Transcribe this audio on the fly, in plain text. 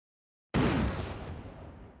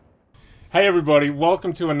Hey everybody,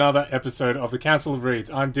 welcome to another episode of the Council of Reads.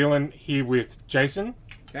 I'm Dylan, here with Jason,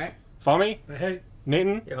 Okay. Fommy, Hey.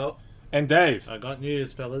 Nitin, Yo. and Dave. I got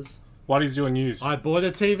news, fellas. What is your news? I bought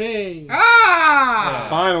a TV. Ah!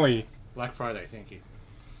 Finally. Black Friday, thank you.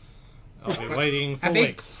 I'll be waiting How 4 big?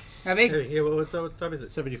 weeks. How big? Yeah, what type is it?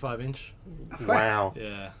 75 inch. Wow.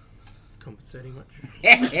 Yeah. Compensating much?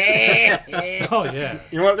 Oh, yeah.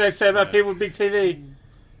 You know what they say about Yeah. people with big TV?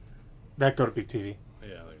 They've got a big TV. Yeah,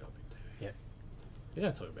 they got a big TV. Yeah. You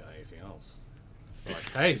don't talk about anything else. Like,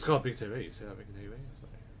 hey, he's got a big TV. You see how big a TV is?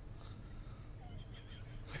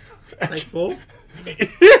 Take 4?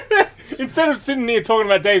 Instead of sitting here talking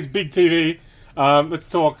about Dave's big TV, let's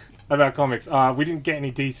talk about comics. We didn't get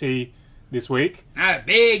any DC this week.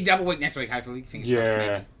 Big double week next week, hopefully. Fingers crossed, Yeah.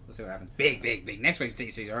 maybe. We'll see what happens. Big. Next week's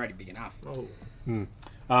DC is already big enough. Oh.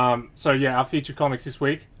 So yeah, our featured comics this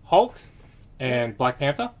week, Hulk and Black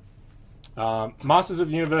Panther. Masters of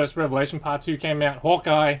the Universe Revelation Part 2 came out.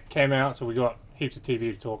 Hawkeye came out, so we got heaps of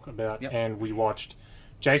TV to talk about. Yep. And we watched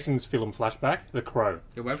Jason's film flashback, The Crow.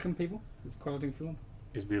 You're welcome, people. It's a quality film.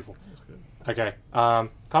 It's beautiful. Okay,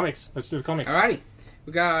 comics. Let's do the comics. Alrighty.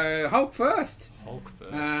 We go Hulk first. Hulk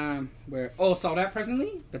first. We're all sold out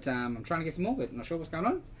presently, but I'm trying to get some more, but I'm not sure what's going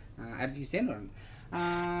on. Added to standard.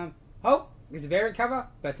 Hulk is a variant cover,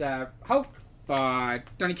 but Hulk by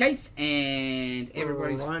Donny Cates and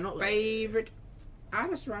everybody's Ryan Otley. favourite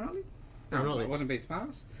artist, Ryan Otley. No, Ryan Otley. it wasn't Beats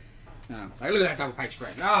Smartest. No. Like, look at that double page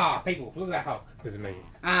spread. Ah, people, look at that Hulk. It's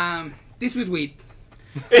amazing. This was weird.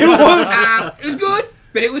 It was It was good,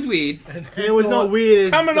 but it was weird. And And it was not weird as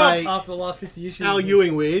Coming up like after the last 50 issues. Al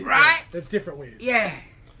Ewing weird. Right? It's different weird. Yeah.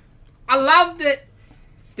 I love that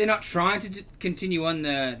they're not trying to continue on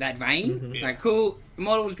that vein. Mm-hmm. Like, cool,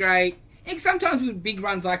 Immortal was great. And sometimes with big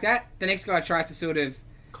runs like that, the next guy tries to sort of,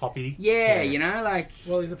 copy. you know, like,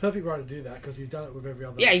 Well, he's a perfect writer to do that because he's done it with every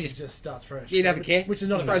other. Yeah, he He just- just starts fresh. he doesn't care. Which is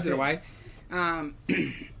not a throws bad it thing. away.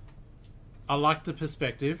 I like the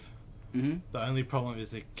perspective. Mhm. The only problem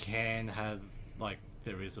is it can have, like,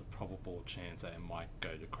 there is a probable chance that it might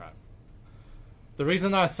go to crap. The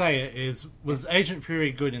reason I say it is, was Agent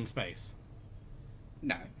Fury good in space?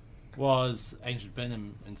 No. Was Agent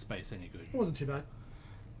Venom in space any good? It wasn't too bad.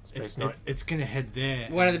 It's gonna head there.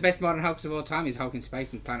 One of the best modern Hulks of all time is Hulk in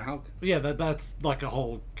Space and Planet Hulk. Yeah, that's like a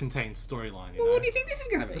whole contained storyline. You Well, know? what do you think this is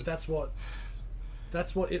going to be? But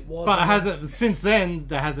that's what it was. But it hasn't since then.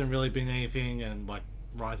 There hasn't really been anything, and like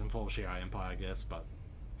Rise and Fall of Shi'ar Empire, I guess. But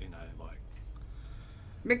you know, like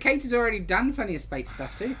But Cates has already done plenty of space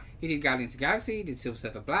stuff too. He did Guardians of the Galaxy, he did Silver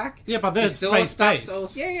Surfer Black. yeah, but there's His Thor space stuff's base. all-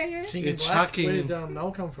 Yeah. King You're in Black. chucking- Where did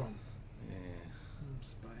Noel come from? Yeah,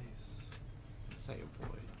 Space. say it for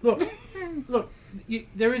you. Look.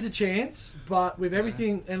 There is a chance, but with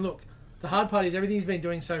everything, and look, the hard part is everything he's been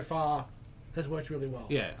doing so far has worked really well.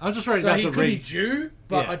 Yeah, I'm just worried So about he the could be reach. due,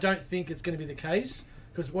 but Yeah. I don't think it's going to be the case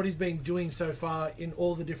because what he's been doing so far in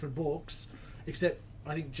all the different books, except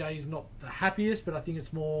I think Jay's not the happiest, but I think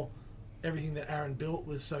it's more everything that Aaron built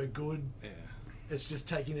was so good. Yeah. It's just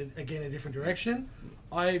taking it again a different direction.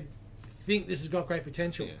 I think this has got great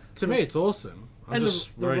potential. Yeah. To me, it's awesome. I'm And just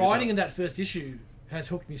the worried writing in about... that first issue has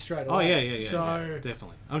hooked me straight Oh away. yeah, So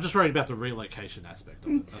definitely. I'm just worried about the relocation aspect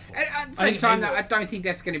of it. That's all. At the I same think time, he- though, I don't think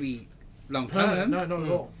that's going to be long permanent. term. No, not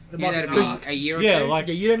at all. It Yeah, might that'd be be a year or Yeah, two. like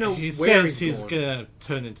Yeah, you don't know he where says he's he's going. gonna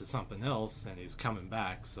turn into something else, and he's coming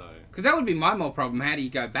back. So Because that would be my more problem. How do you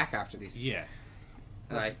go back after this? yeah,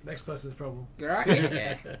 Like, next person's problem.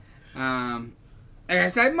 right? Yeah. Okay,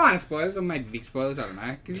 so minor spoilers, or maybe big spoilers, I don't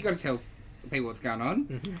know. Because you've got to tell people what's going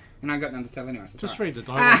on. And I got none to tell anyway. So just right. read the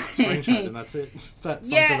dialogue screenshot, and that's it. That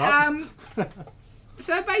sums it up.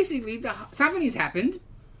 So basically, something has happened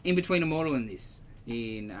in between Immortal and this.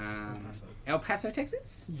 In El Paso,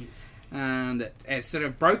 Texas. Yes. That has sort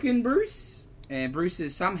of broken Bruce. And Bruce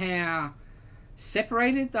has somehow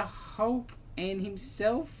separated the Hulk and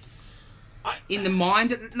himself in the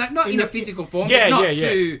mind, like not in a physical form. Yeah, it's not yeah.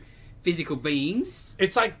 two physical beings.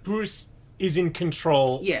 It's like Bruce is in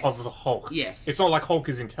control Yes. of the Hulk. Yes. It's not like Hulk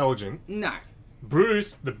is intelligent. No.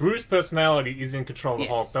 The Bruce personality is in control of the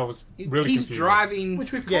Yes. Hulk. That was He's, really he's confusing. driving.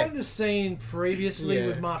 Which we've Yeah. kind of seen previously Yeah.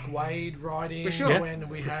 with Mark Wade writing, For sure. when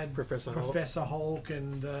we had Professor Hulk.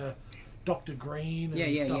 and Dr. Green and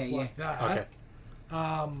Yeah, stuff yeah. like that. Okay.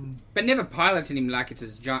 But never piloting him like it's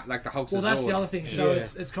like the Hulk's Well, that's Zord. the other thing. So Yeah.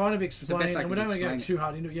 it's kind of best explained, I and we can don't want to explain get it. too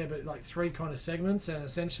hard into it, yeah, but like three kind of segments, and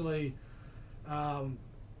essentially, I'm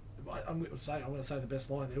going to say the best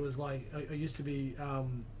line. It was like I used to be,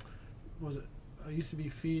 was it? I used to be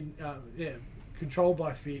feared, controlled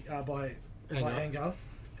by fear, by anger,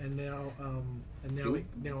 and now Fueled?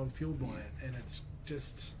 now I'm fueled by it, and it's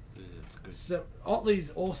just It's good. So Otley's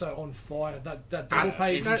also on fire. That double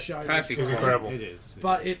page It's show perfect. is It's great. incredible. It is.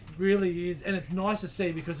 But it really is, and it's nice to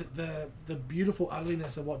see because the beautiful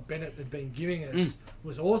ugliness of what Bennett had been giving us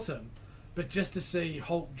was awesome. But just to see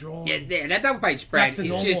Hulk drawn Yeah, that double page back spread to is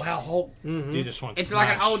normal, just. how Hulk. You just want It's smash.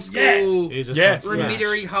 like an old school You just Yes. want smash.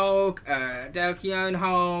 Remidori Hulk, Dale Keown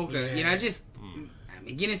Hulk, you know, just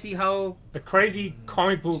McGinnisy Hulk. A crazy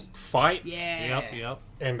comic book fight Yeah. Yep.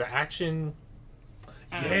 and the action.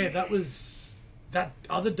 Yeah, that was that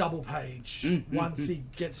other double page. Once he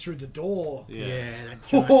gets through the door. Yeah. that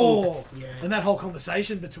giant- Oh, Yeah. and that whole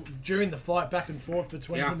conversation during the fight back and forth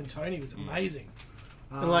between Yeah. him and Tony was amazing.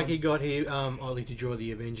 And like he got here, Ollie to draw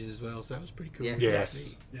the Avengers as well, so that was pretty cool. Yeah.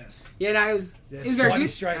 Yes. Yes. Yeah, no, it was Yes, it was very Whitey good.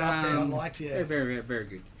 straight up there. I liked, yeah. Very, very, very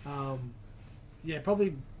good. Yeah,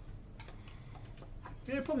 probably.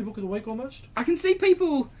 Yeah, probably book of the week almost. I can see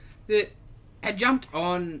people that had jumped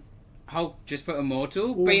on Hulk just for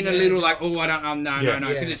Immortal Oh, being a yeah. little like, oh, I don't know, no, Yeah.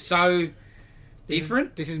 because Yeah. it's so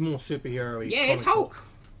different. This is more superhero-y. Yeah, it's comic Hulk. book.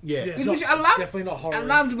 Yeah. Yeah, Which it's not- I it's loved. definitely not horror. I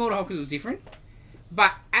loved Immortal Hulk because it was different.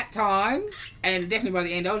 But at times, and definitely by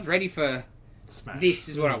the end, I was ready for Smash. this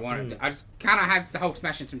is what I wanted. I just kind of have the Hulk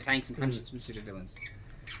smashing some tanks and punching some super villains.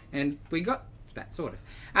 And we got that, sort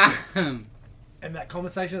of. And that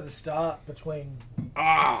conversation at the start between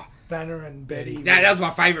Oh, Banner and Betty. that was my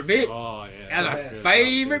favourite bit. Oh yeah. That was Yeah. my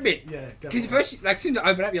favourite bit. Yeah, Because definitely. first, like, as soon as you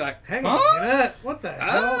open up, you're like, Hang huh? on a minute. What the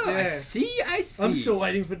hell? Oh, Yeah. I see. I'm still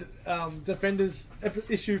waiting for Defenders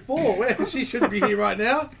issue 4. Where she shouldn't be here right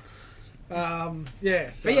now.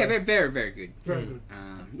 Yeah. So, But yeah, very, very, very good. very good.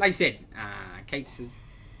 Like you said, Kate's is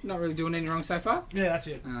not really doing anything wrong so far. Yeah, that's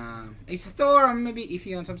it. He's Thor. I'm maybe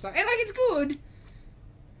iffy on some stuff. And like, it's good.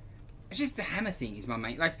 It's just the Hammer thing is my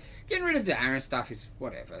main. Like, getting rid of the Aaron stuff is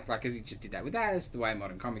whatever. Like, because he just did that with that. It's the way of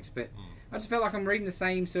modern comics. But I just felt like I'm reading the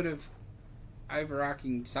same sort of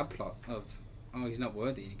overarching subplot of, oh, he's not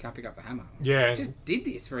worthy and he can't pick up the hammer. Yeah. Just did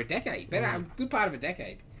this for a decade. Better, a good part of a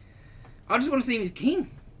decade. I just want to see him as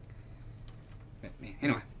king. But, yeah,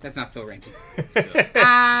 anyway, that's not Thor ranting.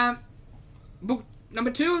 Book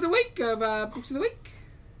number 2 of the week of books of the week.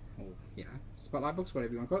 Or, you know, spotlight books,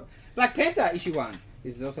 whatever you want to call it. Black Panther issue 1.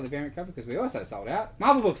 This is also the variant cover because we also sold out.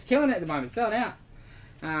 Marvel books killing it at the moment, selling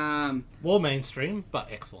out. More mainstream, but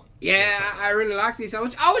excellent. Yeah, I really liked this. I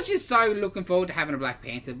was just so looking forward to having a Black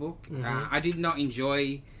Panther book. I did not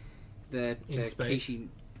enjoy the In space. Kishi.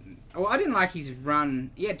 Well, I didn't like his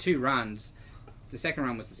run. He had 2 runs. The second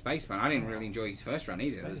run was the space run. I didn't really enjoy his first run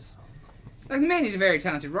either. It was, like, the man is a very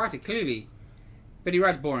talented writer, clearly, but he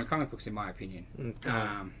writes boring comic books, in my opinion.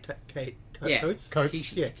 Kate yeah. Coates? Coates.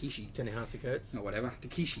 Takeshi, Yeah. Takeshi, Ta-Nehisi Coates. or whatever.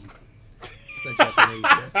 Takeshi. It's not Japanese,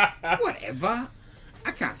 yeah. Whatever.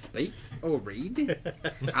 I can't speak or read.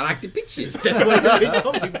 I like the pictures. That's why you read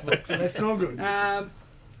comic books. That's not good.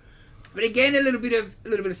 But again, a little bit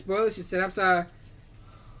of spoilers to set up. So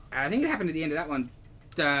I think it happened at the end of that one.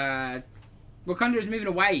 Wakanda is moving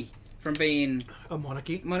away from being A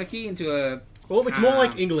monarchy. monarchy into a. Well, it's more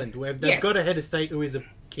like England, where they've yes. got a head of state who is a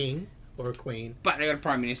king or a queen. But they got a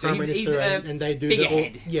prime minister. Prime He's Minister, a and they do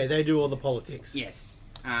figurehead. they do all the politics. Yes,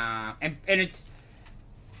 and it's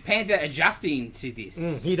Panther adjusting to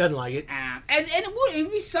this. He doesn't like it. And it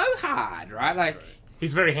would be so hard, right? Like,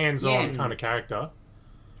 He's a very hands-on Yeah. kind of character.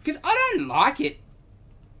 because I don't like it,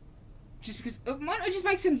 just because it just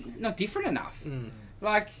makes him not different enough.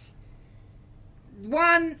 Like,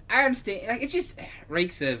 one, I understand. Like, it just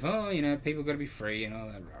reeks of, oh, you know, people got to be free and all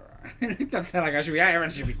that. It doesn't sound like I should be.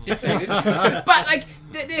 Everyone should be dictated. But like,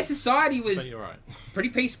 their society was But you're right. pretty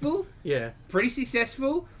peaceful, Yeah. pretty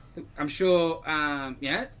successful. I'm sure,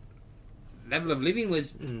 you know, level of living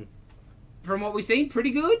was, from what we've seen,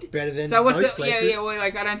 pretty good. Better than So what's most the places. well,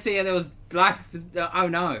 like, I don't see how there was life. Oh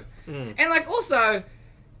no, and like also,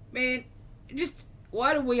 man, just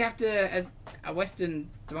why do we have to, as a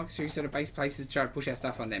Western democracy sort of based places, try to push our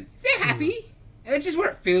stuff on them? If they're happy. That's just what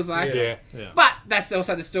it feels like. Yeah. Yeah. But that's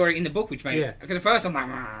also the story in the book, which made Yeah. because at first I'm like,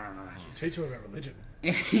 Teach her about religion.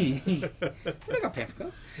 I got Panther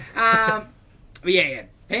cards. But yeah,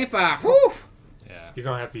 Panther. Whew, Yeah. He's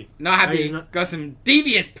not happy. not happy. he's not- Got some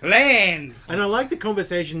devious plans. And I like the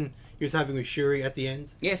conversation he was having with Shuri at the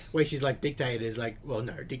end, Yes. where she's like, dictators, like, well,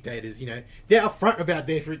 no, dictators, you know, they're upfront about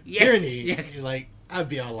their Yes, tyranny. yes. Like, that'd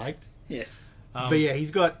be I liked. Yes. But yeah, he's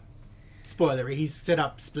got, spoiler, he's set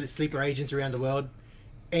up sleeper agents around the world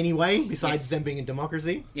anyway, besides Yes. them being a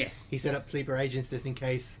democracy. Yes. He set up sleeper agents just in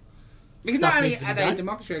case. Because stuff not only needs to be are they a done.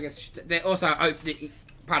 democracy, I guess they're also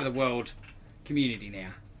part of the world community now.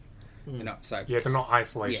 They're not so. Yeah, they're not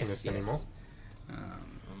isolationist Yes, anymore. yes.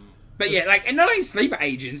 But yeah, like, and not only sleeper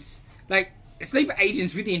agents, like sleeper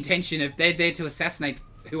agents with the intention of they're there to assassinate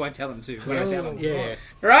who I tell them to when I tell them. Yeah.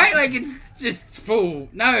 Right? Like, it's just full.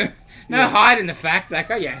 No hiding the fact. Like,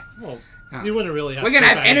 oh yeah, Well, you wouldn't really have. we're gonna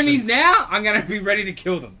have sleeper enemies agents. now. I'm gonna be ready to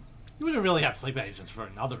kill them. You wouldn't really have sleeper agents for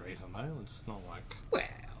another reason, though. It's not like. Well,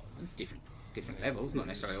 it's different levels, not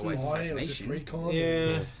necessarily always Spy or just assassination. recon.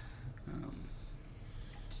 Yeah.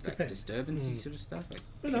 Just like Depends. disturbance sort of stuff. Like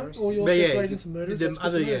You know, piracy. all your But sleeper yeah, agents and murderers. the that's good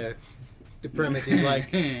other to know. the premise is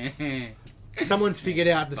like someone's figured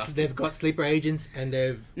out they've got sleeper agents and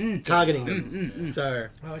they're targeting them. So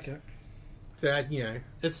Oh, okay. that, you know,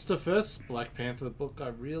 It's the first Black Panther book I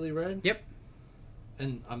really read. Yep.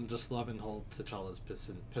 And I'm just loving whole T'Challa's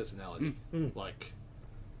personality. Like,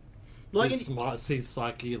 like his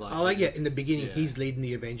psyche. Like, I like it's- in the beginning yeah. he's leading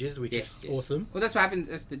the Avengers, which Yes, is yes. awesome. Well, that's what happened.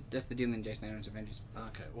 That's the deal in Jason Aaron's Avengers.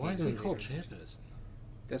 Okay, why is he called chairperson?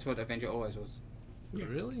 That's what Avenger always was.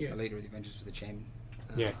 Really? Yeah. The leader of the Avengers was the chairman.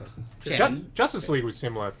 Yeah. Person. Ju- Chairman. Justice League was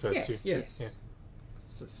similar at first Yes, too. yes. Yeah.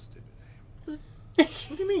 It's just a stupid name.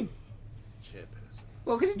 What do you mean? Chairperson.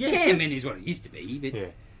 Well, because Yeah, chairman is what it used to be. But Yeah.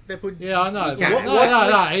 They put Yeah, I know. You can't-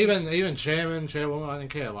 But no. Even chairman, chairwoman, I don't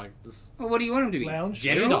care. Like this well, what do you want him to be? Lounge.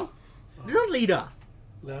 General. leader. they're not leader.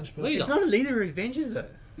 Lounge person. Leader. It's not a leader of Avengers though.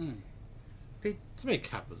 To me,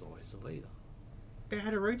 Cap was always the leader. They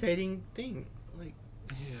had a rotating thing. Like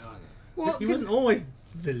Yeah, I know. Well, he 'cause- wasn't always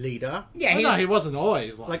the leader. yeah, I know he wasn't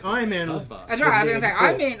always Like Iron Man was- but- That's right. I was going to say, Before.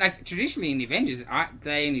 Iron Man, like, traditionally in the Avengers,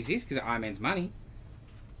 they only exist because of Iron Man's money.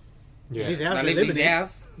 Yeah. His house, They they live live in in his it.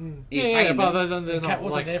 house. He's Yeah, paying but them. they're Cat not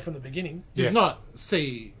wasn't like there from the beginning. he's Yeah. not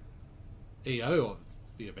CEO of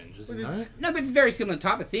the Avengers, you know. No, but it's a very similar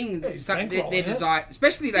type of thing. he's Their bankrolling it. design,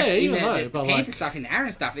 especially like Yeah, in even the though, but Panther like- stuff, in the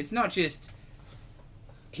Aaron stuff, it's not just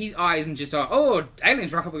his eye isn't just oh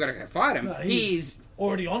aliens rock up, we got to go fight him. No, he's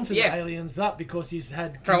already onto Yeah. the aliens, but because he's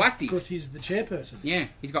had Proactive. because he's the chairperson. yeah,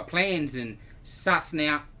 he's got plans and sussing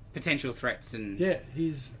out potential threats, and Yeah,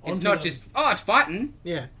 he's. it's onto not the- just it's fighting.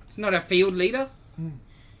 Yeah. It's not a field leader.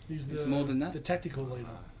 He's it's the, more than that. The tactical leader.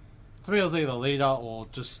 To me, it was either leader or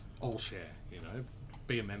just all share. You know,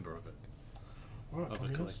 be a member of it, All right, of a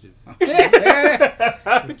communist. collective.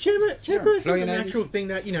 But chairperson's Employee an names. actual thing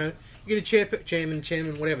that, you know, you get a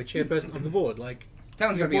chairman, whatever, chairperson of the board, like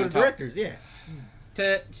Someone's the got to be board on of top directors, yeah.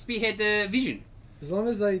 to spearhead the vision. As long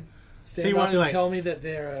as they So stand you up want and to, like- tell me that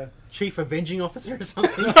they're Chief Avenging Officer or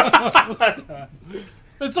something.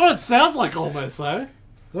 That's what it sounds like almost, though.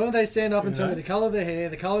 as long as they stand up and tell me Yeah. the colour of their hair,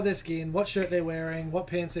 the colour of their skin, what shirt they're wearing, what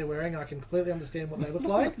pants they're wearing, I can completely understand what they look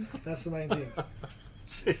like. That's the main thing.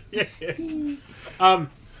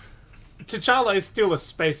 T'Challa is still a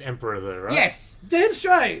space emperor, though, right? Yes, Damn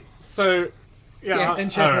straight. So, yeah, Yes.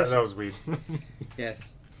 And I don't know, chairperson. that was weird.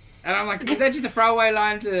 yes. And I'm like, is that just a throwaway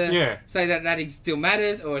line to Yeah. say that it still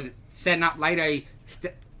matters, or is it setting up later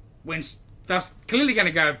when stuff's clearly going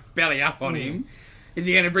to go belly up on him? Is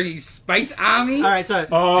he going to bring his space army? All right, so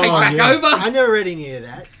Oh, Take back yeah. over? I never read any of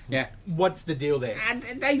that. Yeah. What's the deal there? And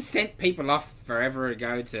they sent people off forever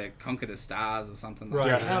ago to conquer the stars or something like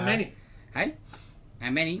Right. that. How many? Hey? How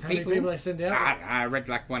many How many people? people they send out? I read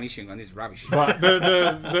like one issue and gone, this is rubbish. But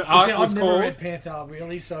the art See, was I've never called. read Panther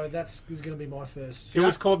really, so this is going to be my first. It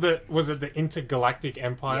was called was it the Intergalactic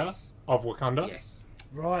Empire Yes. of Wakanda? Yes.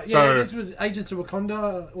 Right, yeah, So- this was Agents of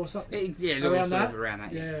Wakanda or something. Yeah, it's all Around sort that? of around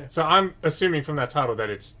that. Yeah. Yeah, So I'm assuming from that title that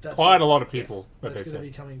it's That's quite right. a lot of people Yes. that that's they going to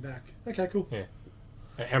be said. coming back. Okay, cool. Yeah.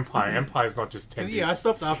 Empire. Empire's not just 10 Yeah, I dudes.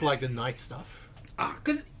 stopped after like the night stuff.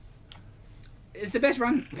 Because it's the best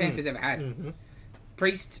run Panther's ever had.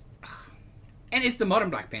 Priest. And it's the modern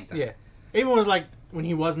Black Panther. Yeah. Even was like when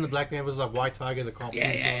he was in the Black Panther, was like White Tiger, the cops, Yeah,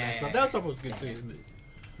 and all yeah, that yeah, stuff. yeah. That stuff was good too.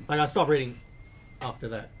 But, like I stopped reading after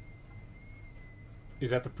that. Is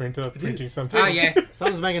that the printer It printing is. something? Oh, yeah.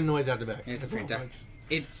 Someone's making noise out the back. It's the That's all, printer. folks.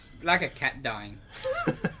 It's like a cat dying.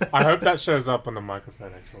 I hope that shows up on the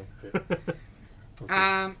microphone, actually. But we'll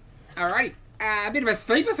see. Alrighty. A bit of a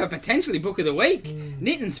sleeper for potentially book of the week.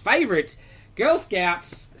 Nitton's favourite, Girl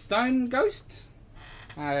Scouts Stone Ghost.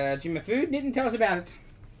 Jim Mafood. Nitton, tell us about it.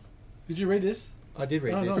 Did you read this? I did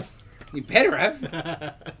read Oh, this. You better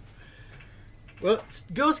have. Well,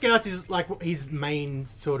 Girl Scouts is like his main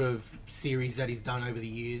sort of series that he's done over the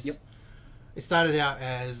years. Yep. It started out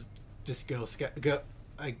as just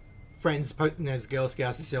friends posing as Girl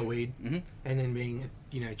Scouts to sell weed, and then being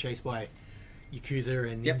chased by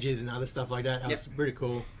Yakuza and Yep. ninjas and other stuff like that. That was pretty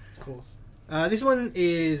cool. Of course. This one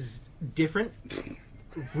is different,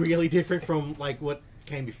 really different from like what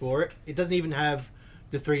came before it. It doesn't even have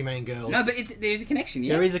the three main girls. No, but there's a connection,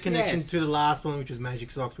 yes. There is a connection yes. to the last one, which was Magic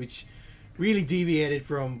Socks, which really deviated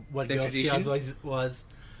from what The Girl tradition? Scouts was.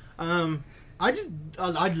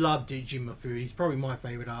 I love Jim Mafood. He's probably my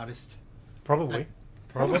favorite artist Probably.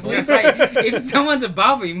 I was Probably. going to say, if someone's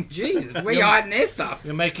above him, Jesus, we're hiding their stuff.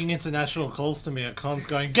 You're making international calls to me at cons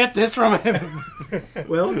going, get this from him!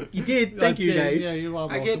 Well, you did. Thank you, Yeah, Dave. Yeah, you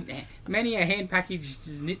are I welcome. get many a hand package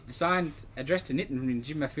signed, addressed to Nitin from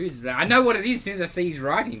Jim Foods. I know what it is as soon as I see his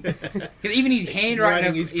writing. Because even his handwriting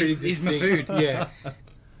Writing is pretty is my distinct. food. Yeah.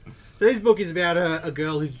 So this book is about a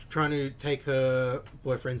girl who's trying to take her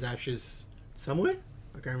boyfriend's ashes somewhere.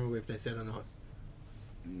 I can't remember if they said or not.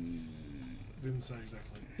 Didn't say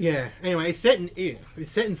exactly. Yeah. Anyway, it's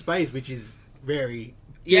set in space, which is very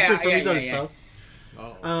different from his other stuff.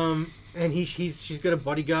 Oh. And she's got a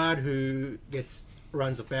bodyguard who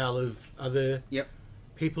runs afoul of other Yep.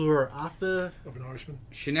 people who are after. Of an Irishman.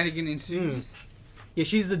 Shenanigan ensues. Yeah,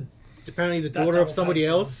 she's apparently the That daughter of double somebody page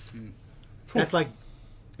else. Mm. That's like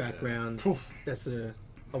background. Poof. That's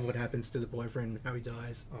of what happens to the boyfriend, how he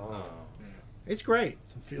dies. Oh. It's great.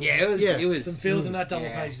 Some feels. Yeah, it was. Yeah. It was. Some feels in that double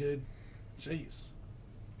yeah. page, dude. Jeez.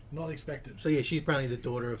 Not expected. So yeah, she's apparently the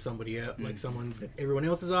daughter of somebody else, like someone that everyone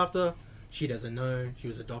else is after. She doesn't know. She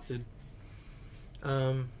was adopted.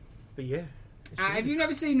 But yeah. it's really If you've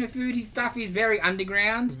never seen the food, his stuff is very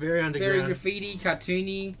underground, very underground. very graffiti,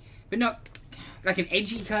 cartoony, but not like an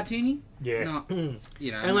edgy cartoony. Yeah. Not, Mm.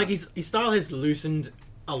 you know. And like not- his style has loosened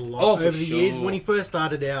a lot Oh, for over the years. sure. When he first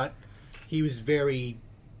started out, he was very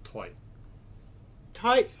Toy.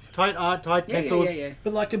 tight art, tight yeah, pencils. yeah.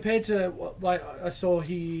 But like compared to what, like I saw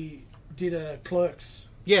he did a Clerks.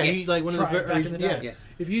 Yeah, Yes. he's like one of the Tried back in the day. yeah. Yes.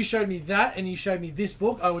 If you showed me that and you showed me this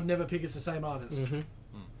book, I would never pick it's the same artist. Mhm.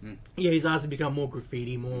 Yeah, his art's become more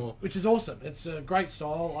graffiti, more Which is awesome. It's a great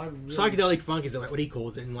style. I really, psychedelic funk is what he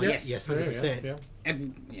calls it. And like, Yes. yes, Yeah, 100%. yeah.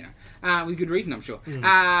 And, you know, with good reason, I'm sure.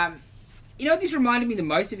 Mm. You know what this reminded me the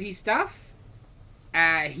most of his stuff?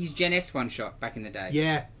 His Gen X one shot back in the day.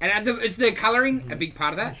 Yeah. And it's the colouring a big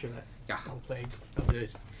part of I'm that. sure that Yeah. whole page of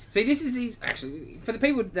this. See, this is his. Actually, for the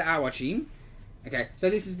people that are watching, okay, so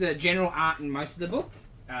this is the general art in most of the book.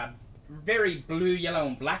 Very blue, yellow,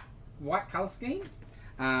 and white colour scheme.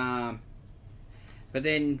 But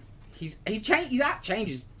then his art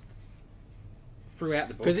changes throughout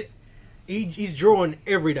the book. Because he's drawn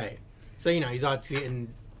every day. So, you know, his art's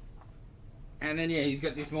getting And then he's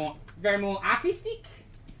got this very more artistic.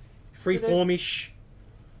 freeformish,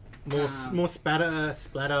 more more splatter Yes,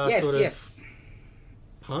 sort of yes.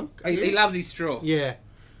 punk. He loves his straw. Yeah.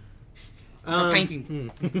 For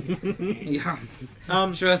painting. Yeah.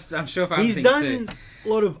 I'm sure for other He's things done too. a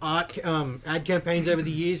lot of art ad campaigns over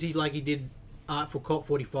the years. He did art for Cult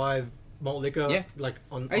 45 malt liquor, Yeah. like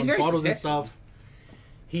on He's very bottles and successful. stuff.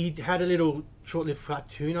 He had a little short-lived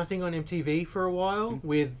cartoon, I think, on MTV for a while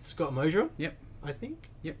with Scott Mosier. Yep. I think.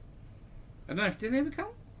 I don't know if did they ever come.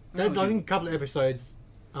 I think a couple of episodes.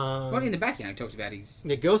 Well, in the back, he talks about his.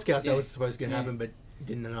 The Girl Scouts Yeah. that was supposed to Yeah. happen, but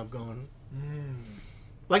didn't end up going. Mm.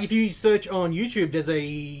 Like if you search on YouTube, there's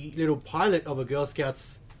a little pilot of a Girl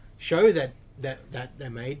Scouts show that they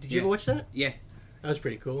made. Did you Yeah. ever watch that? Yeah. That was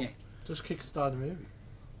pretty cool. Yeah. Just kickstart the movie.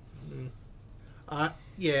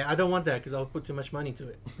 Yeah, I don't want that because I'll put too much money into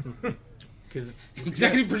it. Because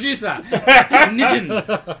Executive producer,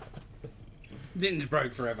 Nitin. Nitin's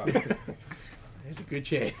broke forever. there's a good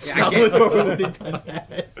chance. Yeah, I I get- would probably would have done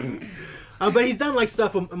that. But he's done like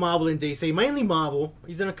stuff for Marvel and DC, mainly Marvel.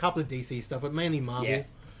 He's done a couple of DC stuff, but mainly Marvel.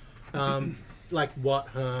 Yeah. Like what?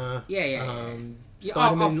 Yeah. Yeah,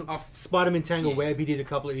 Spider-Man, off. Spider-Man Tangle Yeah. Web. He did a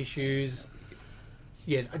couple of issues.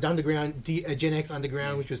 Yeah, Underground, Gen X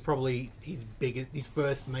Underground, which was probably his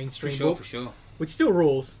first For mainstream sure, book, for sure. which still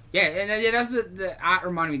rules. Yeah, and that's the art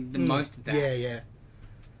reminded me the most of that. Yeah.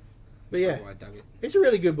 But yeah, Oh, I dug it. it's a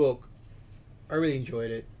really good book. I really enjoyed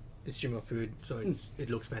it. It's Jim Food, so it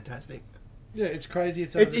looks fantastic. Yeah, it's crazy.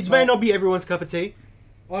 It's over the It top. may not be everyone's cup of tea.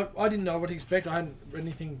 I didn't know what to expect. I hadn't read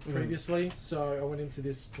anything Mm. previously, so I went into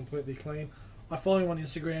this completely clean. I follow him on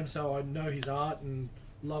Instagram, so I know his art and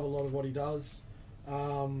love a lot of what he does.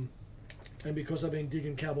 And because I've been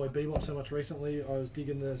digging Cowboy Bebop so much recently, I was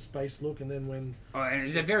digging the space look, and then when Oh, and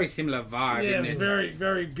it's a very similar vibe. yeah, isn't it's it? very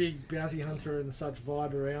very big bounty hunter and such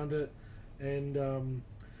vibe around it, and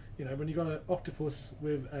you know when you got an octopus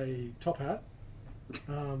with a top hat,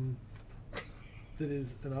 that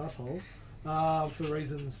is an asshole, for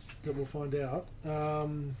reasons that we'll find out.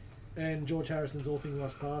 And George Harrison's All Things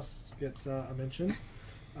Must Pass gets a mention.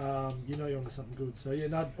 You know you're onto something good. So yeah,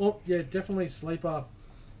 definitely sleeper.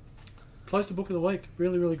 Close to book of the week.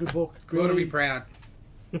 Really, really good book. Got to be Really, proud.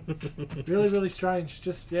 really, really strange.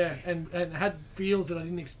 Just and had feels that I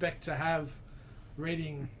didn't expect to have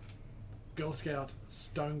reading Girl Scout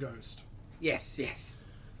Stone Ghost. Yes.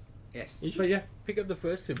 You should But yeah, pick up the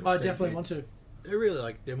first two books. I definitely want to. They're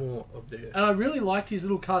really they're more of the. And I really liked his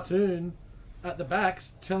little cartoon at the back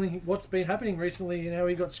telling him what's been happening recently and how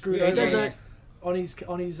he got screwed Yeah, he over does that. on his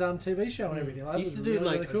TV show and everything. That He used was to do really,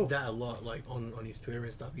 like really cool. that a lot, like on his Twitter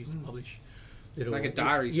and stuff. He used to publish little, Like a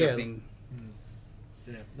diary sort of thing.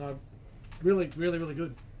 Yeah, no, really, really, really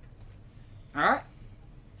good. Alright.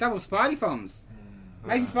 Double Spidey films.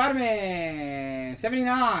 Amazing Spider-Man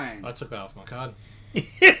 79. I took that off my card.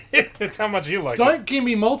 That's how much you like it. Don't give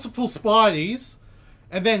me multiple Spideys,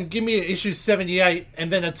 and then give me issue 78,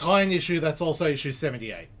 and then a tie-in issue that's also issue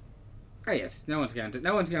 78. Oh yes, no one's going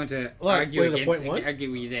to Like, argue wait, the against point one?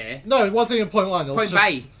 argue with you there. No, it wasn't even point one. It was Point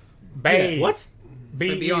Bay. just, Bay. What?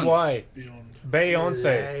 B-E-Y. Beyond.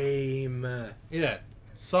 Beyonce. Lame. Yeah.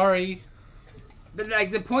 Sorry. But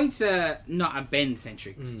like the points are not a Ben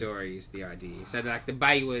centric story is the idea. So like the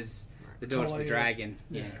Bay was the daughter of the Totally, dragon.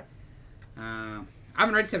 Yeah. I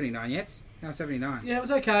haven't read 79 yet. How's 79? Yeah, it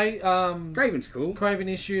was okay. Graven's cool. Craven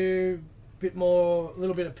issue, bit more, a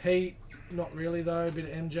little bit of Pete. Not really though. A bit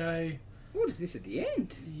of MJ. What is this at the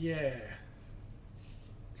end? Yeah.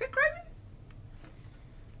 Is that Craven?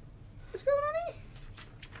 What's going on here?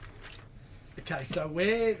 Okay, so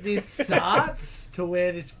where this starts to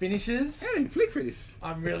where this finishes, I didn't flick through this.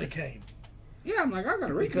 I'm really keen. Yeah, I'm like, I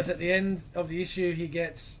gotta read Because this. at the end of the issue, he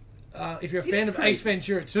gets. If you're a It fan is of great. Ace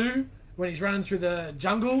Ventura 2, when he's running through the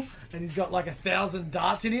jungle and he's got like 1,000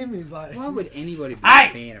 darts in him, he's like, Why would anybody be Hey!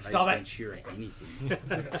 a fan of Ace Stop it. Ventura anything? he's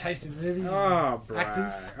got taste in movies. Oh, bro.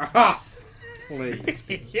 Actors. Oh, please.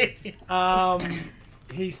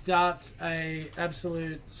 He starts a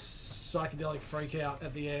absolute psychedelic freak out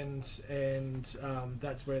at the end, and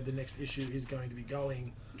that's where the next issue is going to be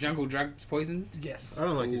going. Jungle drugs poisoned? Yes, I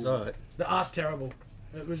don't like his art. the art's terrible.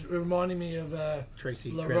 It was reminding me of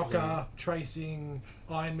Tracy La Crowley. Rocca tracing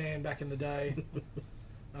Iron Man back in the day,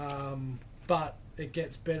 but it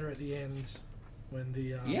gets better at the end when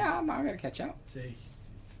the Yeah, I'm gonna catch up. see.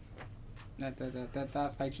 That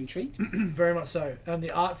last page intrigued. Very much so. And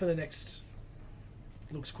the art for the next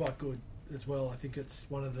looks quite good as well. I think it's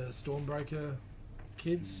one of the Stormbreaker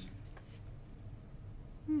kids.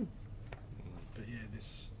 But yeah,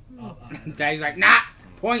 this art. Dave's like, nah,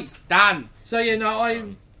 points, done. So yeah, no,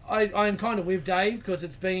 I'm kind of with Dave because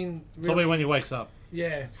it's been Tell me really, when he wakes up.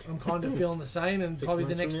 yeah, I'm kind of feeling the same, and 6 probably the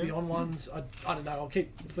months next from now? Beyond ones. I don't know. I'll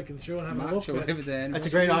keep flicking through and have a look. March or But whatever then. That's a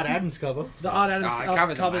great Art Adams cover. the art Adams Oh, the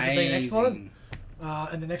covers covers have been excellent. amazing.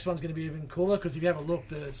 And the next one's going to be even cooler because if you have a look,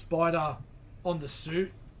 the spider on the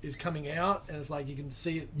suit is coming out, and it's like you can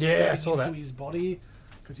see it Yeah, I moving saw into that. his body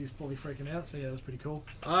because he's fully freaking out. So yeah, that was pretty cool.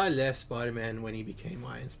 I left Spider-Man when he became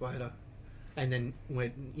Iron Spider, and then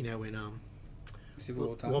when Civil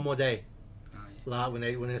War time. one more day, Oh, yeah. when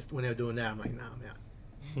they were doing that, I'm like, nah, I'm out.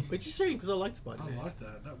 Which is strange because I liked Spider-Man. I like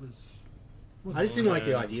that. That was. I just didn't like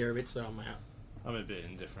the Yeah. idea of it, so I'm out. I'm a bit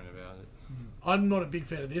indifferent about it. I'm not a big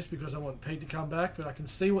fan of this because I want Pete to come back, but I can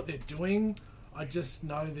see what they're doing. I just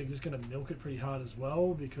know they're just going to milk it pretty hard as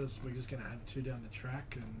well because we're just going to have two down the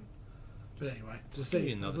track. But anyway, we'll Give me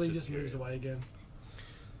see. another Hopefully he just superior. moves away again.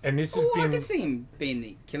 And this has Oh, I been. can see him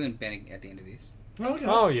killing Ben at the end of this. Okay.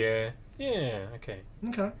 Oh, yeah. Yeah, okay.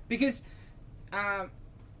 Okay. Because,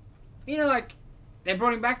 like, they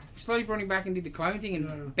brought him back, slowly brought him back and did the clone thing, and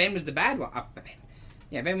Yeah. Ben was the bad one.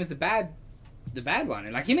 Ben was the bad one.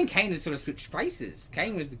 And, like, him and Kane had sort of switched places.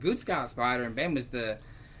 Kane was the good Scarlet Spider, and Ben was the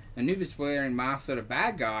Anubis-wearing mask sort of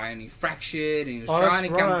bad guy, and he fractured, and he was Oh, trying to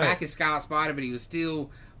that's come right. back as Scarlet Spider, but he was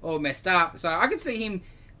still all messed up. So I could see him,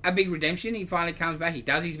 a big redemption. He finally comes back, he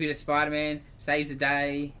does his bit of Spider-Man, saves the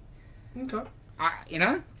day. Okay. I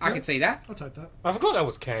Yeah. could see that. I'll take that. I forgot that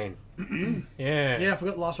was Kane. Yeah. Yeah, I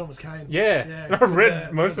forgot the last one was Kane. Yeah. I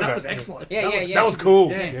read most of that. that. was excellent. Yeah, that yeah, was, yeah. That was cool.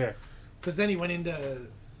 Yeah. Yeah. Because then he went into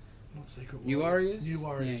not Secret New Warriors? New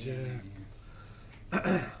Warriors, yeah.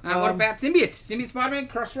 What about Symbiote? Symbiote Spider-Man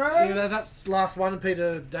Crossroads? Yeah, that's the last one.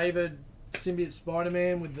 Peter David, Symbiote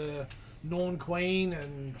Spider-Man with the Norn Queen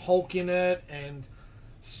and Hulk in it, and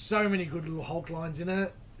so many good little Hulk lines in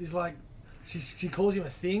it. He's like, she calls him a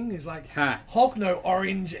thing. He's like, Huh. Hulk no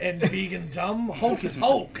orange and big and dumb. Hulk is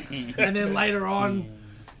Hulk. And then later on,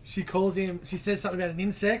 she says something about an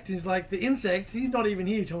insect. He's like, the insect, he's not even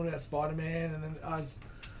here talking about Spider-Man. And then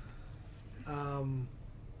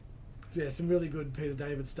yeah, some really good Peter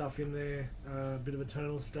David stuff in there. A bit of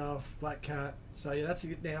Eternal stuff, Black Cat. So yeah, that's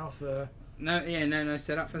it now for No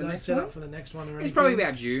setup for the next setup one. for the next one. Or It's anything, probably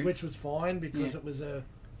about due. which was fine because Yeah. it was a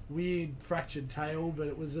weird fractured tail, but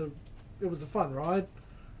it was a fun ride.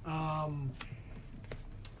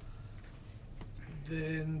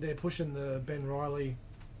 Then they're pushing the Ben Reilly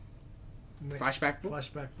next Flashback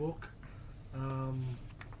book? And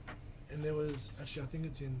there was actually I think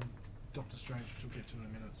it's in Doctor Strange, which we'll get to in a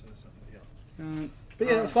minute. So something, yeah. But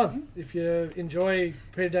yeah, it was fun. If you enjoy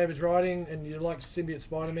Peter David's writing and you like Symbiote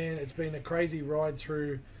Spider-Man, it's been a crazy ride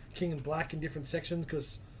through King and Black in different sections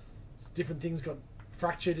because different things got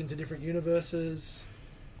fractured into different universes.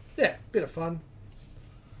 Yeah, bit of fun.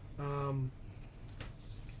 What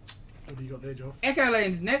do you got there, Joff?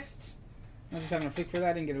 Echoland's next. I was just having a flick through that.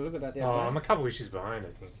 I didn't get a look at that the Oh, other I'm day. a couple issues behind, I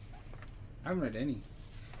think. I haven't read any.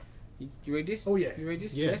 You read this? Oh, yeah. You read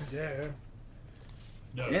this? Yes. Yes.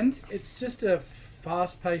 Yeah. And? It's just a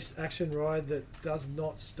fast-paced action ride that does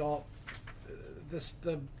not stop.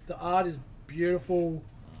 The art is beautiful.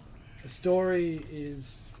 The story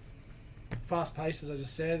is fast-paced, as I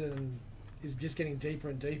just said, and is just getting deeper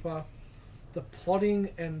and deeper. The plotting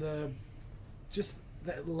and the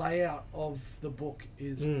layout of the book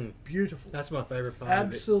is beautiful. That's my favorite part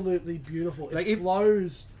Absolutely beautiful. Like It if-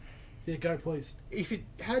 flows. Yeah, go please. of it. If it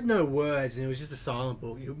had no words and it was just a silent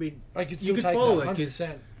book, it would be, I could You still could take follow that it, 'cause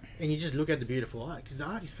 100%. and you just look at the beautiful art because the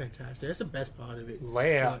art is fantastic. That's the best part of it.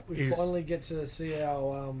 Layout We is. finally get to see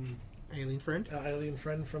our Alien friend. alien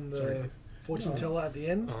friend from the Sorry. fortune teller at the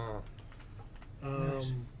end. Oh.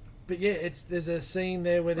 But yeah, there's a scene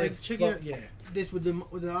there where Like, they check out- yeah. This with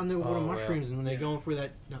the underwater Oh, mushrooms and when they're Yeah. going through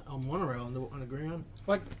that monorail on the ground.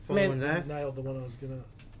 Like, Following man, that. Nailed the one I was gonna.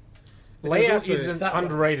 layout also is an that one.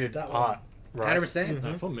 underrated That one. art. Right? 100%.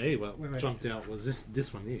 No, for me, what Wait. jumped out was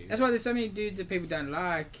this one here. That's why there's so many dudes that people don't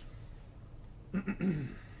like.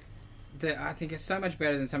 That I think it's so much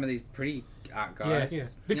better than some of these pretty art guys. Yeah.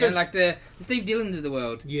 Because Because- like the Steve Dillons of the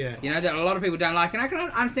world. Yeah. You know that a lot of people don't like, and I can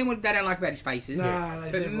understand what they don't like about his faces. Nah,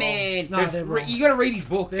 they're but wrong. man, No, there's they're wrong. you got to read his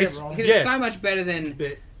book. They're It's, wrong. because Yeah. it's so much better than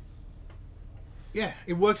But yeah,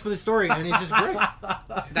 it works for the story and it's just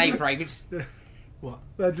great. Dave Ravitz. What?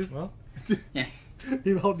 That just, Well, Yeah.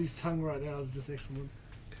 him holding his tongue right now is just excellent.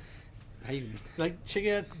 Like check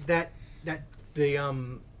out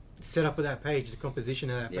the setup of that page, the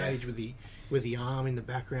composition of that Yeah. page with the arm in the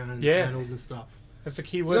background and Yeah. panels and stuff. that's a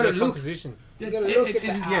key You word gotta of look. composition. You gotta look at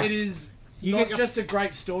the is, art. it is You not get- just a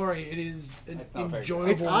great story. It is an not very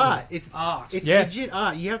enjoyable. It's art. It's art. It's Yeah. legit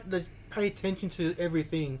art. You have to pay attention to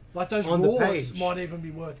everything. Like those on the raws page. might even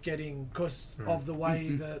be worth getting because Hmm. of the way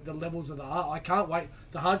the levels of the art. I can't wait.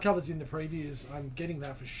 The hardcovers in the previews, I'm getting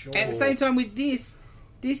that for sure. At the same time, with this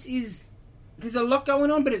is there's a lot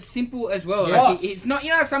going on, but it's simple as well. Yes. Like it's not,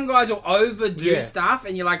 you know, like some guys will overdo Yeah. stuff,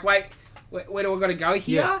 and you're like, wait, where do I got to go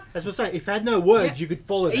here? Yeah, that's what I'm saying. If it had no words, Yeah. you could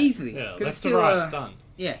follow that. Easily, Yeah, 'Cause that's it's the still right done.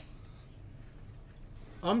 yeah.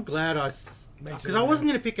 I'm glad Me because too, I wasn't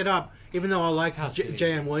man. going to pick it up, even though I like How dare you.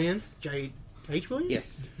 J.M. Williams, J.H.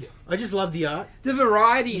 Williams. Yes, I just love the art. the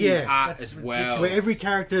variety in his Yeah. art That's as well. Where every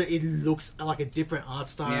character it looks like a different art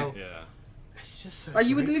style. Yeah. It's just so Like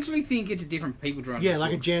you would great. literally think it's different people drawing. Yeah, this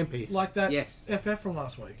like a book. jam piece. like that Yes. FF from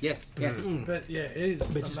last week. Yes, yes. Mm. But yeah, it is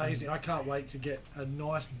But just- amazing. I can't wait to get a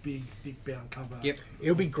nice, big, thick bound cover. Yep. It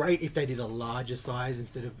would be great if they did a larger size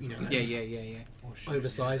instead of Yeah, yeah. Oh, shit,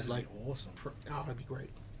 Oversized, that'd like- be awesome. Oh, that'd be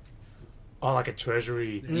great. Oh, like a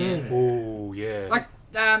treasury. Yeah. Oh, yeah. Like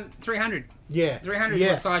 300. Yeah. 300 yeah.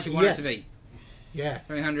 is what size you want yes. it to be. Yeah.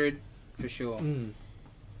 300 for sure. Mm.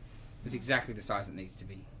 It's exactly the size it needs to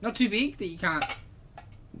be. Not too big that you can't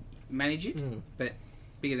manage it, Mm. but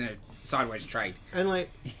bigger than a sideways trade. And like,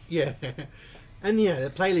 yeah. And yeah, the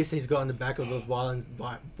playlist he's got on the back of the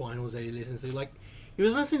vinyls that he listens to. Like, he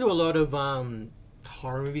was listening to a lot of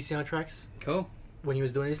horror movie soundtracks Cool. when he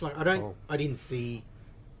was doing this. Like, Oh. I didn't see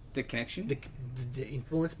The connection. the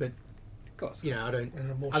influence, but Of course. you know,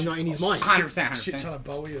 And a more I'm not in his mind. 100%. Shit 100%. ton of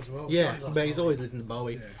Bowie as well. Yeah, Bloody loves but he's Bowie. always listening to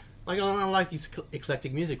Bowie. Yeah. Like, I like his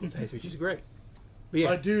eclectic musical taste, which is great. But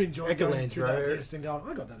yeah, I do enjoy going Echoland's through that right. list and going,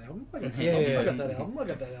 I got that album, I got that Yeah. album, I got that album, I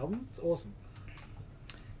got that album. It's awesome.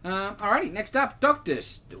 Alrighty, next up,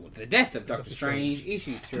 The Death of Doctor Doctor Strange,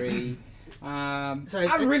 issue 3. So, I'm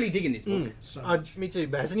it- really digging this book. So me too.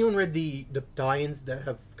 But has anyone read the tie-ins that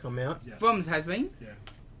have come out? yes. Bombs has been.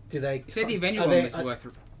 Do they? You said the Avenger are one they, was worth.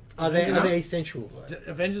 Are they essential?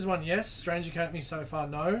 Avengers one, yes. Strange Academy so far,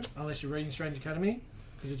 no. Unless you're reading Strange Academy,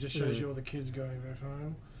 because it just shows you all the kids going back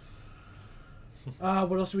home.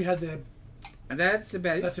 What else do we had there? And that's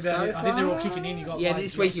about it. That's about so it. I think they're all far. kicking in. You got yeah, like,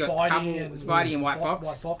 this week you got Spidey and White Fox.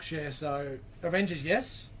 White Fox, yeah. So Avengers,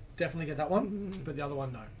 yes, definitely get that one, but the other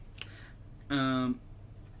one, no.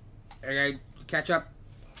 Okay, catch up.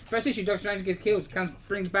 First issue, Doctor Strange gets killed.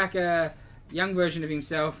 Brings back a young version of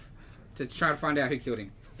himself to try to find out who killed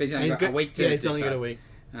him. But he's only got a week to. Yeah, he's to only got decide. a week.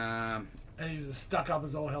 And he's as stuck up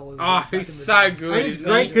as all hell. As Oh, back he's in the so day. good. And it's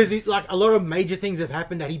isn't great he? because like a lot of major things have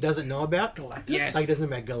happened that he doesn't know about. Galactus. Yes. Like he doesn't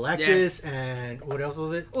know about Galactus Yes. and what else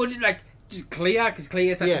was it? Or like just Clea, because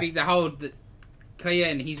Clea's such Yeah. a big Clea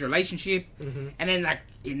and his relationship, Mm-hmm. and then like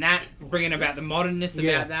in that, bringing about the modernness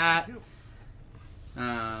about that.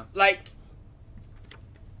 Like,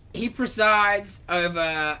 he presides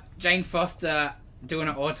over Jane Foster doing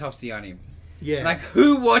an autopsy on him. Yeah. Like,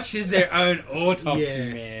 who watches their own autopsy,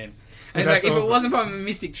 Yeah. man? And it's That's like, if it awesome. wasn't for my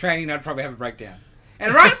mystic training, I'd probably have a breakdown.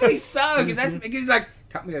 And rightfully so, because he's like,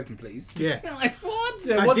 cut me open, please. Yeah. Like, what?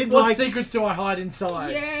 Yeah, I what did what like- secrets do I hide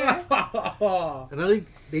inside? Yeah. And I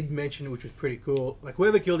did mention, which was pretty cool, like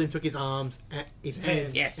whoever killed him took his arms, his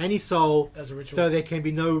hands, Yes. and his soul, As a ritual. so there can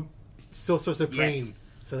be no Sorcerer Supreme. Yes.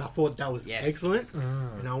 So I thought that was Yes. excellent,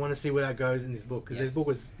 and I want to see where that goes in this book, because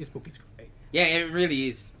Yes. this book is great. Yeah, it really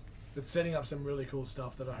is. It's setting up some really cool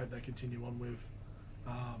stuff that I hope they continue on with.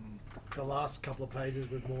 The last couple of pages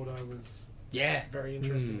with Mordo was Yeah. very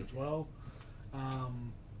interesting as well.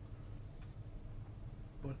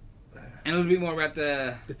 But And a little bit more about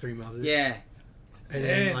the... The three mothers, Yeah. and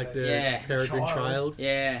then Yeah, like the yeah. Peregrine Child.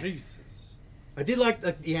 Yeah. Jesus. I did like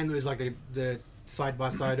at the end was like the side by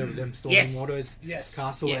side of them storming Yes. Mordo's Yes.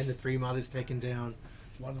 castle Yes. and the three mothers taking down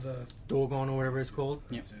One of the. Dorgon or whatever it's called,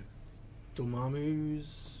 Yep. That's it.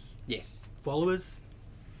 Dormammu's Yes. followers.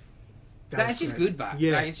 That That's was just great. good, but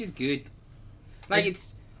Yeah. like, it's just good. Like,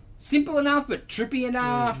 it's simple enough, but trippy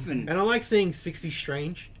enough, and And I like seeing 60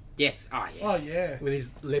 Strange yes, oh yeah, Oh yeah. with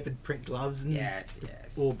his leopard print gloves and yes.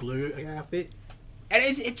 all blue outfit. And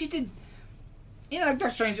it's just a, you know, like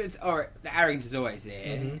Doctor Strange, the arrogance is always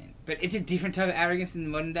there, Mhm. but it's a different type of arrogance in the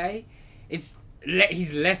modern day. He's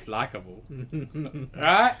less likable,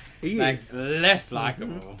 right? He like, is. less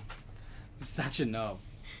likable. He's such a knob.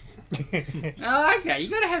 Oh, okay, you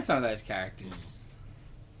got to have some of those characters.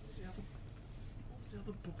 What was the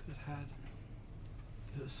other book that had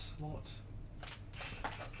the slot? Oh,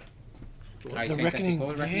 The Fantastic Reckoning.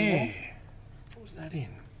 Four, Reckoning War? Yeah. What was that in?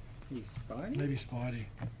 You Spidey? Maybe Spidey.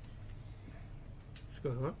 What's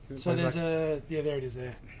going on? So there's a there it is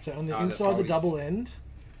there. So on the inside the double end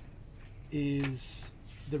is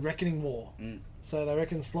the Reckoning War. Mm. So they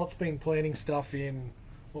reckon Slot's been planning stuff in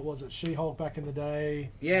what was it, She-Hulk back in the day.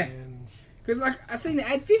 Yeah. And Because, like, I've seen the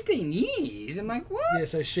ad 15 years. I'm like, what? yeah,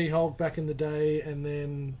 so She-Hulk back in the day, and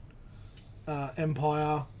then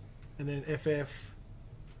Empire, and then FF,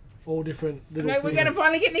 all different I'm little. like, we're things. going to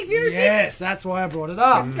finally get Nick Fury Yes, fixed. that's why I brought it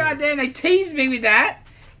up. Goddamn, they teased me with that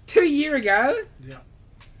 2 years ago. Yeah.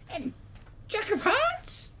 And Jack of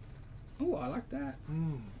Hearts? Oh, I like that.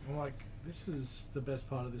 I'm like, this is the best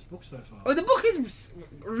part of this book so far. Oh, the book has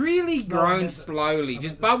really No, I grown meant slowly, I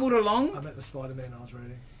just meant bubbled along. I meant the Spider-Man I was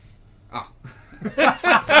reading. Oh.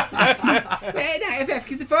 Yeah, no, FF,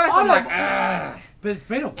 because the first I'm know. like, ah. But it's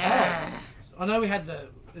been a while. Ah. I know we had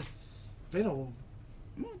it's been a.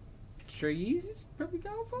 3 years is probably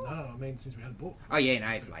going for? No, I mean since we had a book. Oh, yeah, no,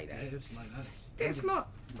 it's late Yeah, as. it's late as. It's not,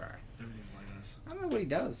 bro. Everything's late as. I don't know what he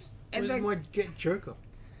does. And Where's like, my Get Joker?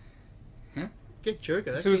 Huh? Get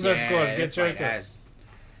Joker. That's Suicide yeah, Squad, get it's late Joker. as.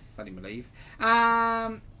 Bloody believe.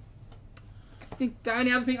 I think the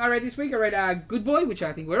only other thing I read this week, I read Good Boy, which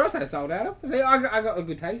I think we're also sold out of. So I got a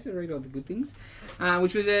good taste. I read all the good things,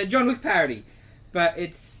 which was a John Wick parody, but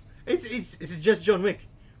it's it's just John Wick,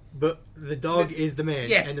 but the dog is the man,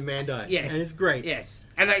 Yes. and the man dies, Yes. and it's great. yes,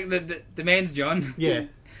 and like the man's John. Yeah.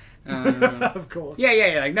 Of course.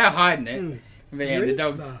 yeah, like no hiding it. Mm. But yeah, Really?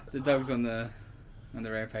 the dog's on the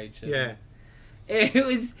rampage. So. Yeah. It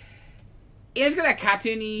was. Yeah, it's got that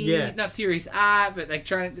cartoony, Yeah. not serious art, but like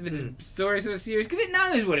trying to, but the story sort of serious because it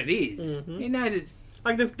knows what it is. Mhm. It knows it's.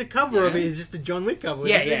 Like the cover of Yeah. it is just the John Wick cover.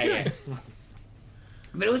 Yeah, It's yeah, good. yeah.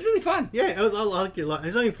 But it was really fun. Yeah, I like it a lot.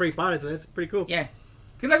 It's only 3 parts, so that's pretty cool. Yeah,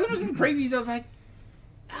 because like when I was in the previews, I was like,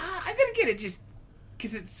 I gotta get it just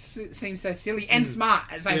because it seems so silly and smart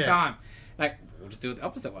at the same Yeah. time. Like we'll just do it the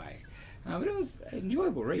opposite way. But it was an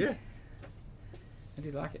enjoyable read. Yeah. I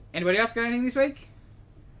did like it. Anybody else got anything this week?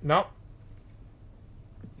 Nope.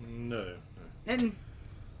 No. And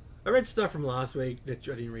I read stuff from last week that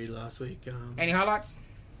I didn't read last week. any highlights?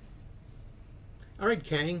 I read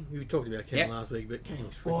Kang. We talked about Kang Yeah. last week, but Kang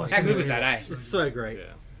was Well, freaking How good Yeah. was that, eh? It's so great.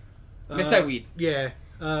 Yeah. It's so weird. Yeah.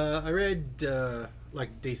 I read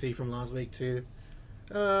like DC from last week too.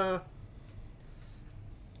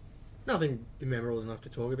 Nothing memorable enough to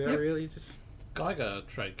talk about Yep. really. Just Geiger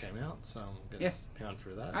trade came out, so I'm going Yes. to pound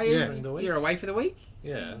through that. Oh, yeah. during the week. You're away for the week?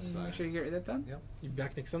 Yeah, so Make sure you get that done. you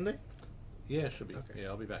back next Sunday? yeah, should be. Okay. Yeah,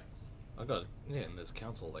 I'll be back. I got and there's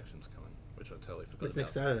council elections coming, which I totally forgot What's about.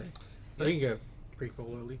 next Saturday? I think you go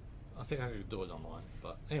pre-poll early. I think I could do it online,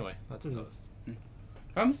 but anyway, that's Mm. a post.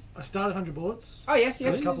 Comes? I started 100 Bullets. Oh, yes, A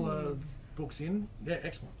yes. couple of books in. Yeah,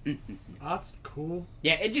 excellent. Art's cool.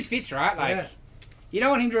 Yeah, it just fits, right? Like, Yeah. you don't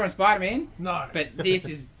want him drawing Spider-Man, No. but this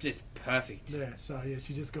is just perfect. Yeah, so yeah,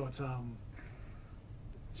 she just got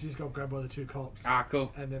She just got grabbed by the two cops. Ah,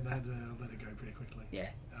 cool. And then they had to let it go pretty quickly. Yeah.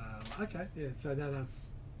 Okay, yeah, so now that's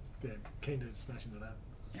keen to smash into that.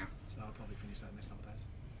 Yeah. So I'll probably finish that in the next couple of days.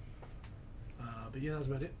 But yeah, that's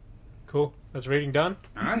about it. Cool. That's reading done.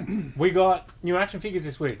 All right. We got new action figures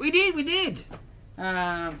this week. We did. We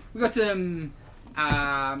got some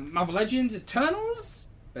Marvel Legends Eternals,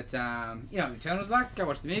 but you know what Eternals like. Go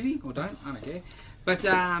watch the movie or don't. I don't care. But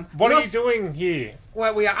What are you doing here?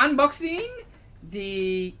 Well, we are unboxing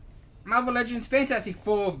the Marvel Legends Fantastic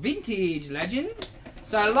Four Vintage Legends.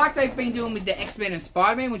 So, like they've been doing with the X-Men and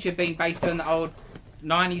Spider-Man, which have been based on the old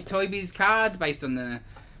 90s Toy Biz cards, based on the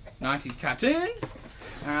 90s cartoons.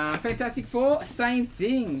 Fantastic Four, same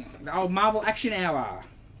thing. The old Marvel Action Hour.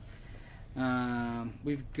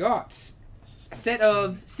 We've got a set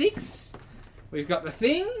of 6. We've got the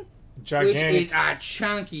Thing, Gigantic. which is a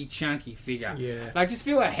chunky figure. Yeah. Like, just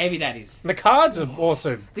feel how heavy that is. The cards are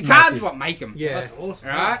also The cards massive. what make them. Yeah. That's awesome.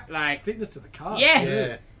 Right? Like, Fitness to the car. yeah.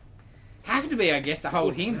 Yeah. Have to be, I guess, to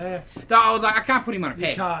hold him. Yeah. Though I was like, I can't put him on a You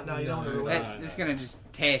peg. can't, no, you don't want to ruin it. It's going to just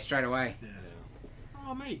tear straight away.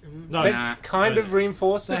 Oh, mate. No, They've Nah. kind of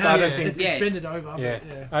reinforced it, They but I have, don't yeah. think. It's Yeah. bended over. Yeah, But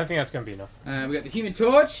yeah. I don't think that's going to be enough. We got the Human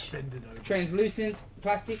Torch. Bended over. Translucent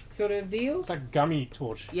plastic sort of deal. It's like gummy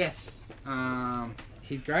torch. Yes.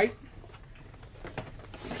 He's great.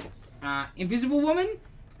 Invisible Woman.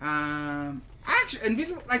 Actually,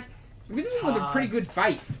 Invisible with a pretty good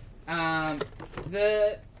face.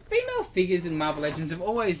 The female figures in Marvel Legends have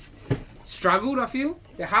always struggled. I feel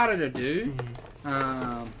they're harder to do.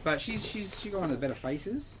 But she got one of the better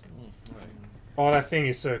faces. Oh, that thing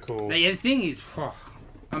is so cool. The thing is,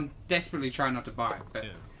 I'm desperately trying not to buy it, but Yeah.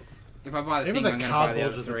 if I buy the even thing, I'm the going to buy the cardboard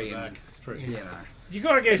other just at 3. the And, back. It's pretty. you know, You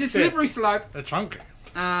gotta get it's a set. slippery slope. They're chunky.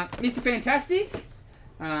 Mr. Fantastic,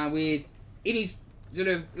 with in his sort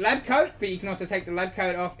of lab coat, but you can also take the lab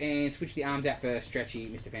coat off and switch the arms out for stretchy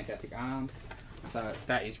Mr. Fantastic arms. So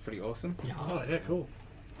that is pretty awesome. Oh, yeah, cool.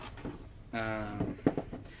 And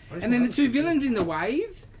then the 2 villains in the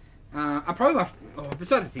wave are probably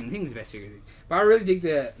besides the Thing's the best figure. But I really dig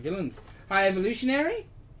the villains. High Evolutionary,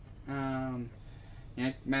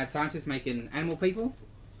 mad scientist making animal people.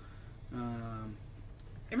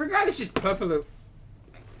 Every guy that's just purple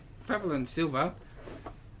and silver.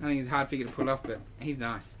 I think it's a hard figure to pull off, but he's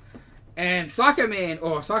nice. And Psycho Man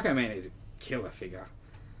is a killer figure.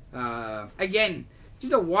 Again,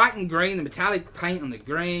 just a white and green, the metallic paint on the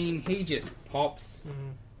green. He just pops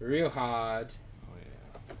real hard. Oh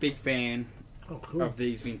yeah. Big fan Oh, cool. of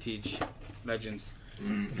these vintage legends.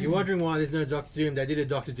 If you're wondering why there's no Doctor Doom, they did a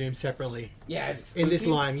Doctor Doom separately. Yeah, it's In this exclusive.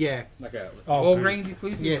 line, yeah. Like a Oh, Walgreens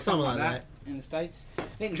exclusive Yeah, or something like something that, in the States.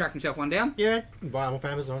 He can track himself one down. Yeah, you can buy them off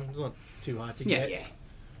Amazon. It's not too hard to Yeah, get. yeah.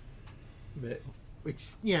 But,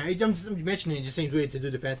 I'm just mentioning it just seems weird to do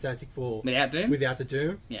the Fantastic Four Without Doom? without the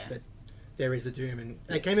Doom. Yeah. But there is the Doom, and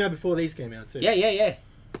Yes. it came out before these came out too. Yeah.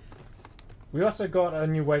 We also got a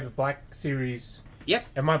new Wave of Black series. Yep.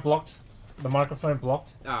 Am I blocked? The microphone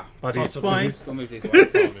blocked? Ah, By these Possibly. figures? we'll move this way.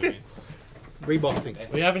 That's what I mean.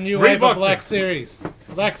 Reboxing. We have a new wave Reeboxing. of Black Series.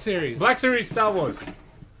 Black Series. Black series Star Wars.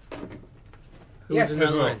 Who Yes, was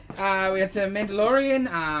another as well. one? We had some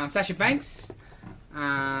Mandalorian, Sasha Banks.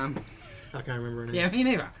 I can't remember her name. Yeah, me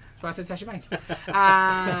neither. That's why I said Sasha Banks.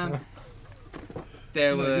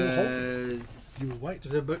 There No, you were was... You will wait.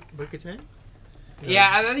 Was it Bo-Katan? Yeah,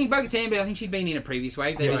 I think Bo-Katan, but I think she'd been in a previous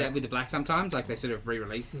wave. They do Right. that with the Black sometimes, like they sort of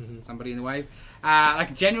re-release somebody in the wave.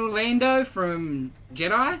 Like General Lando from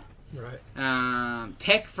Jedi. Right.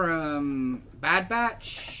 Tech from Bad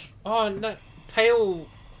Batch. Oh, no. Pale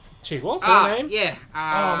chick. What's her name? Yeah.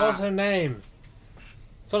 Oh, what's her name?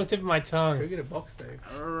 It's on the tip of my Go tongue. get a box, Dave.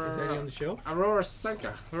 Is that on the shelf? Aurora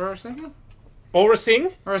Soka. Aurora Soka? Aura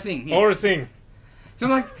Singh? Aurora Singh, yes. Aura Singh. So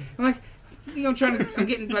I'm like, I think I'm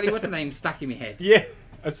getting bloody, what's her name, stuck in my head. Yeah.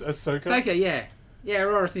 Ahsoka? Soka, yeah. Yeah,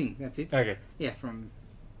 Aurora Singh, that's it. Okay. Yeah, from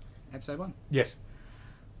episode 1. Yes.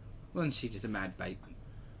 Wasn't she just a mad bait?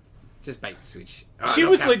 Just bait the switch. Oh, She not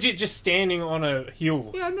was Cap- legit just standing on a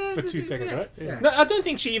hill Yeah, no, for 2 seconds, yeah, right? yeah. No, I don't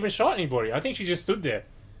think she even shot anybody. I think she just stood there.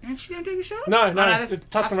 And she don't take a shot? No, Oh, that's that's the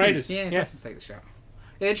Tusken Raiders. Yeah, Yeah. Tuskens take the shot.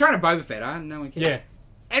 Yeah, they're trying to Boba Fett, huh? No one cares. Yeah.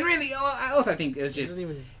 And really, I also think it was It just, doesn't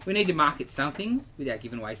even, we need to market something without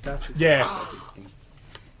giving away stuff. Yeah.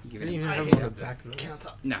 Give they didn't even it have a it on the back though.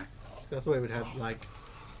 No. I thought it would have like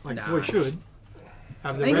Nah. Toy should have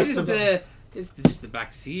I the think rest it's of just the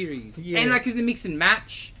Black Series. Yeah. And like, it's the mix and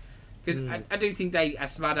match. Because Mm. I do think they are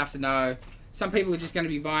smart enough to know some people are just going to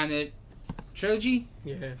be buying the trilogy.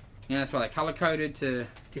 Yeah. You know, that's why they color coded to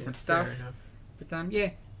different stuff. Fair enough. But yeah,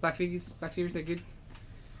 Black figures, Black Series, they're good.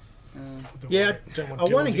 Yeah, I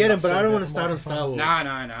want to get them, but I don't want to start on Star Wars.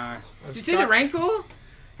 No. Did you see the Rancor?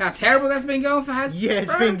 how terrible that's been going for Hasbro. Yeah,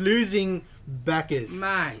 it's been losing backers.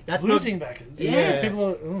 Mate. That's Losing not backers. Yes. People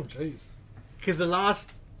are, oh, jeez. because the last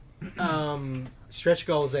stretch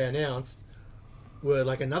goals they announced were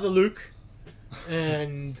like another Luke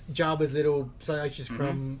and Jabba's little Salacious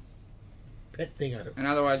Crumb pet thingo. And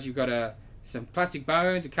otherwise, you've got some plastic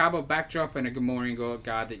bones, a cardboard backdrop, and a Gamorrean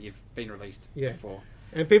guard that you've been released Yeah. before.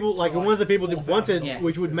 And people like the Like ones that people wanted, $4,000.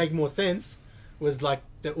 which would make more sense, was like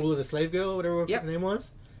the Ula the Slave Girl, or whatever Yep. her name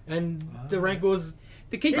was, and the rank was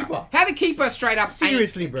The Keeper. Keeper. How the Keeper straight up...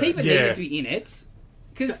 Seriously, ain't- bro. Keeper Yeah. needed to be in it.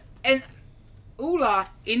 And Ula,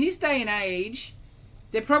 in this day and age,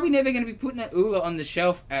 they're probably never going to be putting an Ula on the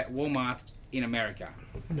shelf at Walmart in America.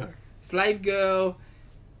 no. Slave girl,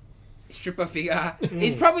 stripper figure,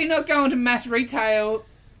 is probably not going to mass retail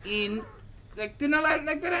in... Like, they're not allowed,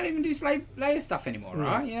 like, they don't even do slave layer stuff anymore,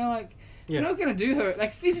 right? You know, like... Yeah. You're not going to do her...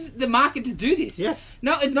 Like, this is the market to do this. Yes.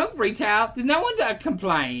 No, it's not retail. There's no one to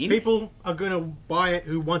complain. People are gonna buy it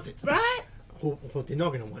who want it. Right? Or they're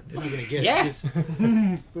not gonna want. They're not gonna get Yeah. it. Just-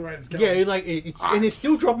 The rate it's going. yeah, like it's and it's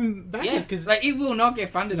still dropping back Yeah, because like it will not get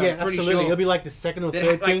funded. yeah, I'm pretty absolutely. sure It'll be like the second or That,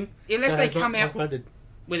 third like, thing. unless that they has not come out funded.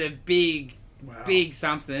 with a big, Wow. big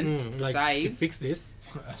something to like to save. fix this.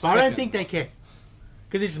 But I don't think they care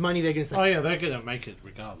because this is money they're gonna save. Oh yeah, they're gonna make it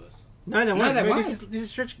regardless. No, they won't. they Bro. won't. This is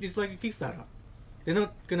stretch. It's like a Kickstarter. They're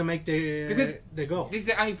not gonna make their Because goal. This is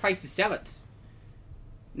the only place to sell it.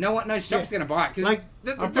 No shop's Yeah. going to buy it because Like,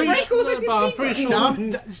 the I'm the pretty Rancors sure- like this but I'm big. pretty right?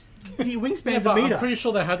 sure- The wingspan's Yeah, a but meter. I'm pretty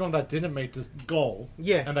sure they had one that didn't make this goal.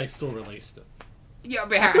 Yeah. And they still released it. Yeah,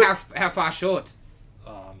 but how far short?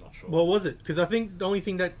 I'm not sure. What was it? Because I think the only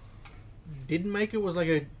thing that didn't make it was like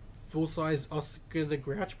a full-size Oscar the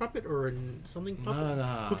Grouch puppet or something puppet.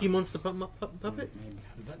 No. Cookie Monster puppet. How did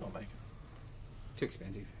that not make it? Too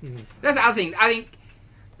expensive. Mhm. That's the other thing. I think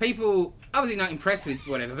people obviously not impressed with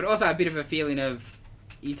whatever, but also a bit of a feeling of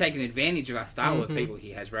you've taken advantage of us Star Wars people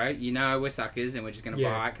here, Hasbro. You know we're suckers and we're just going to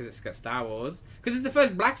Yeah. buy it because it's got Star Wars. Because it's the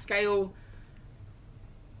first black scale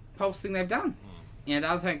pulse thing they've done. You know,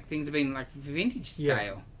 the other things have been like vintage Yeah.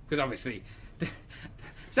 scale. Because obviously,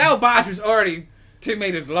 Sail Barge was already 2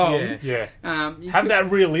 meters long. Yeah. Yeah. You Have could-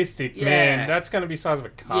 that realistic, Yeah. man. That's going to be size of a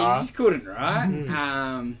Yeah, car. you just couldn't,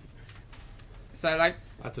 right? So like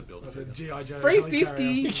That's a build. Like a G.I. Joe.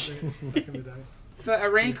 350. helicarrier back in the day. for a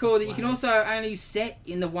Rancor that you can also only set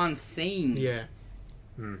in the one scene. Yeah.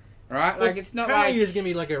 Right? Like it's not Apparently like there's gonna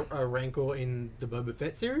be like a Rancor in the Boba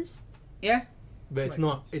Fett series, yeah. but it's Makes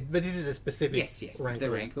not. But this is a specific. Yes, the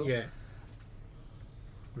Rancor. Yeah.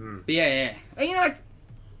 But yeah. And, you know, like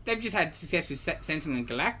they've just had success with Sentinel and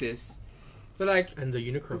Galactus, but like And the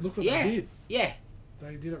Unicron. Look what yeah, they did. yeah,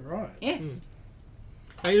 They did it right. yes,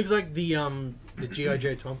 It looks like the G.I.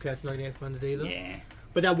 Joe Tomcat's not gonna get funded either. yeah,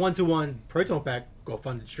 But that 1-to-1 Proton Pack got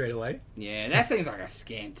funded straight away. yeah. That seems like a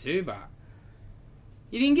scam too, but.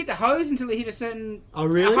 You didn't get the hose until it hit a certain. Oh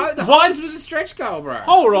really? The What? hose was a stretch goal, bro.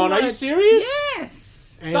 Hold on, are you What? serious?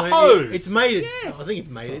 Yes. And, The like, hose. it's made it. Yes. I think it's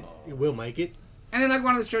made it. It will make it. And then like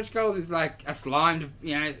one of the stretch goals is like a slimed,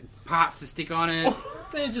 parts to stick on it.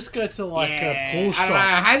 They just go to like Yeah, a pool I shop.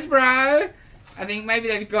 don't know, Hasbro. I think maybe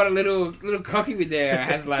they've got a little cocky with their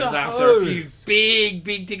Haslabs The after a few hose.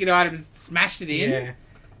 big ticket items smashed it in. Yeah.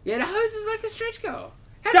 Yeah, the hose is like a stretch goal.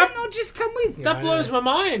 How That- does that not just come with? Yeah. That I blows know. my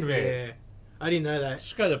mind, man. Yeah. I didn't know that.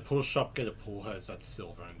 Just go to the pool shop, get a pool hose that's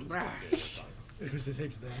silver, and just Right. get it done. Because there's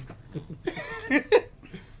heaps of them.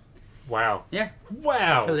 Wow. Yeah.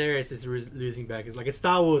 Wow. It's hilarious. It's losing back. It's like a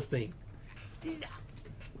Star Wars thing.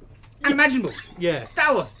 Unimaginable. Yeah.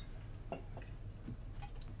 Star Wars.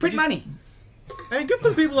 Print money. And good for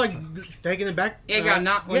the people like taking it back. Yeah, go,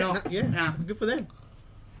 nah, we're yeah, not. Yeah. Nah. Good for them.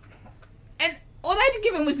 And all they had to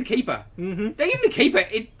give him was the keeper. Mm-hmm. They give him the keeper,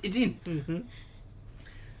 it's in. Mm-hmm.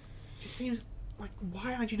 Just seems like,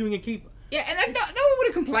 why aren't you doing a keeper? Yeah, and like, no one would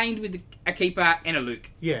have complained with a keeper and a Luke.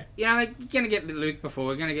 Yeah. You know, like, you're going to get Luke before,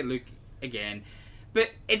 we're going to get Luke again. But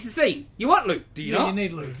it's the scene. You want Luke, do you Yeah, not? you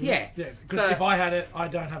need Luke. Yeah. Yeah, because So- if I had it, I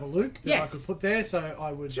don't have a Luke that Yes. I could put there, so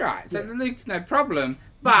I would. That's right. So yeah. the Luke's no problem.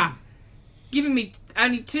 But giving me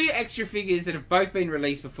only 2 extra figures that have both been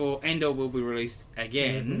released before and or will be released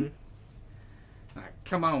again. Like,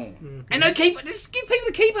 come on. And no keeper. Just give people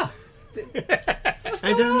the keeper. What's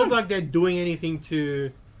And going it doesn't on? look like they're doing anything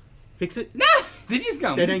to fix it. No, they're just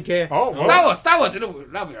going. They don't care. Oh, Star Wars, that'll be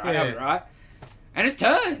right, Yeah. that'll be right. And it's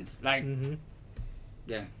turned. Like, Mm-hmm.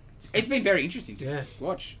 yeah. It's been very interesting to Yeah.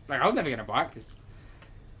 watch. Like, I was never going to buy it because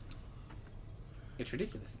it's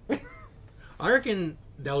ridiculous. I reckon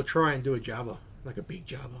they'll try and do a Jabba, like a big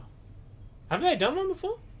Jabba, Have they done one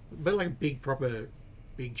before? but like a big proper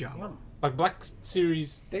big Jabba. Like Black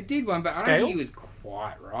Series? They did one, but I don't Scale? think it was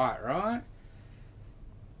quite right, right?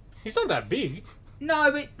 He's not that big.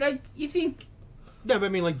 No, but like you think. No, but I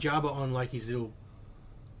mean like Jabba on like his little.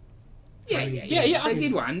 Yeah. Yeah, They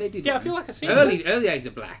did one. They did. Yeah, I one. feel like I seen early days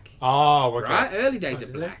of Black. Oh, okay. Right, early days Oh,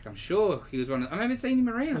 of did they? Black. I'm sure he was one. I haven't seen him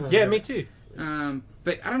around. Yeah, me too.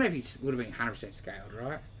 But I don't know if he would have been 100% scaled,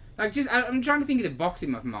 right? Like, I'm trying to think of the box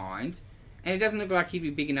in my mind, and it doesn't look like he'd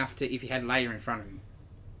be big enough to if he had Leia in front of him.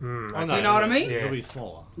 Oh, Do you know what I mean? Yeah. It'll be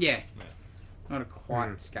smaller. Yeah, not a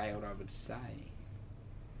quite scaled, I would say.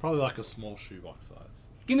 Probably like a small shoebox size.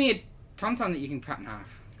 Give me a tauntaun that you can cut in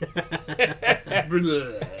half.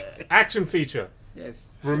 Action feature. Yes.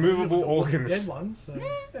 Removable Dead organs. one, so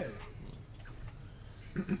yeah.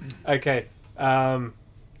 Okay.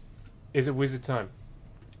 Is it wizard time?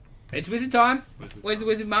 It's wizard time. Where's the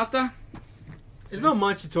wizard master? There's not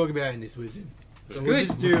much to talk about in this wizard. So we'll Good.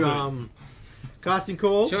 just do casting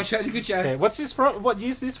call. Sure, show's a good show. Okay, what's this from? What year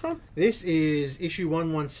is this from? This is issue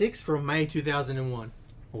 116 from May 2001.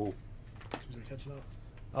 Oh. Excuse me, catching up.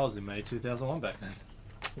 I was in May 2001 back then.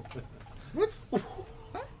 What?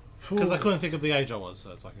 Because I couldn't think of the age I was,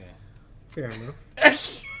 so it's like, yeah. Fair enough.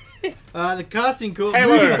 The casting call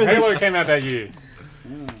Halo. movie for Halo this came out that year.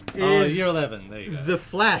 Oh, is year 11, there you go. The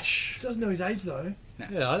Flash. He doesn't know his age though.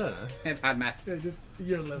 Yeah, I don't know. That's hard math. Yeah, just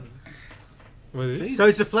year 11. What is this? So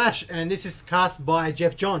it's The Flash, and this is cast by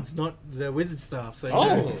Jeff Johns, not the Wizard staff. So you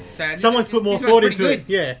know, So someone's put more this one's thought pretty into it.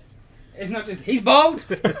 good. Yeah. It's not just he's bold.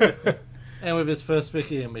 And with his first pick,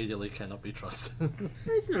 he immediately cannot be trusted.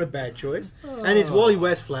 It's not a bad choice. And it's Wally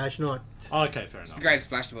West Flash, not. Okay, fair It's enough. the greatest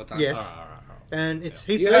Flash of all time. Yes. Alright. And it's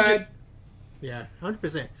Heath You Ledger. heard? Yeah,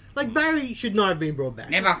 100%. Like, Barry should not have been brought back.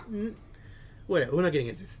 Never. Whatever, we're not getting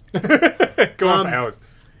into this. Go on for hours.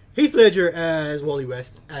 Heath Ledger as Wally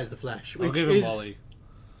West as the Flash. I'll Which give is him Wally.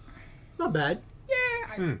 not bad.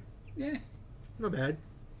 Yeah. Yeah. Not bad.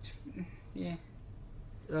 Yeah.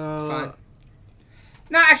 It's Uh, fine.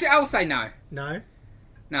 No, actually, I will say no. no.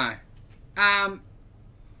 No.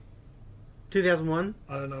 2001.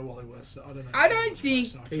 I don't know Wally West. I don't know. I don't think-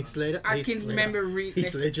 So I Heath can't- Slater. I Heath can Slater. remember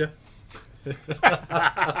Heath Ledger.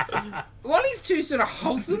 Wally's too sort of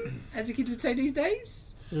wholesome, as the kids would say these days.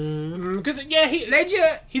 Because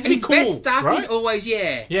Ledger, He's a his bit cool, best stuff right? is always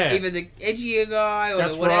Yeah. either the edgier guy or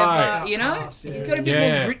That's the whatever. right. You know, Outcast, he's yeah. got a bit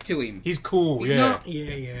Yeah. more grit to him. he's cool. He's yeah. not.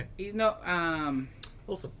 Yeah. He's not.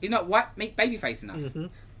 Awesome. He's not white meat baby face enough.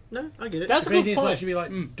 No, I get it. That's a If anything, good it's like point. should be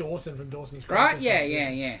like Dawson from Dawson's Creek. Right? or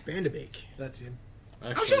Yeah. something. Vanderbeek. That's him.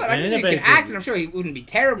 I'm sure. I think he can act, and I'm sure he wouldn't be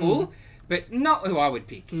terrible, but not who I would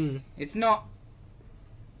pick. It's not.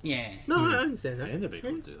 Yeah. No, I understand that. Vanderbeek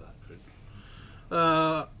would do that.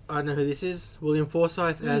 I don't know who this is. William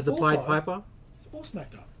Forsythe William as the Pied Forsythe? Piper. It's all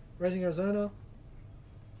smacked up. Raising Arizona.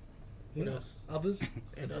 What else? Others.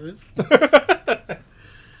 And others.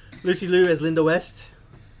 Lucy Liu as Linda West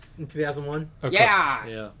in 2001. Of Yeah.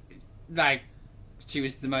 Yeah. Like, she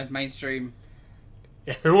was the most mainstream.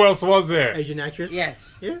 course. Who else was there? Asian actress.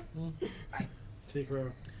 Yes. Yeah.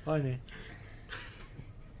 Tikro. I knew.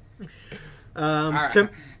 Alright. Tim-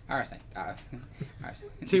 RSA.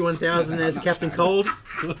 T1000 as I'm not Captain sorry. Cold.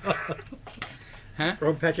 Huh?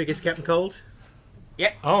 Rob Patrick as Captain Cold.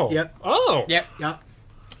 Oh. Yep. Oh. Yep. Yep.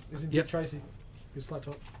 Isn't Yep. Dick Tracy? He was flat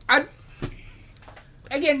top.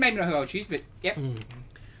 Again, maybe not who I would choose, but yep.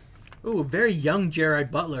 Ooh, very young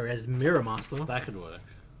Gerard Butler as Mirror Master. That could work.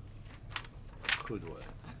 Could work.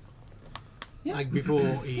 Like before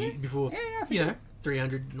he, before, Yeah, for you sure. know,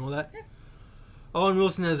 300 and all that. Owen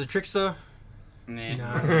Wilson as a trickster. Nah.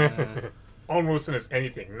 No. Owen Wilson is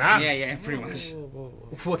anything. Nah. Yeah, pretty much.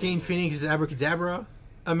 Joaquin Phoenix as Abracadabra.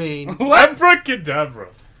 I mean, Abracadabra.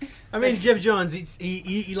 Jeff Johns.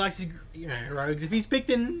 He likes his rogues. If he's picked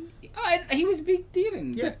in Oh, he was a big deal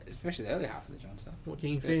in, Yeah. especially the early half of the John stuff.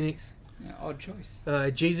 Joaquin Phoenix, Yeah, odd choice.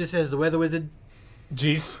 Jesus as the Weather Wizard.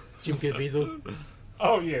 Jeez. Jim Caviezel.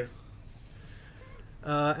 Oh yes.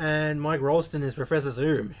 And Mike Rolston as Professor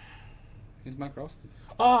Zoom. Who's Mike Ralston?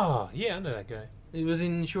 Oh yeah, I know that guy. He was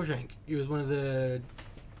in Shawshank. He was one of the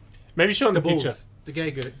Maybe show him the bulls. picture. The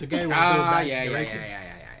gay one. The gay one.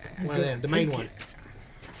 Yeah. One of them. The main one.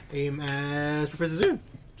 Him as Professor Zoom.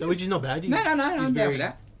 So which is not bad. No, I'm he's down for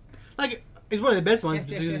that. Like, it's one of the best ones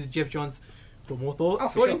Yes, because yes. Jeff Johns put more thought. Oh,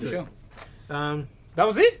 for into sure. it. That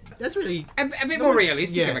was it. That's really A bit Not more much-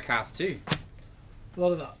 realistic yeah. of a cast too. A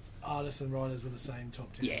lot of the artists and writers were the same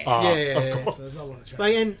top 10. Yeah. Ah, Yeah. of course. So there's not a lot of change.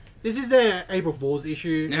 like, and this is their April Fool's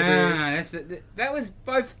issue. No, that's that was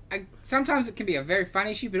both. Sometimes it can be a very fun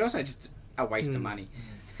issue, but also just a waste of money.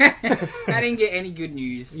 I didn't get any good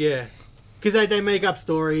news. Yeah, because they make up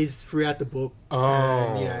stories throughout the book.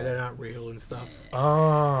 Oh. And, they're not real and stuff.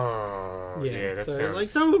 Oh. Yeah, that so sounds. like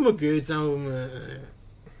some of them are good, some of them are.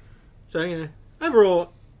 So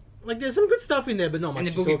overall, like there's some good stuff in there, but not And much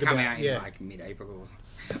the to book will talk come about. out in Yeah, like mid-April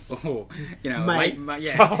or you know, May. late May.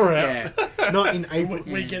 Yeah, Far yeah, not in April.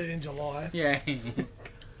 We get it in July. yeah.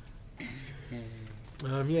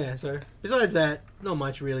 Yeah. So besides that, not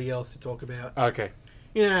much really else to talk about. Okay.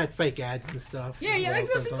 You know, fake ads and stuff. Yeah, as yeah, well like,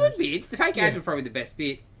 there's some sometimes. good bits. The fake ads Yeah. were probably the best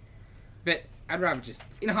bit. But I'd rather just,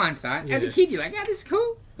 in hindsight, as a Yeah. kid, you're like, yeah, this is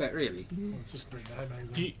cool. But really, It's just Green Day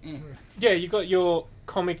magazine. You, yeah, you got your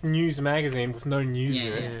comic news magazine with no news Yeah,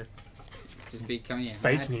 in it. Yeah. just be coming, yeah,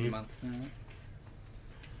 Fake ad for the news. month.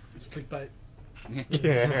 It's clickbait.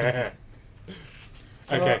 Yeah.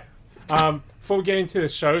 Okay. Before we get into the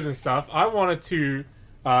shows and stuff, I wanted to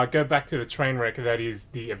go back to the train wreck that is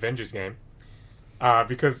the Avengers game.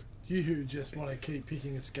 Because, You just want to keep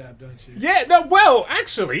picking a scab, don't you? yeah, no, well,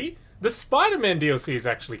 actually, the Spider-Man DLC is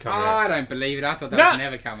actually Oh, coming I out. don't believe it. I thought that Nah. was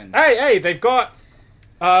never coming. Hey, they've got...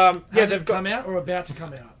 yeah, Has they've it got... come out or about to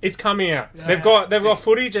come out? It's coming out. Yeah. They've got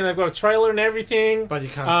footage and they've got a trailer and everything. But you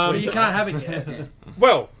can't. Um, But tweet you it. can't have it yet.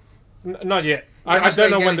 Well, not yet. I How much don't are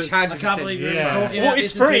know they when gonna the... charge I you for can't said- believe you're Yeah. talking Well, about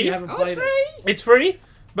it's this until free. you haven't Oh, played it's it. free. It's free,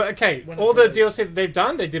 but okay. When All it's the released. DLC that they've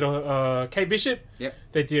done, they did a Kate Bishop. Yep.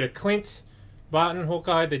 They did a Clint Barton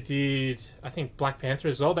Hawkeye. They did, I think, Black Panther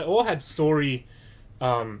as well. They all had story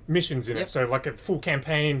missions in Yep. it. So like a full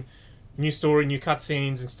campaign, new story, new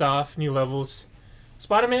cutscenes and stuff, new levels.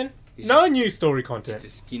 Spider-Man, It's no just- new story Just content. a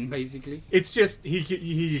skin, basically. It's just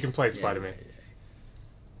you can play Spider-Man,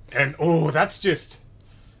 Yeah. and oh, that's just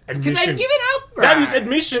Because they've admission. given up, bro. That is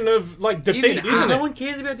admission of like defeat, Giving isn't up. No it? one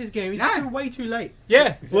cares about this game. It's No. too, way too late.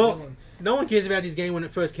 Yeah. Well, no one cares about this game when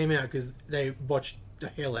it first came out because they botched the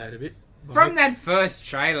hell out of it. From that first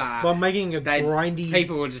trailer, By making a they, grindy,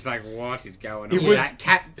 people were just like, what is going on? It with was- that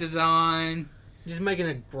cat design. just making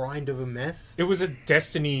a grind of a mess. It was a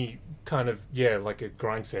Destiny kind of like a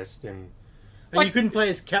grind fest, and And you couldn't play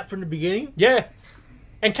as Cap from the beginning. yeah,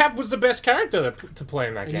 and Cap was the best character to play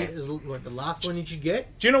in that And game. it was like the last one you should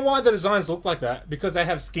get. Do you know why the designs look like that? Because they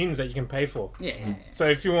have skins that you can pay for. Yeah, yeah, yeah. So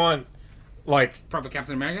if you want like Proper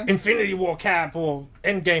Captain America. Infinity War Cap or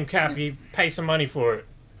Endgame Cap, you pay some money for it.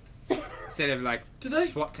 Instead of like Do they-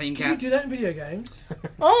 SWAT team Can you cap. do that in video games?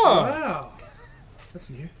 Oh, Wow. That's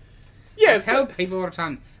new. yeah. I tell people all the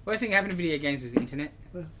time, worst thing happened to video games is the internet.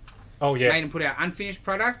 Oh Made yeah. them put out unfinished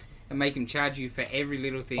product and make them charge you for every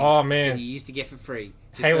little thing Oh that man, you used to get for free.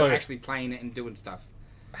 Just Halo. for actually playing it and doing stuff.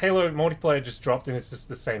 Halo multiplayer just dropped, and it's just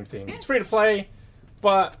the same thing. It's free to play,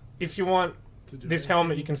 but if you want To do this it.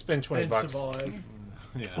 helmet, you can spend $20. And survive.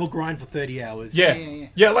 Yeah. Or grind for 30 hours. Yeah. Yeah, yeah.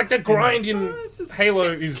 Yeah, like the grind in Just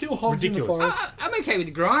Halo is kill hogs in the ridiculous. forest. I'm okay with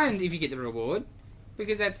the grind if you get the reward,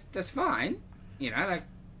 because that's fine. You know, like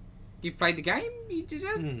you've played the game, you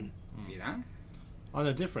deserve. Hmm. You know, On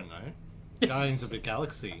a different note, Guardians of the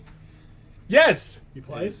Galaxy Yes. You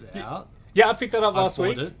played? is out. Yeah, I picked that up I last bought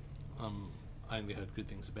week. it. I only heard good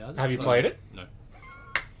things about it. Have you so- played it? No.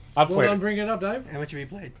 I Well played done it. bringing it up, Dave. How much have you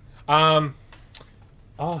played?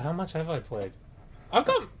 Oh, how much have I played? I've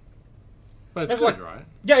got But it's Maybe good, like- right?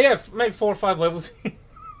 yeah, maybe 4 or 5 levels.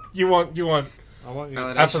 you want I want you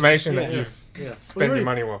Validation. affirmation that Yeah. you've Yes. spent already- your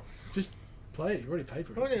money well. Just play it. You already paid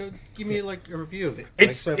for Oh, it. yeah, give me like a review of it.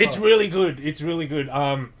 It's like, so it's far. really good. It's really good.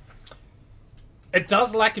 It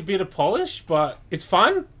does lack a bit of polish, but it's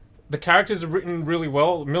fun. The characters are written really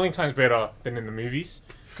well, a million times better than in the movies.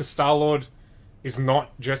 Because Star-Lord is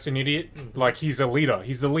not just an idiot. Like, he's a leader.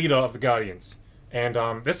 He's the leader of the Guardians. And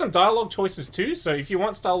there's some dialogue choices too, so if you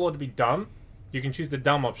want Star-Lord to be dumb, you can choose the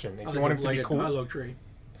dumb option. If Oh, you want him there's to like be a cool... dialogue tree.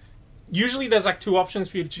 Usually there's like 2 options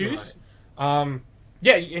for you to choose.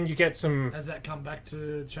 Yeah, and you get some... Has that come back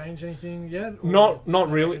to change anything yet? Or Not is that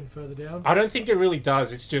really. taken Further down? I don't think it really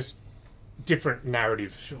does. It's just different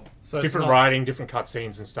narrative. Sure. So it's Different not, writing, different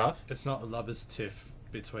cutscenes and stuff. It's not a lover's tiff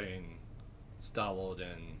between Star-Lord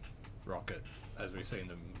and Rocket, as we see in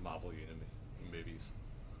the Marvel movies.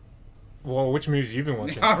 Well, which movies you been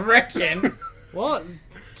watching? I reckon. What?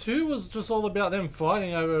 2 was just all about them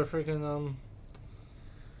fighting over freaking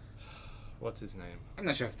what's his name? I'm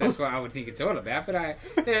not sure if that's what I would think it's all about, but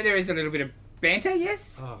there is a little bit of banter,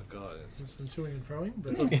 yes. Oh god, Some toing and throwing.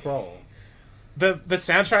 But it's a troll. The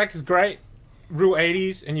soundtrack is great, real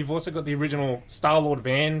 80s, and you've also got the original Star-Lord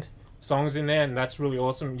band songs in there, and that's really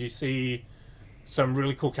awesome. You see some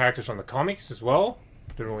really cool characters from the comics as well.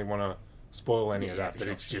 Don't really want to spoil any of Yeah, that, for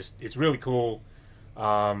but sure. it's really cool.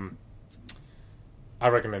 I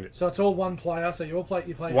recommend it. So it's all one player. So you play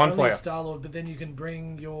One only player. Star-Lord, but then you can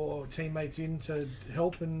bring your teammates in to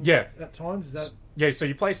help and Yeah. at times. Is that Yeah, so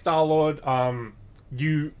you play Star-Lord.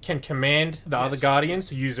 You can command the other Yes. Guardians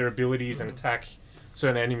to use their abilities and attack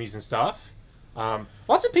certain enemies and stuff.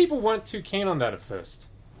 Lots of people weren't too keen on that at first.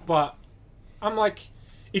 But I'm like,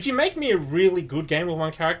 if you make me a really good game with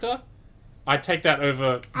one character, I'd take that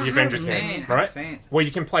over the Avengers game, right? 100%. Where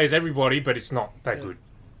you can play as everybody, but it's not that Yeah. good.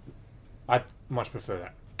 I'd much prefer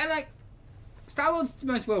that. And like, Star-Lord's the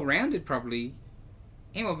most well-rounded, probably.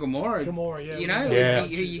 Him or Gamora. Gamora, yeah. You know, Yeah. who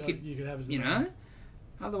you could, you could have as the you main. know.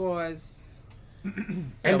 Otherwise,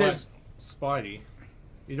 And Yeah, there's Spidey.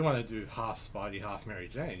 You don't want to do half Spidey, half Mary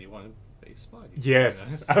Jane. You want to be Spidey.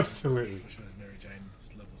 yes, absolutely. Especially those Mary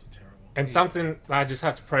Jane's levels are terrible. And something I just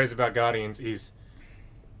have to praise about Guardians is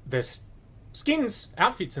there's skins,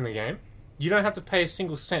 outfits in the game. You don't have to pay a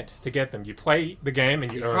single cent to get them. You play the game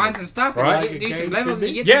and you earn find them. some stuff, Right. and you do some Game levels, and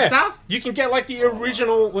you should get Yeah, some stuff. you can get like the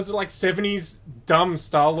original, was it like 70s dumb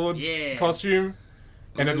Star-Lord Yeah. costume?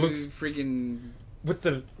 And it Blue looks freaking. with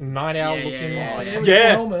the night owl Yeah, looking. yeah, Oh, yeah. yeah, with Yeah. the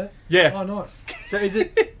helmet. Yeah. Oh, nice. So is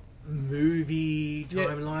it movie Yeah.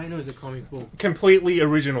 timeline or is it comic book? Completely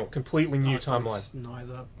original, completely new So timeline. it's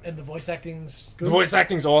Neither. And the voice acting's good. The voice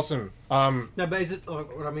acting's awesome. No, but is it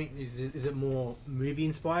like what I mean? Is it more movie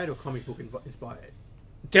inspired or comic book inspired?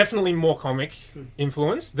 Definitely more comic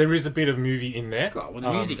influence. There is a bit of movie in there. God, well,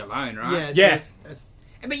 the music alone, right? Yeah, Yeah. it's-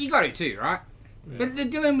 But you got to too, right? But the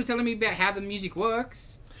Dylan was telling me about how the music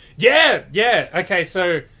works. Yeah, yeah. Okay,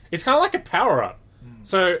 so it's kind of like a power up.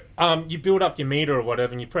 So you build up your meter or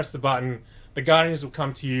whatever, and you press the button. The Guardians will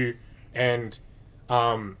come to you, and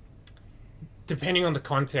depending on the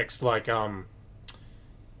context, like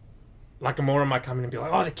Gamora might come in and be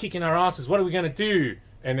like, "Oh, they're kicking our asses. What are we gonna do?"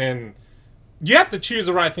 And then you have to choose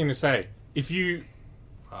the right thing to say. If you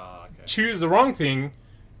Okay. choose the wrong thing,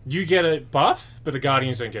 you get a buff, but the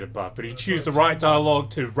Guardians don't get a buff. But if you choose the right dialogue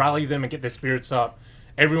to rally them and get their spirits up,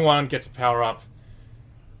 everyone gets a power up.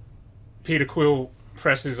 Peter Quill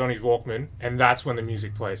presses on his Walkman, and that's when the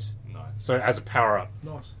music plays. Nice. So as a power up.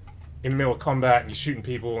 Nice. In the middle of combat, and you're shooting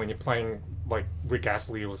people, and you're playing like Rick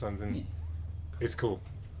Astley or something. Yeah. It's cool.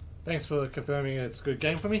 Thanks for confirming it's a good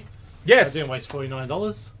game for me. Yes, I didn't waste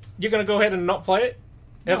 $49. you're gonna go ahead and not play it.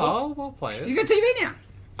 Ever? No, I'll play You it. got TV now.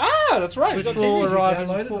 Ah, that's right. Which You got will TV. Did you arrive in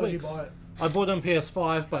download it 4 or did you weeks. buy it? I bought it on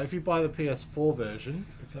PS5, but if you buy the PS4 version,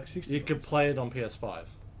 It's like 60. you could play it on PS5.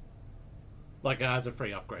 Like it has a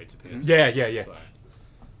free upgrade to PS5. Yeah. So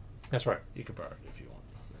That's right. you could borrow it if you want.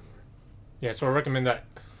 Yeah, so I recommend that.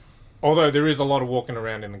 Although there is a lot of walking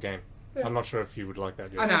around in the game. Yeah. I'm not sure if you would like that.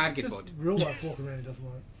 I know, Joseph. I'd It's get just bored. real life walking around he doesn't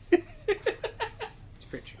like. It's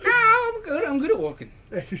pretty true. No, I'm good. I'm good at walking.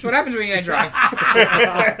 That's what happens when you don't drive.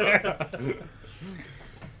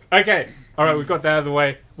 Okay, all right, we've got that out of the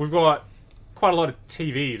way. We've got quite a lot of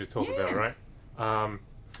TV to talk about, right?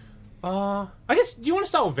 Yes. I guess, do you want to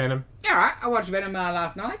start with Venom? Yeah, alright. I watched Venom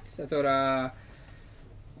last night. I thought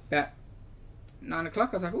about 9 o'clock.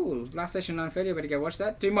 I was like, ooh, last session 9:30. I better go watch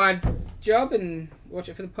that. Do my job and watch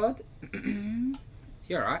it for the pod.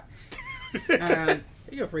 You're alright.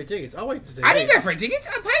 You got free tickets. I'll wait to see. I didn't go for tickets.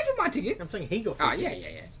 I paid for my tickets. I'm saying he got free Oh, yeah, tickets.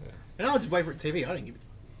 yeah. And I'll just wait for it TV. I didn't give it.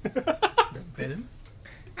 Venom.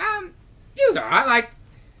 It was alright. Like,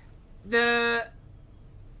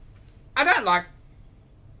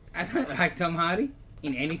 I don't like Tom Hardy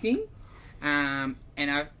in anything. And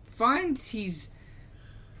I find his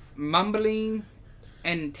mumbling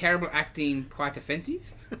and terrible acting quite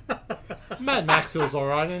offensive. Mad Max was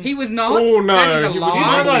alright. He was not. Oh, no, That is a he was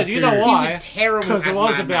lie. not. You know He why? He was terrible. Because it as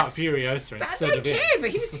was Mad about Max. Furiosa I instead don't of care, it. but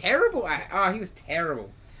he was terrible. He was terrible.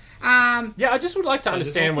 Yeah, I just would like to I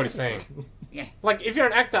just understand what want- he's saying. Yeah. Like, if you're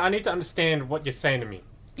an actor, I need to understand what you're saying to me.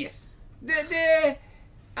 Yes. The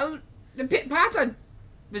parts I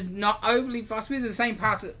was not overly fussed with are the same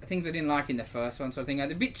parts of things I didn't like in the first one. So I think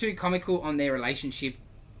they're a bit too comical on their relationship,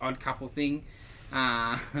 odd couple thing.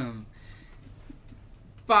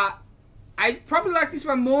 But I probably like this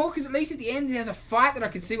one more because at least at the end there's a fight that I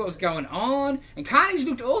could see what was going on. And Carnage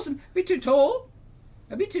looked awesome. A bit too tall.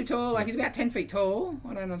 Like he's about 10 feet tall.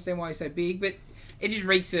 I don't understand why he's so big, but it just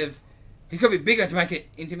reeks of... He's got to be bigger to make it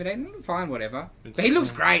intimidating. Fine, whatever. But he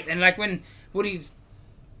looks great. And like when Woody's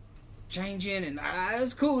changing and it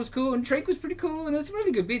was cool. And Treek was pretty cool and there's some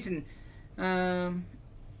really good bits. And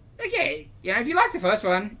like, yeah, you know, if you like the first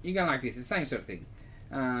one, you're going to like this. It's the same sort of thing.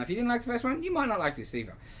 If you didn't like the first one, you might not like this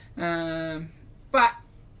either. But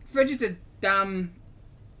for just a dumb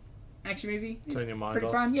action movie, it's Turn your mind pretty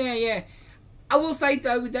off. fun. Yeah. I will say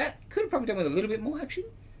though, with that, could have probably done with a little bit more action.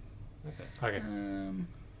 Okay.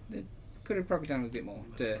 They could have probably done with a bit more.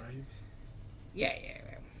 Yeah.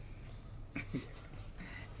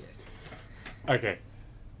 Yes. Okay.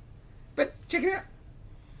 But check it out.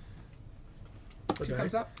 Two Okay.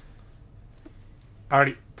 thumbs up.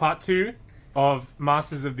 Alrighty, part 2 of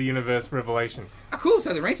Masters of the Universe Revelation. Oh, cool.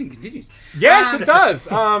 So the ranking continues. Yes, it does.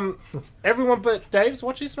 Everyone but Dave's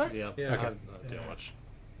watch this, right? Yeah, Yeah. I didn't watch.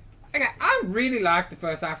 Okay, I really liked the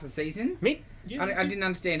first half of the season. Me? Yeah, I didn't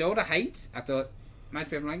understand all the hate. I thought most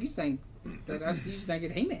people were like, you just don't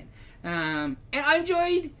get He-Man. And I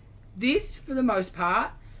enjoyed this for the most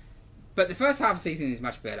part, but the first half of the season is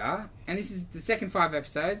much better. And this is the second 5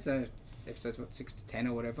 episodes, so episodes 6 to 10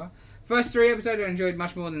 or whatever. First 3 episodes I enjoyed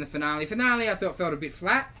much more than the finale. Finale I thought felt a bit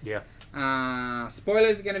flat. Yeah.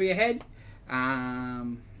 Spoilers are going to be ahead.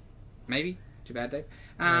 Maybe. Too bad, Dave.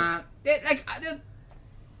 A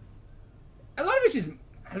lot of it's just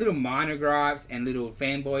little minor gripes and little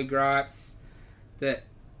fanboy gripes. That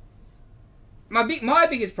my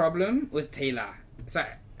biggest problem was Teela. So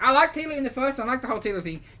I liked Teela in the first. I liked the whole Teela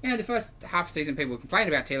thing. You know, the first half of the season, people complained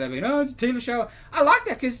about Teela being, oh, it's a Teela show. I liked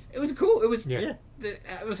that because it was cool. It was Yeah.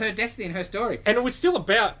 it was her destiny and her story. And it was still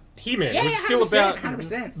about He-Man. Yeah, it was still 100%, about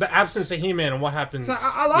 100%. the absence of He-Man and what happens. So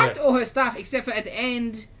I liked all her stuff, except for at the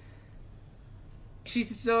end,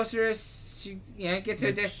 she's a sorceress. She gets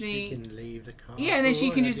her destiny. She can leave the castle. Yeah, and then she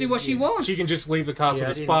can just do what she wants. She can just leave the castle Yeah,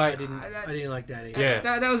 despite. I didn't like that either. Yeah.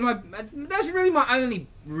 That was really my only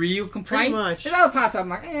real complaint. Pretty much. The other parts I'm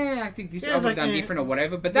like, I think this Yeah, I would have like, done different or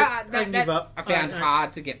whatever. But I that give up. I found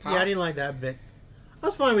hard to get past. Yeah, I didn't like that bit. I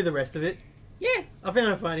was fine with the rest of it. Yeah. I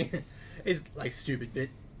found it funny. It's like stupid bit.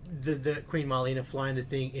 The Queen Marlena flying the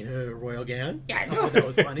thing in her royal gown. Yeah, I thought that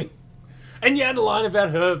was funny. And you had a line about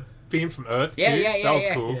her being from Earth. Yeah, too. yeah, That was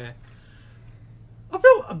yeah. cool. Yeah. I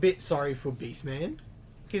felt a bit sorry for Beastman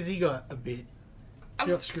because he got a bit. She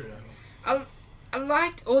got screwed over. I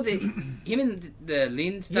liked all the him and the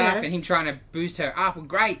Lynn stuff Yeah. and him trying to boost her up were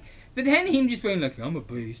great. But then him just being like, I'm a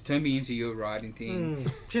beast, turn me into your riding thing.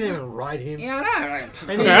 She didn't even ride him. Yeah, I know. Like,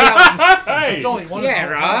 And then, Hey! It's only one yeah, at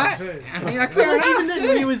a right. time, too. I mean, like, fair even enough. then, too.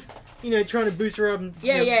 when he was, trying to boost her up. And,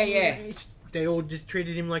 Yeah. They all just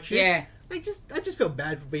treated him like shit. Yeah. I just felt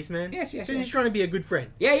bad for Beastman. Yes. He's trying to be a good friend.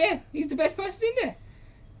 Yeah. He's the best person in there.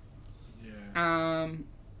 Yeah.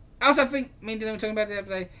 I also think, me and Dylan were talking about the other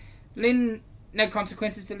day, Lynn, no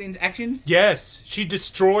consequences to Lynn's actions. Yes, she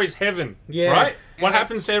destroys heaven. Yeah. Right? What And-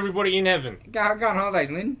 happens to everybody in heaven? Go on holidays,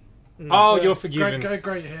 Lynn. Oh, Yeah, you're forgiven.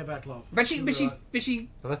 Grow your hair back, love. But she Well,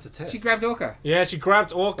 that's a test. grabbed Orca. Yeah, she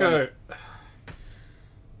grabbed Orko.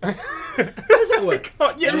 How does that work?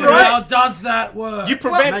 Oh, yeah, How right. does that work? You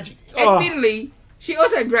prevent. Magic. Oh. Admittedly, she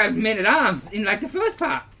also grabbed Men at Arms in like the first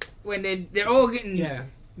part when they're all getting Yeah.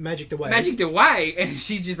 Magic away. magicked away, and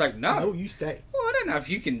she's just like, no. No, you stay. Well, I don't know if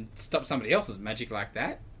you can stop somebody else's magic like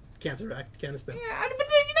that. Counteract, counterspell. Yeah, but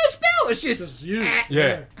then spell. It's just Just you.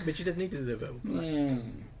 Yeah. But she doesn't need to do the verbal.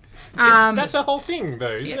 That's her whole thing,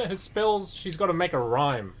 though, isn't Yes. it? Her spells, she's got to make a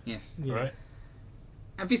rhyme, Yes. Yeah. right?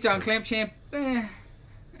 And Fisto and Clamp Champ. I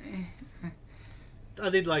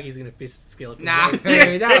did like he's gonna fist skeleton. Nah, That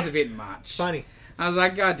that was a bit much. was funny. I was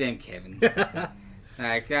like, goddamn, Kevin.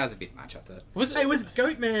 Like, that was a bit much, I thought. Was Hey, was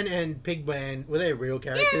Goatman and Pigman, were they real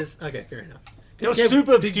characters? Okay, fair enough. It was Kev-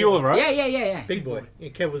 super obscure, right? Yeah. Big Boy. Yeah,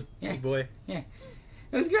 Kev was Yeah. Big Boy. It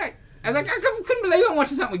was great. I was like, I couldn't believe I'm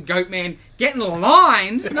watching something with Goatman getting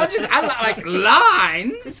lines, not just like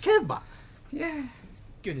lines. It's Kev, but Yeah.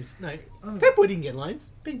 goodness, no. Pep Boy didn't get lines.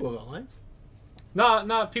 Big Boy got lines.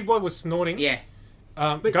 No, Pig Boy was snorting. Yeah.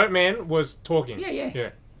 But- Goatman was talking. Yeah.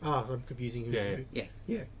 Oh, I'm confusing who's Yeah, who. yeah.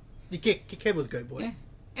 Yeah. Kev was Goat Boy. Yeah.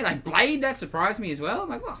 And like Blade, that surprised me as well. I'm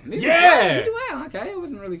like, wow, movie Yeah. Blade, wow, okay, I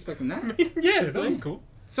wasn't really expecting that. Yeah, that was cool.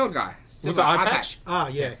 Sword guy, still With the got eye patch? Ah,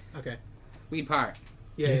 yeah. Okay. weird pirate.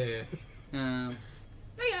 Yeah. Yeah,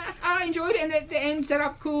 I enjoyed it, and the end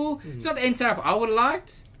setup cool. It's not the end setup I would have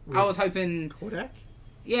liked. I was hoping, Kodak?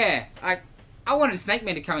 yeah, like I wanted Snake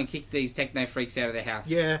Man to come and kick these techno freaks out of their house.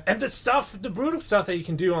 Yeah. And the brutal stuff that you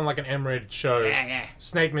can do on like an MRED show. yeah.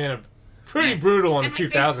 Snake Man are pretty Yeah. brutal on And the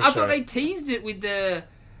like, 2000 I show. thought they teased it with the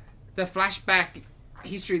flashback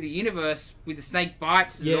history of the universe with the snake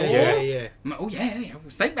bites. Yeah, Zor. yeah. I'm like, oh yeah,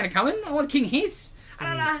 Snake Man are coming. I want King Hiss. I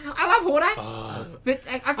don't know. I love Hordak, but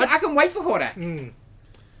I can wait for Hordak.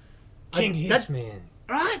 King Hiss, that- man.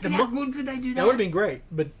 Right? 'Cause how good could they do that? That would have been great,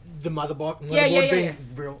 but the motherboard Yeah, being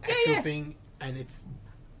real actual yeah. thing, and it's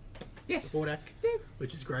Yes. Kodak, Yeah.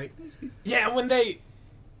 which is great. Yeah, and when they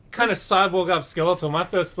kind of cyborg up Skeletor, my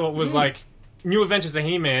first thought was like New Adventures of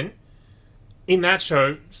He-Man. In that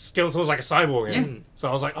show, Skeletor was like a cyborg. Yeah. So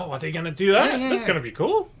I was like, oh, are they going to do that? Yeah, That's yeah. going to be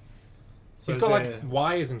cool. So He's is got there, like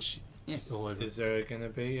wires and shit Yes. all over. is there going to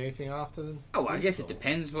be anything after them? Oh, well, I guess it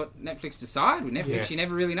depends what Netflix decide. With Netflix, Yeah. you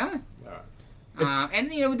never really know. Alright. And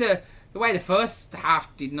with the way the first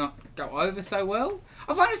half did not go over so well,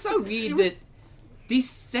 I find it so weird that this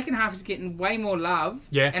second half is getting way more love.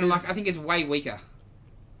 Yeah. And like I think it's way weaker.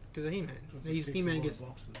 Because of He-Man. Ticks a He-Man lot gets... of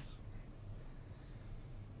boxes.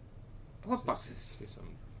 What boxes? See some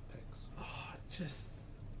pecs. Oh, just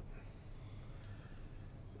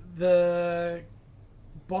the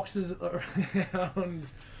boxes around.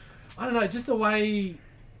 I don't know, just the way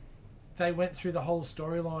they went through the whole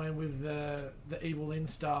storyline with the Evil Lynn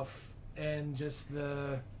stuff and just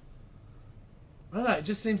the. I don't know. It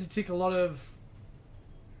just seems to tick a lot of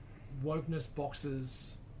wokeness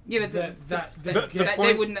boxes. Yeah, but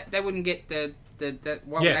they wouldn't get the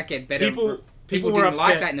why would that get better? People were didn't like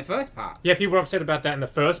upset. that in the first part. Yeah, people were upset about that in the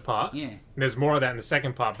first part. Yeah. And there's more of that in the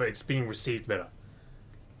second part, but it's being received better.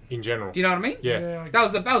 In general. Do you know what I mean? Yeah.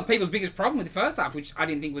 That was people's biggest problem with the first half, which I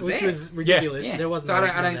didn't think was Which there. was ridiculous. Yeah. There wasn't. So I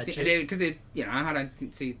don't that think shit. because I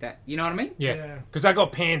don't see that. You know what I mean? Yeah. Yeah. Because that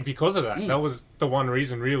got panned because of that. Mm. That was the one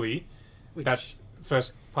reason, really, Which, that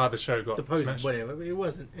first part of the show got suppose smashed. whatever. But it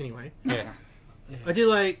wasn't anyway. Yeah. I did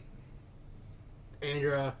like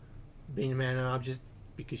Andrea being a man at arms just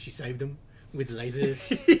because she saved him with the laser.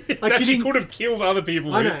 Like she didn't- could have killed other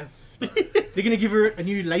people. I with. know. They're gonna give her a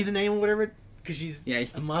new laser name or whatever because she's Yeah.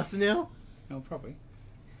 a master now. Oh, probably.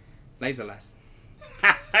 Laser lass.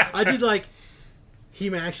 I did like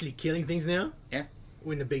him actually killing things now. Yeah.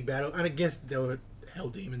 In the big battle, and I guess there were hell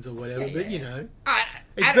demons or whatever. Yeah, but yeah, you yeah. know, I,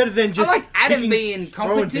 it's Adam- better than just. I liked Adam picking, being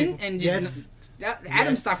throwing competent people. and Yes. Adam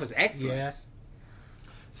Yes. stuff was excellent. Yeah.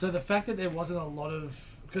 So the fact that there wasn't a lot of,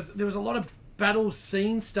 because there was a lot of battle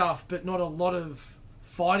scene stuff, but not a lot of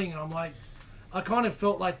fighting, and I'm like, I kind of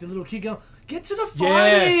felt like the little kid going, "Get to the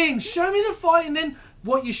fighting, show me the fighting." And then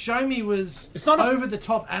what you show me was It's not a- over the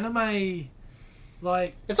top anime,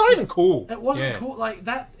 like It's not even cool. It wasn't Yeah. cool like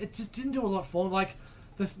that. It just didn't do a lot for me. Like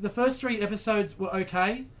the first 3 episodes were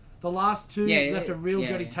okay. The last 2 Yeah, left a real yeah,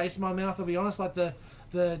 dirty yeah. taste in my mouth. I'll be honest. Like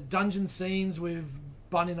the dungeon scenes with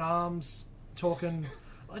Bun in arms talking.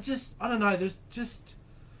 I don't know. There's just.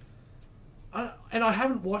 And I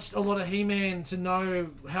haven't watched a lot of He-Man to know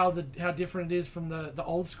how different it is from the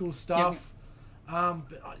old school stuff. But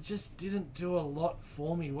it just didn't do a lot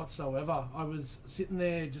for me whatsoever. I was sitting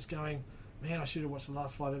there just going, man, I should have watched the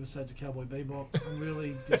last 5 episodes of Cowboy Bebop. I'm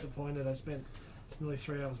really disappointed. I spent nearly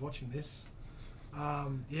 3 hours watching this.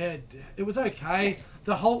 Yeah, it was okay.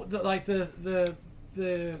 The whole,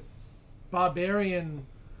 the barbarian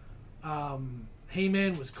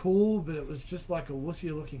He-Man was cool, but it was just like a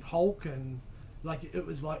wussy looking Hulk, and like it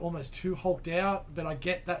was like almost too hulked out. But I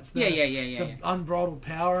get that's the Yeah. unbridled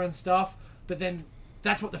power and stuff. But then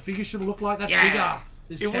that's what the figure should look like. That Yeah. figure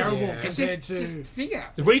is It was- terrible Yeah. It's compared just to figure.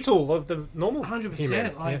 The retool of the normal 100%.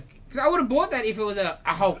 He-Man. Like Because I would have bought that if it was a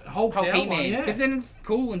Hulk Hulked out He-Man. one, yeah. Because then it's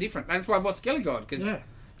cool and different. That's why I bought Skelegod. Because yeah.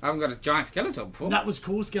 I haven't got a giant Skeletor before. That was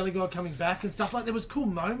cool, Skelegod coming back and stuff. Like, there was cool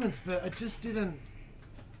moments, but it just didn't...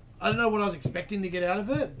 I don't know what I was expecting to get out of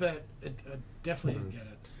it, but I definitely didn't get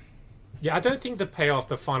it. Yeah, I don't think the payoff,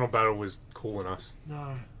 the final battle, was cool enough.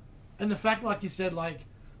 No. And the fact, like you said, like,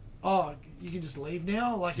 oh, you can just leave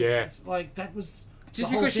now? Like, Yeah. it's like, that was... Just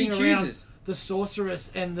the whole because she thing around chooses. the sorceress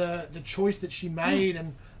and the choice that she made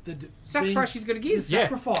and the... Sacrifice she's got to give. the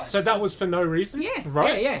sacrifice. So that was for no reason? Yeah,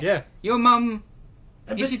 Right? yeah. Your mum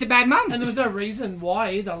And is but- just a bad mum. And there was no reason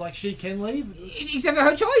why either. Like, she can leave. Except for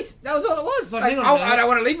her choice. That was all it was. Like, Like, hang on a oh, minute. I don't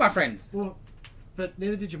want to leave my friends. Well, but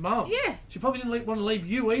neither did your mum. Yeah. She probably didn't want to leave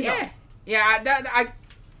you either. Yeah. Yeah, I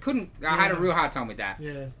couldn't. I had a Yeah. real hard time with that.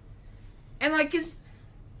 Yeah. And, like, because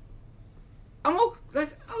I'm all, like,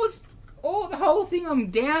 the whole thing,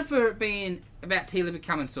 I'm down for it being about Teela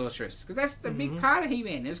becoming sorceress. Because that's the big part of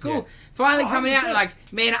He-Man. It was cool. Yeah. Finally Oh, coming out 100%. and,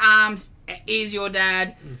 like, Man at Arms is your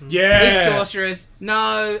dad. Yeah. With sorceress.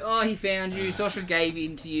 No, oh, he found you. Sorceress gave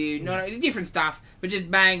in to you. No, different stuff. But just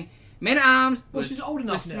bang. Men at Arms Well, was, she's old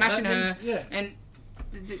enough was now. smashing That her. means- yeah. And,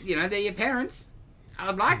 you know, they're your parents.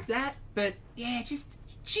 I'd like that. But, yeah, just...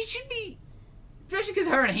 She should be... Especially because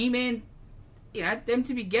her and He-Man, you know, them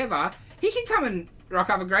to be together, he can come and rock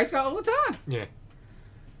up a Grayskull all the time. Yeah.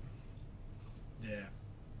 Yeah.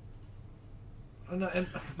 I know, and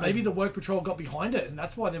maybe the Woke Patrol got behind it, and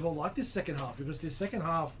that's why they've all liked this second half, because this second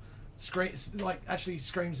half actually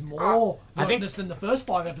screams more I think- wokeness than the first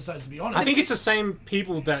 5 episodes, to be honest. I think it's the same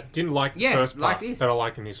people that didn't like the Yeah, first like part this. that are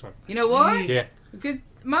liking this one. You know why? Yeah. Because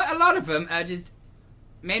a lot of them are just...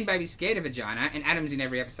 Man baby scared of vagina, and Adam's in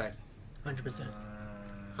every episode. 100%.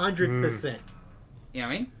 100%. You know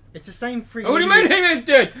what I mean? It's the same freaking. Oh, what do you mean He-Man's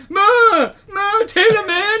dead? Ma! Taylor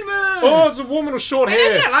Man, ma! Oh, it's a woman with short And if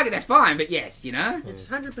you hair. don't like it, that's fine, but yes, you know? It's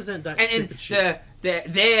 100% that And stupid shit.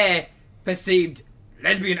 their perceived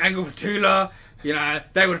lesbian angle for Tula, you know,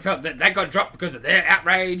 they would have felt that got dropped because of their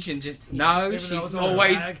outrage and just, no, Even though she's it's all a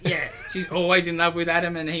always, bag. she's always in love with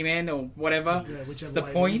Adam and He-Man or whatever. Yeah, whichever It's the way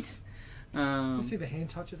it point. is. You see the hand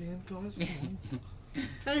touch at the end, guys? Come on.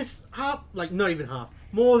 And it's half, like not even half,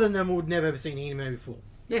 more than them would never have seen He-Man before.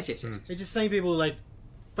 Yes. It's just same people like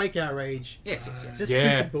fake outrage. Yes, yes, yes. It's just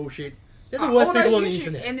Yeah. stupid bullshit. They're the worst All those people on the YouTube-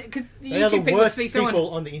 internet. And because the They are the YouTube people worst see someone people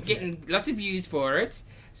on the internet. getting lots of views for it,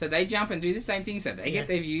 so they jump and do the same thing, so they get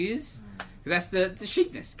their views. Because that's the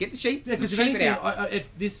sheepness. Get the sheep, Yeah, because if sheep it anything, out.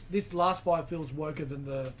 if this last five feels woker than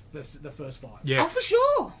the first five. Yeah. Oh, for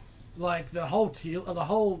sure. Like the whole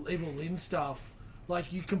Evil Lynn stuff,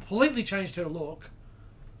 like you completely changed her look.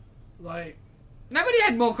 Like Nobody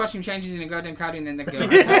had more costume changes in a goddamn cartoon than that girl.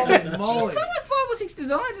 holy She's got moly! like 5 or 6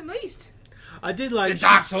 designs at least. I did like The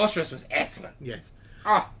Dark Sorceress was excellent. Yes,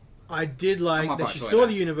 Oh, I did like I'm that not she quite saw sure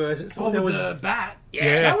the universe and saw Oh, there with was. the bat.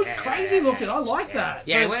 yeah. That was crazy looking. I like that.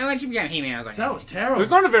 Yeah, But when she became He-Man, I was like, that was It terrible.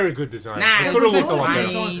 was not a very good design. Nah, it it could have was looked a lot fine.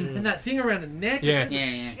 better. And that thing around the neck. Yeah.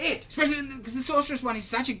 Yeah. It. Especially because the Sorceress one is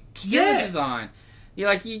such a killer Yeah. design. You're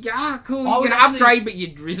like, cool, I you would can actually- upgrade, but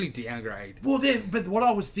you'd really downgrade. Well, then, but what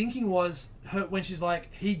I was thinking was her when she's like,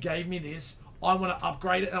 "He gave me this. I want to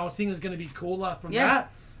upgrade it," and I was thinking it's going to be cooler from Yeah.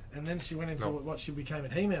 that. And then she went into No. what she became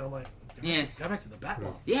in He-Man. I'm like, go back to the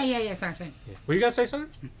Batman. Yeah, same thing. Were you going to say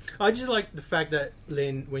something? I just like the fact that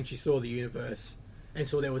Lynn, when she saw the universe and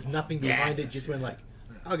saw there was nothing behind it, just went like,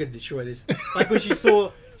 "I'm gonna destroy this." Like when she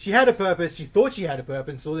saw she had a purpose, she thought she had a purpose,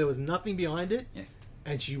 and saw there was nothing behind it, Yes.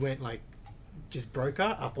 and she went like, just broke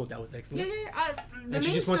her. I thought that was excellent. Yeah. The And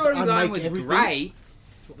she main just wants to storyline unmake was everything. great. That's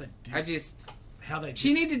what they did. I just How they did.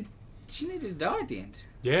 she needed to die at the end.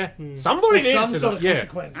 Yeah. Somebody With needed some to. sort of Yeah.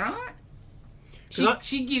 consequence. Alright? 'Cause I-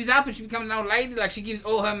 She gives up and she becomes an old lady. Like she gives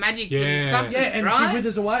all her magic Yeah. and something. Yeah, and right? she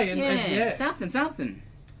withers away, and yeah, yeah. something. I don't know.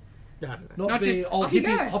 Not, Not the just, old off you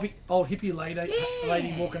hippie lady, Yeah.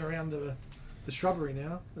 lady walking around the shrubbery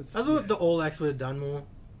now. It's, I thought the All Acts would have done more.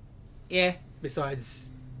 Yeah, Besides,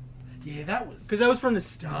 yeah, that was because that was from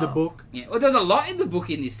the Dumb. book. yeah. Well, there's a lot in the book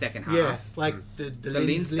in this second half. Yeah, like the The Lynn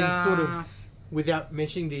Lynn stuff. sort of, without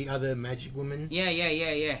mentioning the other magic woman,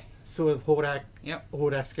 Yeah. sort of Hordak Yep.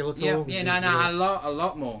 Skeletor. Yeah, no, a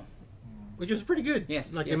lot more. which was pretty good.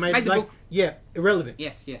 Yes, like yes. they made, Made the like book- irrelevant.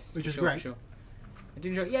 Yes. Which was sure, great. Sure. I did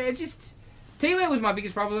enjoy. Yeah, it's just Tila was my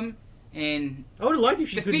biggest problem, and I would have liked if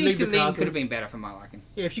she the could finish leave to the Lynn castle. could have been better for my liking.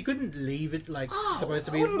 Yeah, if she couldn't leave it like supposed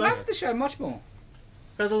to I be. would have Like, loved the show much more.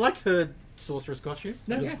 I like her sorceress costume.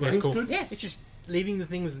 No, Yeah. it was cool. good. Yeah, It's just leaving the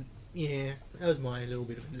thing was that was my little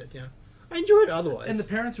bit of a letdown. I enjoyed it otherwise. And the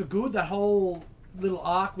parents were good. That whole little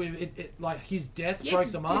arc with it like his death Yes,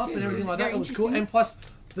 broke them yes, up yes, and everything yes. like that. Very That was cool. interesting. And plus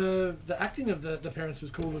the acting of the parents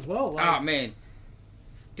was cool as well. Like, Oh man,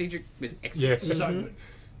 Diedrich was excellent. Yes. so Mhm. good.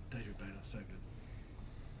 David Bader, so good.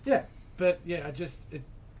 Yeah, but yeah, I just it.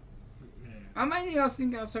 Yeah. Mainly I was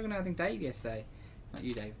talking to Dave yesterday, not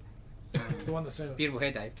you, Dave. The one that said it. Beautiful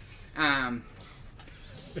hair, Dave.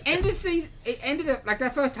 End of season, it ended up like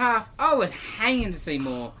that first half. I was hanging to see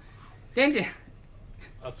more. Then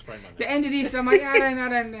I'll spray my the nose. end of this, I'm like, I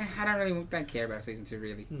don't care about season 2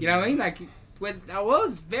 really. You know what I mean? Like, I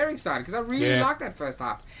was very excited because I really Yeah. liked that first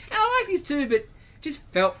half, and I like this too, but just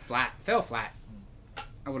fell flat.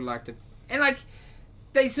 I would have liked it, and like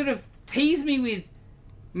they sort of teased me with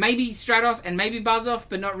maybe Stratos and maybe Buzz-Off,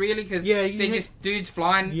 but not really because Yeah, they're you had- just dudes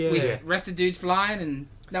flying Yeah. with rest of dudes flying, and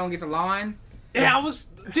no one gets a line. Yeah, I was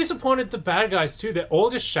disappointed the bad guys too. They're all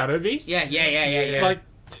just shadow beasts. Yeah. Like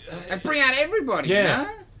And bring out everybody. Yeah. You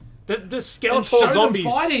know? the And Skeletor show them zombies.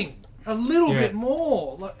 fighting a little Yeah. bit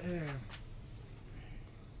more. Like,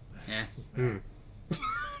 Yeah.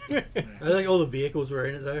 I think all the vehicles were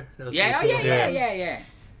in it though. That was Yeah, pretty cool. yeah.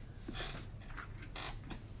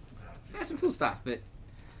 That's some cool stuff, but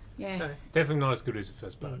yeah. Okay. Definitely not as good as the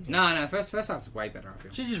first part. No, first half's way better, I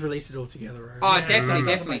feel. Should just release it all together. Right? Oh, yeah, definitely, that doesn't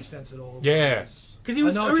definitely. make sense at all. Yeah. Because it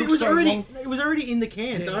was, I know it took so long. it was already in the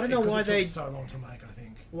can, so I don't know because why it took they so long to make. I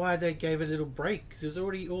think. why they gave it a little break because it was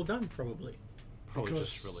already all done probably. Probably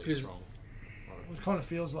Because- just released because- wrong. It kind of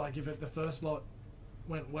feels like if the first lot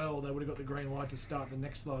went well, they would have got the green light to start the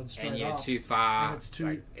next lot straight And you're up. too far. And it's too-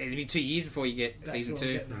 like, it'd be 2 years before you get That's season what I'm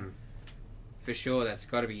 2. getting at. For sure, that's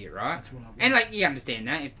got to be it, right? That's what I want. And like, you understand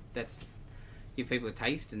that if that's give people a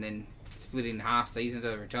taste and then split it in half seasons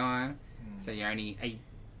over time, so you're only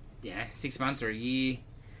 6 months or a year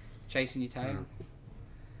chasing your tail.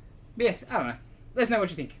 But yes, I don't know. Let us know what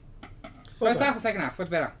you think. First Okay. half or second half?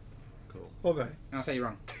 What's better? Okay. And I'll say you're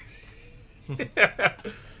wrong.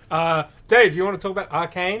 Dave, you want to talk about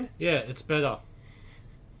Arcane? Yeah, it's better.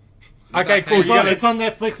 Okay, cool. It's You on, gotta- it's on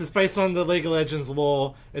Netflix. It's based on the League of Legends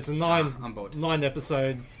lore. It's a I'm bored. 9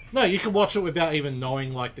 episode. No, you can watch it without even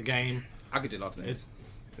knowing like the game. I could do lots of things.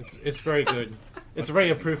 It's very good. It's very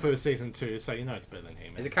approved for season 2, so you know it's better than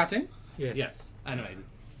He-Man. Is it cartoon? Yeah. Yes, animated.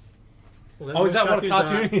 Well, then Oh, is most that what a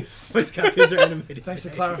cartoon cartoons is? are- Most cartoons are animated. Thanks for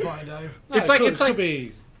clarifying, Dave. No, It's like- could- it's like- could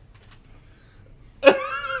be.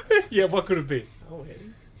 Yeah, what could it be? Oh,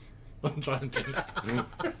 Eddie. I'm trying to.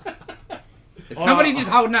 Is somebody just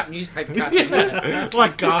holding up newspaper cartoons?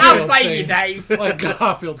 Like Garfield. I'll save you, scenes. Dave. Like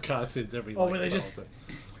Garfield cartoons every Oh, week. where they just something.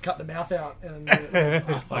 cut the mouth out and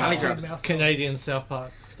Honey the grubs. mouth Canadian South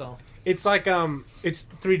Park style. It's like it's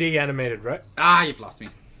 3D animated, right? Ah, you've lost me.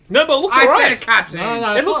 No, but look I said a alright. cartoon.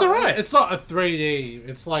 No, It it's looked not, alright. It's not a 3D.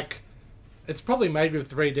 It's like it's probably made with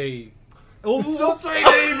 3D. It's not 3D,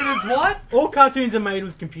 but it's what? All cartoons are made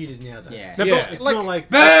with computers now, though. Yeah. No, Yeah. but, It's like, not like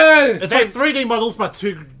Boo! It's like 3D models but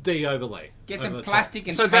 2D overlay. Get over some the top. plastic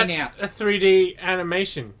and so paint that's out. a 3D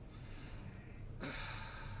animation.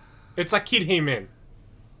 It's like Kid He-Man.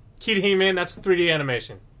 Kid He-Man, that's 3D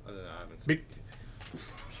animation. I don't know. I haven't seen Be-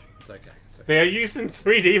 It's okay. They are using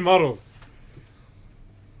 3D models.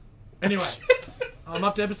 Anyway, I'm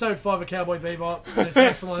up to episode 5 of Cowboy Bebop. And it's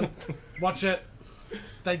excellent. Watch it.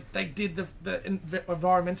 They did the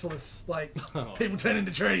environmentalists, like, people turn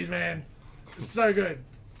into trees, man. It's so good.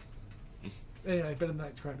 Anyway, better than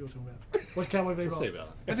that crap you're talking about. What's Cowboy We'll see Bebop? about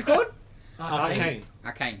it. What's it called? Arcane.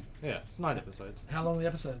 Arcane. Yeah, it's 9 episodes. How long are the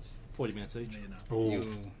episodes? 40 minutes each. Ooh.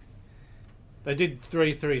 You. They did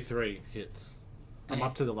 333 hits. I'm Yeah.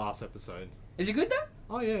 up to the last episode. Is it good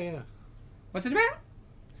though? Oh yeah. What's it about?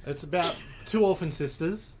 It's about 2 orphan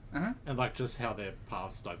sisters Uh-huh. and like just how their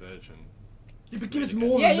paths diverge and Yeah, but give us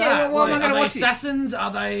more Yeah, than yeah, that. well, am I Like, gonna are they watch this? assassins?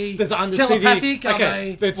 Are they there's an telepathic? Are Okay,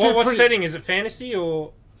 they... they're two What pretty- setting is it? Fantasy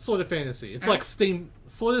or Sort of fantasy. It's like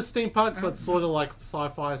sort of steampunk, but sort of like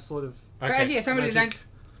sci-fi, sort of. But actually, yeah, somebody that don't Magic.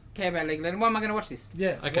 care about League of Legends. Why am I going to watch this?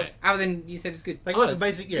 Yeah. Okay. Other than you said it's good. Like, Oh, what's the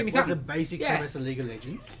it's- basic? give Yeah, me what's the something. basic Yeah. premise of League of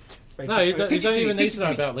Legends? No, you don't, Pitch it to even me, need pitch to it know to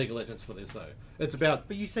me. about League of Legends for this, though. It's about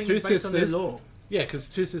But you saying 2 it's based on their sisters. lore. Yeah, because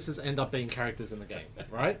 2 sisters end up being characters in the game,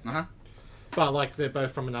 right? Uh-huh. But like they're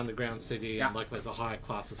both from an underground city, Yeah. and like there's a higher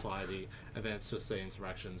class society, and then it's just their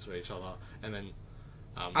interactions with each other, and then.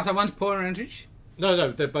 So one's poor and rich. No,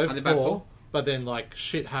 they're both Are they poor, both poor? but then like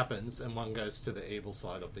shit happens, and one goes to the evil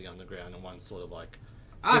side of the underground, and one's sort of like.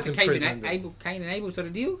 Ah, it's a gets Cain imprisoned and Cain and Abel sort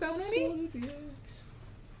of deal going on here.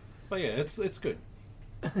 But yeah, it's good.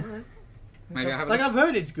 Maybe I'll have a Like look. I've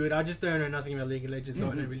heard it's good. I just don't know nothing about League of Legends, so I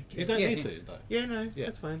don't really You care. don't Yeah, need yeah. to though. Yeah, no, Yeah.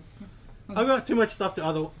 that's fine. I've got too much stuff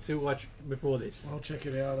to watch before this. I'll check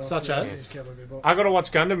it out. Such after as? Cowboy Bebop. I gotta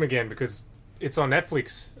watch Gundam again because it's on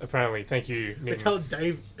Netflix apparently. Thank you, I Nick. told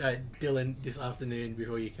Dave Dylan this afternoon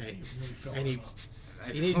before you came. Really fell And he- off.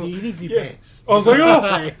 You need new Yeah. pants. I was like, That's oh,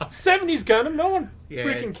 what I say. 70s Gundam. No one Yeah.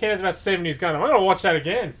 freaking cares about 70s Gundam. I gotta watch that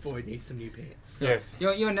again. Boy needs some new pants. Yes.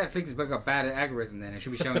 Your Netflix has got bad algorithm then. It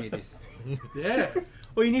should be showing you this. Yeah.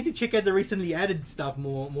 Well, you need to check out the recently added stuff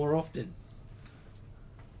more often.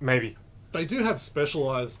 Maybe. They do have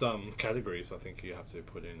specialized categories. I think you have to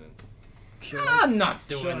put in. And I'm not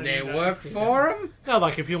doing Showing their you work that. for them. no,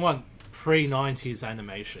 like if you want pre-90s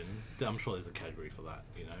animation, I'm sure there's a category for that.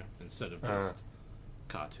 You know, instead of just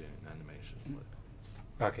cartoon animation.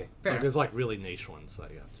 Okay. Like, there's like really niche ones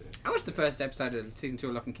that you have to. I watched the first episode of season 2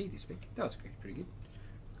 of Lock and Key this week. That was pretty good.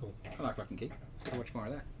 Cool. I like Lock and Key. I'll watch more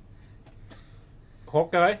of that.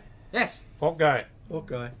 Hawkeye. Yes. Hawkeye.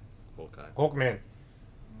 Hawkeye. Hawkeye. Hawkman.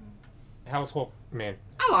 How's Hawkman?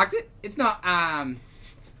 I liked it. It's not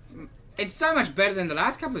it's so much better than the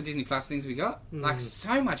last couple of Disney Plus things we got. Like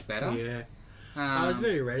so much better. Yeah. I was Um,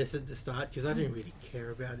 very reticent to start because I didn't really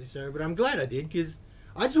care about this show, but I'm glad I did because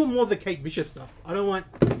I just want more of the Kate Bishop stuff. I don't want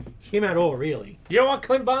him at all, really. You don't want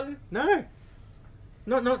Clint Barton? No.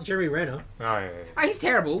 Not Jerry Renner. Oh, yeah, yeah. oh, he's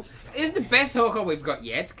terrible. It was the best Hawkeye we've got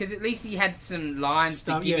yet because at least he had some lines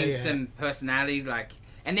Stuff, to give yeah, him yeah. some personality, like,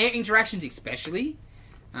 and their interactions especially.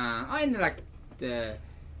 I ended like the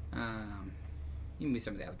even with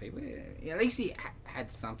some of the other people. Yeah, at least he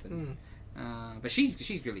had something. But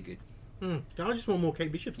she's really good. I just want more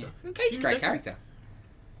Kate Bishop stuff. Yeah. Kate's a great character.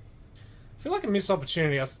 I feel like a missed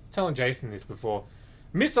opportunity. I was telling Jason this before.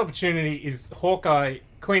 Missed opportunity is Hawkeye.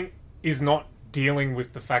 Clint is not dealing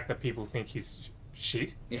with the fact that people think he's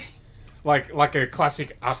shit. Yeah. Like a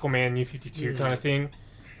classic Aquaman New 52 kind of thing.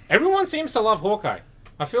 Everyone seems to love Hawkeye.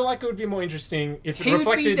 I feel like it would be more interesting if it He would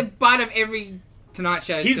reflected. be the butt of every Tonight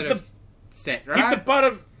Show He's sort the- of set, right? He's the butt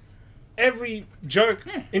of every joke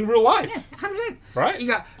Yeah. in real life. Yeah, 100%. Right? You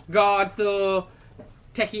got God, Thor,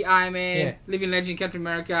 Techie Iron Man, Yeah. Living Legend, Captain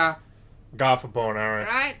America, Guy for Bow and Arrow.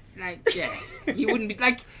 right? Like, yeah. He wouldn't be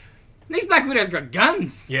like. At least Black Widow's got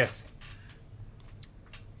guns. Yes.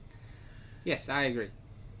 Yes, I agree.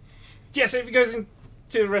 Yeah, so if he goes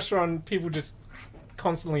into a restaurant, people just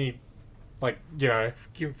constantly, like, you know,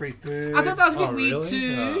 Give free food. I thought that was a bit Oh, weird really?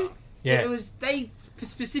 too. Oh. yeah. That it was they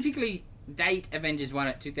specifically date Avengers 1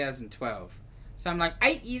 at 2012. So I'm like,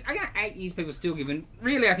 8 years. I got 8 years. People still giving.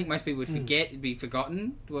 Really, I think most people would forget. It'd be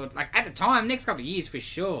forgotten. Well, like at the time, next couple of years for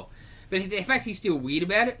sure. But the fact he's still weird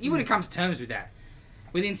about it, you would have come to terms with that.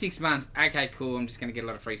 Within 6 months, okay, cool, I'm just going to get a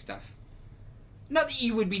lot of free stuff. Not that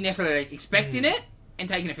you would be necessarily expecting it and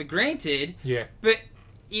taking it for granted, Yeah. but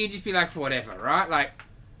you'd just be like, whatever, right? Like,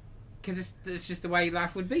 because it's just the way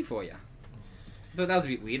life would be for you. I thought that was a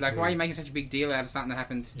bit weird. Like, why are you making such a big deal out of something that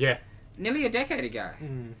happened Yeah. nearly a decade ago?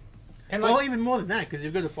 And Well, like, even more than that, because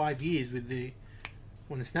you've got the 5 years with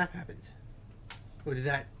when the snap happened. Or did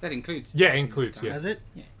that? That includes... yeah, includes, yeah. Does it?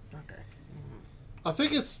 Yeah. Okay. I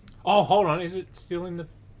think it's Oh, hold on. Is it still in the...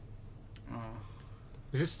 Oh.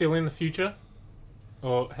 Is it still in the future?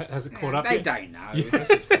 Or has it caught up They yet? don't know.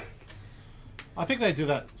 Yeah. I think they do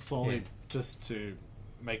that solely Yeah. just to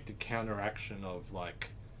make the counteraction of like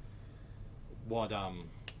what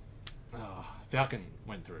Falcon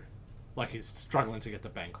went through. Like he's struggling to get the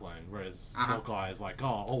bank loan, whereas Hawkeye is like, oh,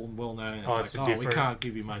 all well known. It's like, we can't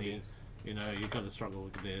give you money. You know, you've got to struggle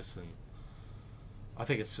with this, and I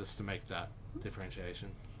think it's just to make that differentiation.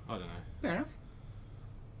 I don't know. Fair enough.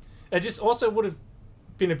 It just also would have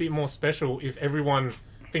been a bit more special if everyone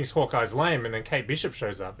thinks Hawkeye's lame and then Kate Bishop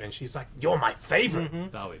shows up and she's like, you're my favorite.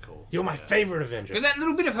 That would be cool. You're my favorite Avenger. Because that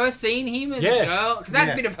little bit of her seeing him as Yeah. a girl, because that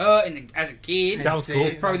Yeah. bit of her as a kid, That was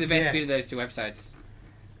cool. probably the best Yeah. bit of those 2 episodes.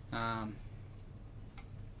 Yeah,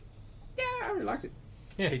 I really liked it.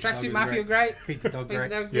 Yeah. Pizza Dog Tracksuit was Mafia, great. Pizza Dog, Pizza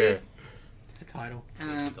great. Dog, Yeah. good. It's a title.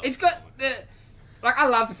 It's got the... Like, I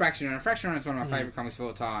love the Fraction Run. Fraction Run is one of my favourite comics of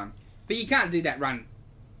all time. But you can't do that run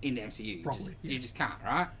in the MCU. You just can't,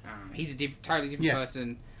 right? He's a totally different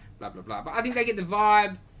person, blah, blah, blah. But I think they get the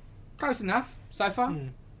vibe close enough so far.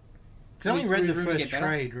 Because I only read the room to first get better.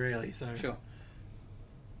 trade, really, so Sure.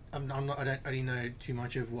 I didn't know too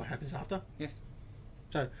much of what happens after. Yes.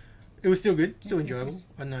 So it was still good, still Yes, yes, enjoyable. yes.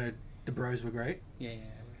 I know the bros were great. Yeah.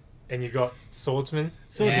 And you got Swordsman.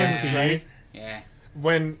 Swordsman was Yeah. great. Yeah.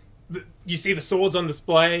 When you see the swords on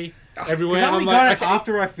display everywhere. Because I and only I'm got like, it okay.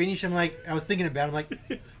 after I finished. I was thinking about it. I'm like,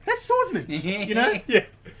 that's Swordsman. You know? Yeah.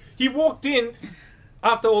 He walked in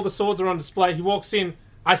after all the swords are on display. He walks in.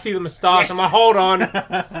 I see the moustache. Yes. I'm like,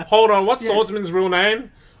 hold on. What's Swordsman's real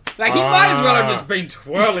name? Like, he might as well have just been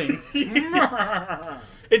twirling.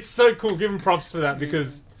 It's so cool. Give him props for that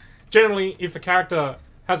because generally, if a character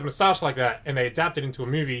has a moustache like that and they adapt it into a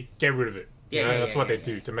movie, get rid of it. You know, that's what they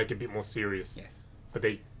do to make it a bit more serious. Yes. But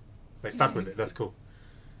they stuck with it. That's cool.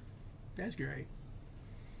 That's great.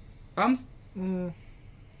 Bums? It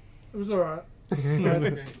was alright.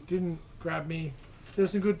 It didn't grab me. There were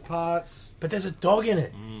some good parts. But there's a dog in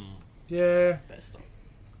it. Yeah, Best dog.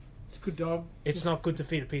 it's a good dog. It's not good to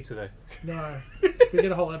feed a pizza though. No. If we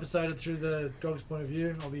get a whole episode through the dog's point of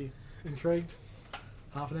view, I'll be intrigued.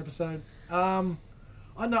 Half an episode.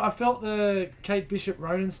 I know, I felt the Kate Bishop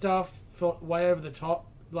Ronan stuff felt way over the top.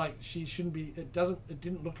 Like, she shouldn't be... It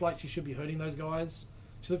didn't look like she should be hurting those guys.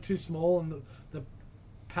 She looked too small, and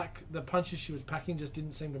the punches she was packing just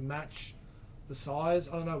didn't seem to match the size.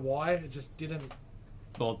 I don't know why. It just didn't...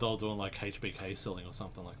 Well, they're doing like HBK selling or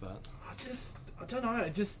something like that. I don't know.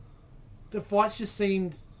 The fights just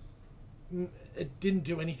seemed... It didn't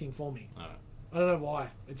do anything for me. Alright. I don't know why.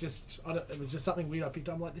 It was just something weird I picked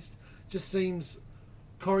up. I'm like, this just seems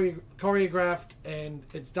choreographed and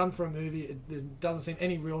it's done for a movie. There doesn't seem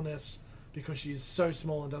any realness because she's so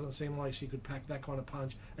small and doesn't seem like she could pack that kind of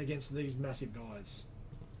punch against these massive guys.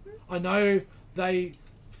 I know they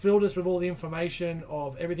filled us with all the information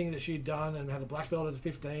of everything that she'd done and had a black belt at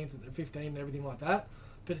 15 and everything like that,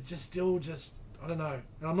 but it just still I don't know.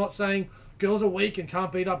 And I'm not saying girls are weak and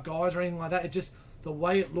can't beat up guys or anything like that. It just, the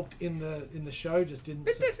way it looked in the show just didn't...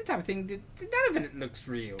 But that's the type of thing that none of it looks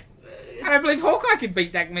real. I don't believe Hawkeye could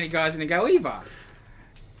beat that many guys in a go either.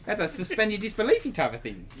 That's a suspend your disbeliefy type of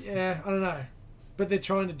thing. Yeah, I don't know. But they're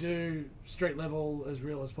trying to do street level as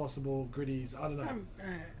real as possible, gritties. I don't know.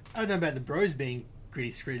 I don't know about the bros being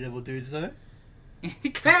gritty street level dudes though.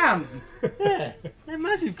 Clowns! Yeah, they're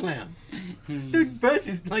massive clowns. Dude burns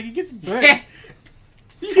him like he gets burnt. Yeah.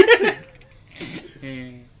 He gets it.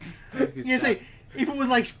 That's good You stuff. see, if it was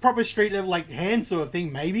like proper street level, like hand sort of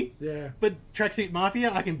thing, maybe. Yeah. But Tracksuit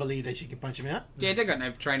Mafia, I can believe that she can punch him out. Yeah, they got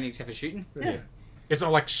no training except for shooting. Yeah. It's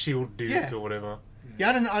not like shield dudes Yeah. or whatever.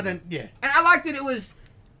 Yeah, I don't. Yeah. And I liked that it was...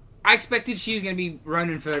 I expected she was going to be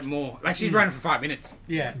Ronin for more. Like, she's Ronin for 5 minutes.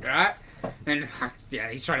 Yeah. Right? And,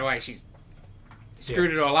 yeah, straight away, she's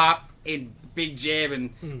screwed it all up in big jab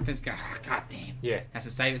and Clint's going, oh, God damn. Yeah. Has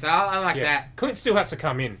to save us. I like Yeah. that. Clint still has to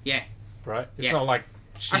come in, Yeah. right? It's Yeah. not like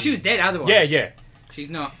She was dead otherwise. Yeah, yeah. She's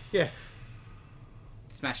not Yeah.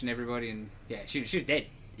 smashing everybody and... Yeah, she was dead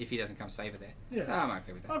if he doesn't come save her there. Yeah. So I'm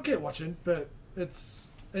okay with that. I'll keep watching, but it's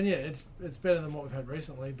better than what we've had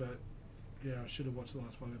recently, but yeah, I should have watched the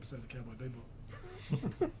last 5 episodes of Cowboy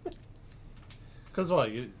Bebop. Because what?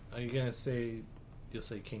 Are you going to see... You'll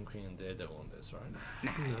see Kingpin and Daredevil on this, right?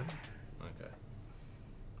 No. Okay.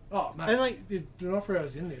 Oh, mate. And, like, if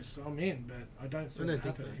D'Onofrio's in this, I'm in, but I don't see I it don't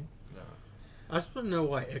think so. happening. No. I just want to know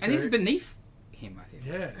why Echo... And this is beneath him, I think.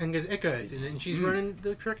 Yeah. And there's Echoes, and then she's running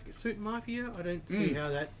the tracksuit mafia. I don't see how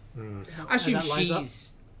that... I assume how that lines up.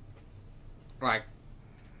 she's like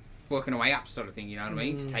working her way up, sort of thing. You know what I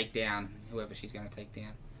mean? To take down whoever she's going to take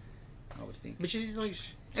down. I would think. But she's like...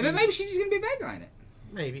 But maybe she's going to be a bad guy in it.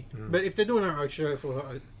 Maybe. But if they're doing her own show for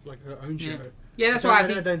her, like her own show... Yeah, that's why I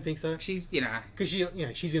think I don't think so. she's, Because she's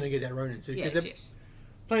going to get that Ronin suit. Yes, Because yes.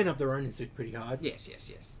 they're playing up the Ronin suit pretty hard. Yes.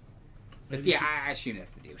 But Maybe yeah, I assume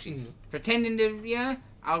that's the deal. She's pretending to,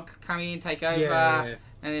 I'll come in, take over, Yeah.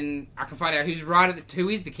 and then I can find out who's who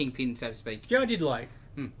is the kingpin, so to speak. I did like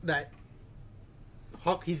that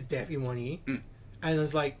Hawk, he's deaf in one ear. And it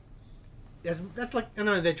was like, that's like, I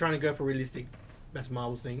know they're trying to go for realistic, that's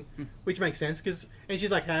Marvel's thing, which makes sense, and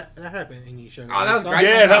she's like, how that happened, and you show Oh, that was great.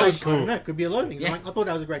 Yeah, that was I cool. don't know, it could be a lot of things. Yeah. Like, I thought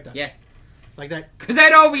that was a great touch. Yeah. Like that. Because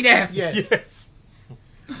they'd all be deaf. Yes.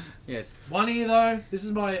 Yes. One ear, though. This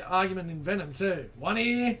is my argument in Venom, too. One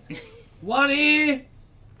ear. One ear.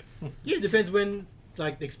 Yeah, it depends when,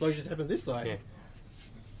 like, the explosions happen this side.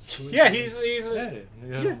 Yeah, he's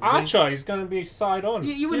Yeah. Archer. He's going to be side on.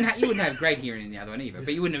 You wouldn't have great hearing in the other one either,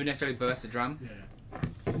 but you wouldn't have necessarily burst a drum.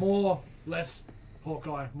 Yeah. More, less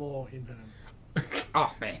Hawkeye, more in Venom.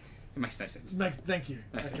 Oh man, it makes no sense. Thank you.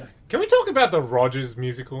 Makes Okay. sense. Can we talk about the Rogers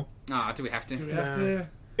musical? Oh, do we have to? Do we have No. to?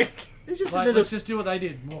 It's just Like, a little, let's just do what they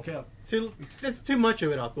did. Walk out. that's too much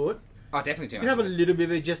of it, I thought. Oh, definitely too You much. can have a little bit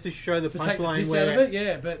of it just to show the To take the punchline piss where... out of it,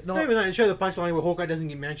 yeah, but not... Maybe not show the punchline where Hawkeye doesn't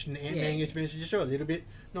get mentioned and Ant-Man Yeah. gets mentioned. Just show a little bit,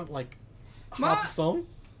 not like Ma- half the song.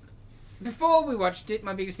 Before we watched it,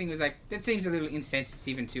 my biggest thing was like, that seems a little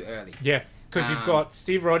insensitive and too early. Yeah, because you've got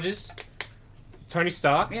Steve Rogers, Tony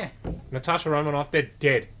Stark, Yeah. Natasha Romanoff. They're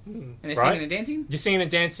dead. And they're Right? singing and dancing. You're singing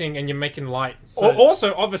and dancing, and you're making light. So-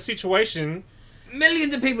 Also of a situation.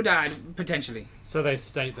 Millions of people died, potentially. So they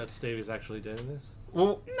state that Steve is actually doing this?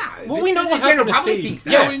 Well, No. well, we know the what general happened to public Steve. thinks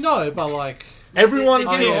that. Yeah. Yeah, we know, but like... everyone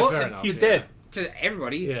the general- thinks fair enough, he's yeah. dead. To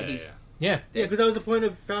everybody, Yeah, he's... Yeah. Yeah, because that was the point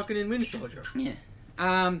of Falcon and Winter Soldier. Yeah.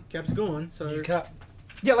 Cap's gone, so... You cut.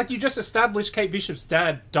 Yeah, like you just established Kate Bishop's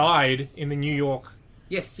dad died in the New York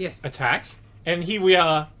Yes. attack, and here we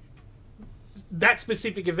are. That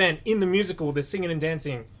specific event in the musical, they're singing and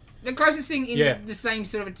dancing. The closest thing in Yeah. the same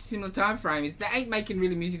sort of similar time frame is they ain't making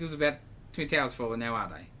really musicals about Twin Towers falling now, are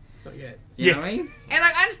they? Not yet. You know what I mean? And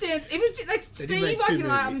like, I understand. If it's like They did Steve, make I two can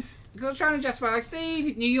like, movies. I'm trying to justify like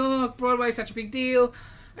Steve, New York, Broadway, such a big deal.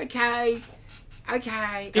 Okay.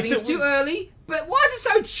 I If mean, it's it too was- early, but why is it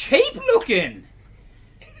so cheap looking?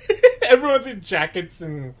 Everyone's in jackets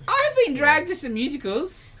and I have been dragged to some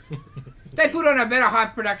musicals. They put on a better high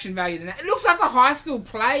production value than that. It looks like a high school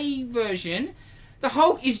play version. The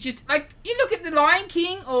Hulk is just like, you look at The Lion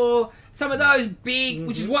King or some of those big,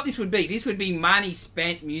 which is what this would be. This would be money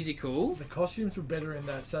spent musical. The costumes were better in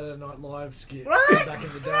that Saturday Night Live skit Right. back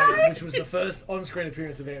in the day, which was the first on-screen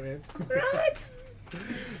appearance of Ant-Man. Right?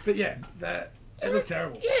 But yeah, it looked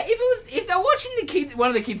terrible. Yeah, if they're watching one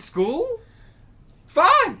of the kids' school,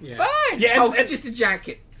 fine, Yeah. fine. Yeah, and- Hulk's and- just a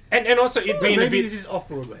jacket. and also it being a Maybe bit. this is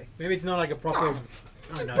off-Broadway. Maybe it's not like a proper... Oh,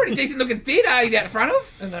 I don't know. Pretty decent looking theatre he's out the front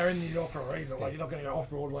of. And they're in New York for a reason. Like, you're not going to go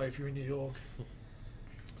off-Broadway if you're in New York.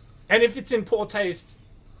 And if it's in poor taste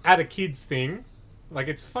at a kids thing, like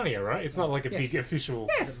it's funnier, right? It's not like a Yes. big official.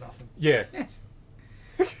 Yes, Nothing. Yeah. yes.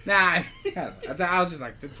 Nah, I was just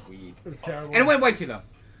like, that's weird. It was terrible. And it went way too long.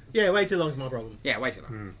 Yeah, way too long's my problem. Yeah, way too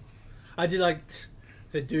long. I did like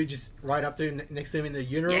the dude just right up to him, next to him in the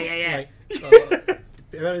urinal. Yeah. Like,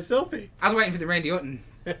 about a selfie. I was waiting for the Randy Orton.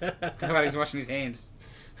 Somebody was washing his hands.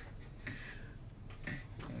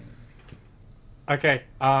 Okay.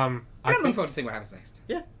 I'm I looking think forward to seeing what happens next.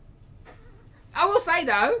 Yeah. I will say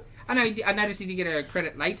though, I noticed he did get a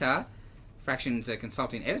credit later. Fraction's a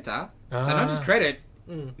consulting editor, so not just credit.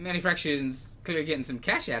 Manny Fraction's clearly getting some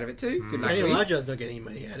cash out of it too. Good luck Danny to him. Elijah's not getting any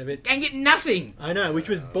money out of it. And get nothing. I know, which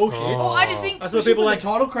was bullshit. Well, I just think I saw people like like,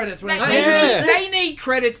 title credits. When they need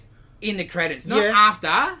credits in the credits, not Yeah.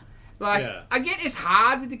 after. Like, Yeah. I get it's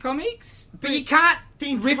hard with the comics, but you can't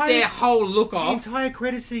the rip entire- their whole look the off. entire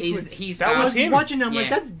credit sequence. He's That I was was him. watching them, like,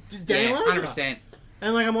 Yeah. that's just Danny yeah, Elijah. 100%.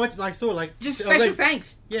 And like, I'm watching, like, saw, like, Just I was special like-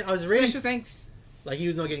 thanks. Yeah, I was reading, Special thanks. like, he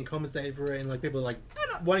was not getting compensated for it, and like, people like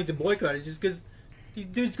wanting to boycott it just because the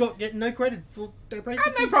dude's getting no credit for their I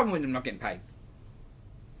have no problem with him not getting paid.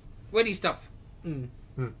 Where do you stop?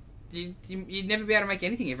 You'd never be able to make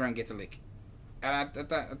anything if everyone gets a lick. And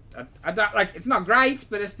I don't like. It's not great,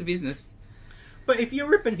 but it's the business. But if you're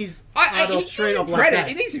ripping his, adult straight up like that.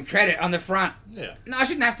 It needs some credit on the front. Yeah. No, I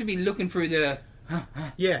shouldn't have to be looking through the.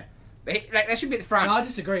 Yeah. Like that should be at the front. No, I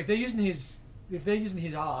disagree. If they're using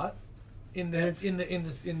his art in the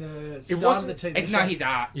start of the TV It's show, not his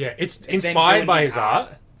art. Yeah, it's them inspired doing by his his art,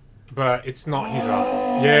 but it's not his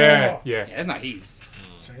art. Yeah. Yeah, that's not his.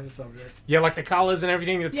 Change the subject. Yeah, like the colours and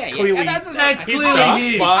everything. It's Yeah, clearly That's his clearly stuff,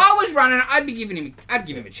 his. If but I was running, I'd give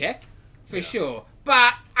him a check for sure.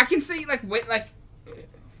 But I can see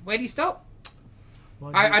where do you stop?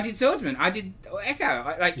 I did Swordsman. I did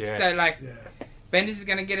Echo. Yeah. So Yeah. Bendis is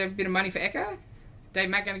going to get a bit of money for Echo. Dave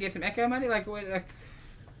Mack going to get some Echo money. Well,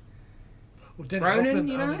 Dennis Ronan, Hoffman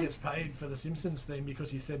you know? only gets paid for the Simpsons theme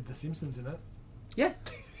because he said the Simpsons in it. yeah.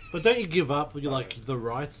 But don't you give up like the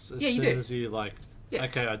rights as Yeah, you soon do. as you like?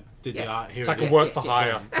 Yes. Okay, I did Yes. the art here. it's like it a is. work for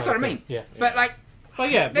hire. That's what I mean. Yeah. But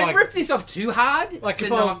But yeah, they like ripped this off too hard Like to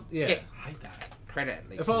if I was- not yeah. get I hate that. credit at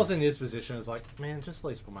least. if I was in his position, it's like, man, just at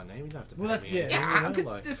least put my name. You don't have to. Well, pay that's- me yeah. anything, yeah, you know, because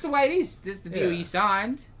like, that's the way it is. This is the deal Yeah. you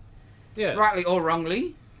signed, yeah, rightly or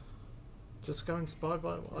wrongly. Just go inspired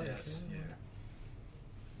by what. Yes. Yeah.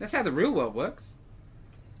 That's how the real world works.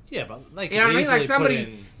 Yeah, but they You can know what I mean? Like easily put somebody,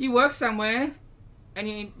 in- you work somewhere,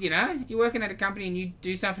 and you're working at a company, and you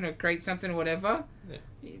do something or create something or whatever.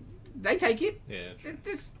 Yeah. They take it. Yeah.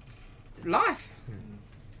 This life.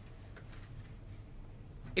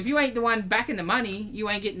 If you ain't the one backing the money, you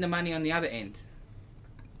ain't getting the money on the other end.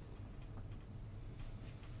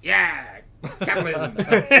 Yeah, capitalism.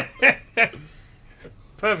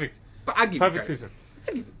 Perfect. But I'd give Perfect you credit. system.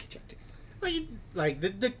 I'd give it credit. Like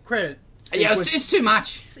the credit. Yeah, sequence, it's too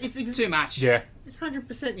much. It's- It's too much. Yeah. It's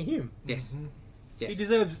 100% him. Yes. Yes. He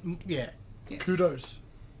deserves. Yeah. Yes. Kudos.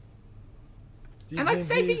 And like the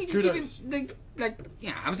same thing, you just give him Kudos.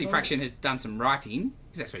 obviously Fraction has done some writing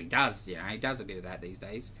because that's what he does. You know, he does a bit of that these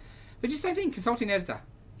days. But just same thing, consulting editor.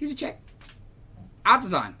 Here's a check. Art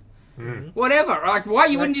design, whatever. Like, why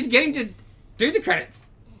you wouldn't just get him to do the credits,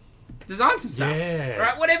 design some stuff, Yeah.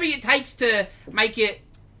 right? Whatever it takes to make it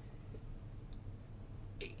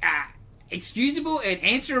excusable and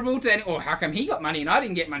answerable to any, or how come he got money and I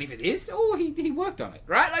didn't get money for this? Or he worked on it,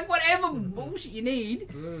 right? Like whatever bullshit you need.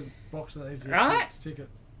 Box that needs to Right? ticket.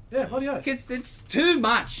 Yeah, bloody oath. Because it's too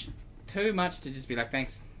much to just be like,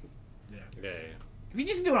 thanks. Yeah. If you're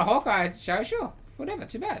just doing a Hawkeye show, sure, whatever,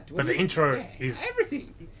 too bad. But the intro Yeah, is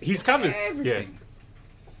everything. his covers. Everything.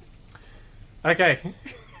 Yeah. Okay.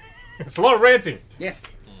 It's a lot of ranting. Yes.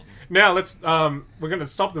 Now let's we're going to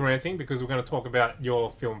stop the ranting because we're going to talk about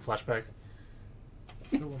your film Flashback.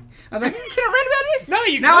 I was like, can I rant about this? No,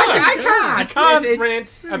 you No, can't. I can't. You can't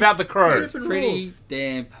It's rant about The Crow. It's pretty rules.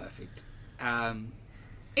 damn perfect.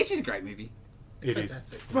 It's just a great movie. It is.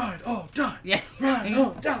 Fantastic. Ride or die. Yeah. Ride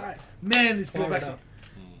or die. Man, this Fire brought back it some. up.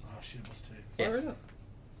 Oh shit, it was too. Yes. Fire it up.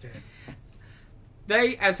 Damn.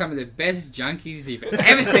 They are some of the best junkies you've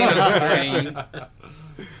ever seen on screen.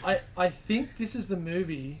 I think this is the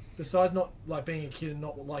movie, besides not like being a kid and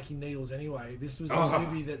not liking needles anyway, this was the Oh.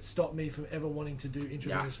 movie that stopped me from ever wanting to do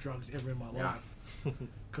intravenous drugs ever in my Yeah. life.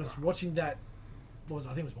 Because watching that, I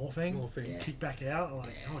think it was morphine, Morphine. Yeah. kick back out, I'm like,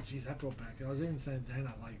 oh geez, that brought back. And I was even saying to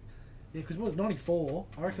Dana, like, yeah, because it was 94.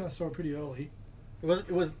 I reckon I saw it pretty early.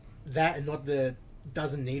 It was that and not the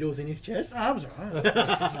dozen needles in his chest. Ah, that was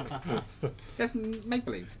alright. That's make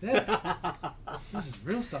believe. Yeah. This is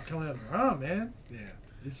real stuff coming out of her arm, man. Yeah.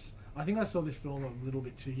 I think I saw this film a little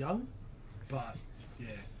bit too young, but yeah,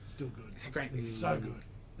 still good. It's a great movie. So good.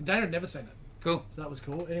 And Dana had never seen it, Cool. so that was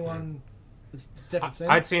cool. Anyone that's definitely seen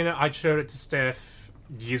I'd it? seen it. I'd showed it to Steph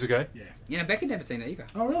years ago. Yeah. You know, Becca never seen it either.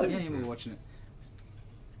 Oh, really? Yeah, we were watching it.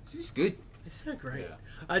 It's just good. It's so great. Yeah.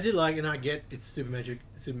 I did like, and I get it's super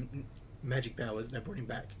magic powers that brought him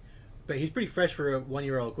back, but he's pretty fresh for a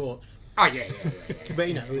 1-year-old corpse. Oh, yeah. But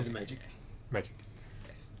you know, it was the magic, Magic.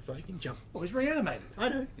 Yes. so he can jump. Oh, he's reanimated. I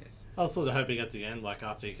know. Yes. I was sort of hoping at the end, like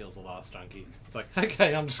after he kills the last junkie, it's like,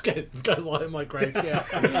 okay, I'm just going to go lie in my grave. Yeah,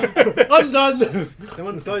 I'm done.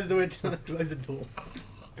 Someone close the window, close the door.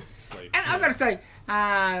 Sleep. And I've got to say,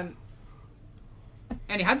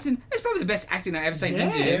 Andy Hudson, that's probably the best acting I've ever seen him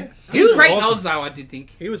do. Yes. He was He was great in awesome. Oz, though, I did think.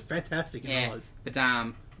 He was fantastic in Yeah. Oz. But,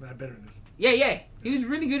 No, better in this. yeah. He was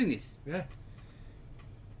really good in this. Yeah.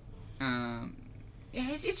 Yeah,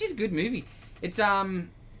 it's just a good movie. It's,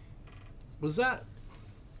 Was that?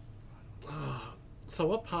 So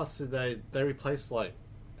what parts did they replace? Like,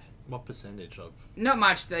 what percentage of? not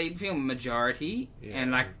much. They film majority. Yeah.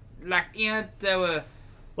 And, like, there were...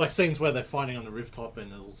 Like scenes where they're fighting on the rooftop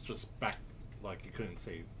and it was just back, like you couldn't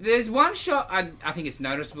see. There's one shot, I think it's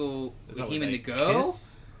noticeable Is with that him when and the they girl.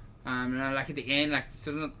 kiss? Like at the end, like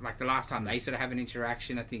sort of like the last time they sort of have an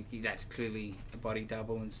interaction. I think that's clearly a body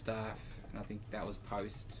double and stuff. and I think that was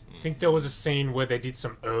post. I think there was a scene where they did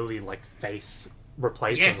some early like face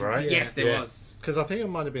replacing, Yes, right? yes, there Yeah. was. Because I think it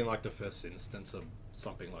might have been like the first instance of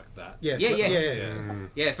something like that. Yeah, Yeah, yeah. Mm.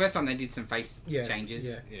 Yeah, the first time they did some face Yeah, changes.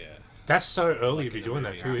 yeah. Yeah. That's so early Like to be in the doing that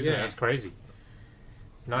movie, too, isn't it? yeah. That's crazy.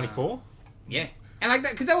 94. Yeah, and like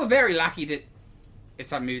that because they were very lucky that it's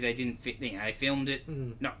type of movie they didn't fit. You know, they filmed it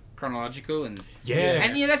not chronological, and Yeah.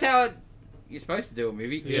 and that's how you're supposed to do a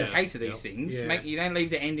movie Yeah. in case of these things. Yeah. You don't leave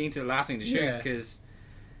the ending to the last thing to shoot Yeah. because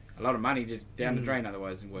a lot of money just down the drain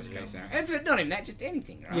otherwise. In worst case scenario, and for, not even that, just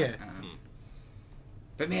anything, right? Yeah.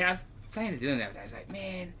 But man, I was saying to Dylan the other day, I was like,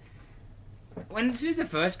 man, as soon as the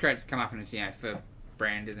first credits come up and it's for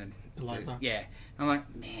Brandon and Eliza. yeah, I'm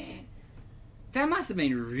like, man, that must have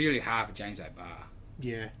been really hard for James O'Barr.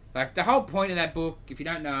 Yeah. Like, the whole point of that book, if you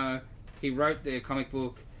don't know, he wrote the comic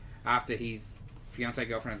book after his fiancée,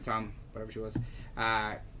 girlfriend at the time, whatever she was,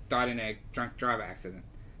 died in a drunk driver accident.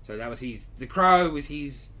 So that was The Crow was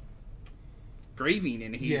his grieving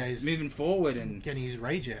and he's moving forward and... Getting his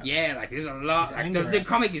rage out. Yeah, like, there's a lot... His Like, anger the out.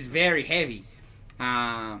 comic is very heavy.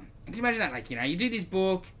 Can you imagine that? Like, you do this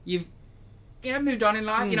book, you've moved on in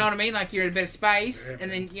life, you know what I mean? Like, you're in a better space,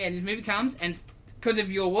 and then, this movie comes, and because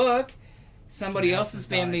of your work... Somebody else's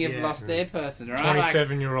family have lost their person, right?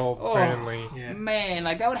 27-year-old Brandon Lee. Yeah. Man,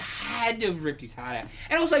 like, that would have had to have ripped his heart out.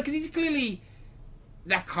 And also, because he's clearly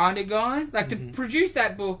that kind of guy. Like, to produce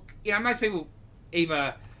that book, most people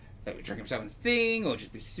either they would drink himself in his thing or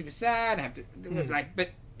just be super sad and have to, like, but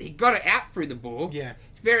he got it out through the book. Yeah.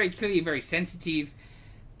 It's very clearly, very sensitive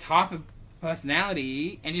type of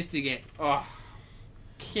personality, and just to get,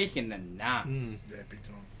 kick in the nuts. Yeah, big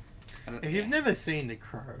time. If you've never seen The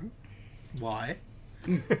Crow, why?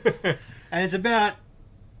 And it's about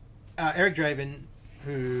Eric Draven,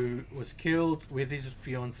 who was killed with his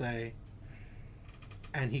fiancée,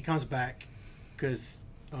 and he comes back because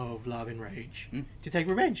of love and rage to take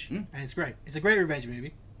revenge. And it's great. It's a great revenge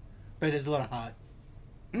movie, but there's a lot of heart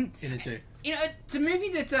in it too. It's a movie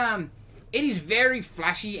that it is very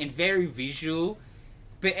flashy and very visual,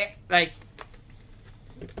 but like,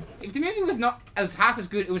 if the movie was not as half as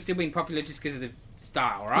good, it would still be popular just because of the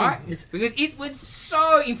style, right? Because it was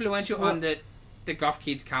so influential on the goth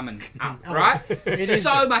kids coming up, right? It is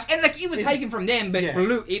so much, and like it was taken from them, but Yeah.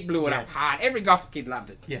 it blew it up hard. Every goth kid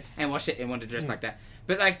loved it, Yes. and watched it and wanted to dress like that.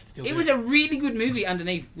 But like, Still it do. was a really good movie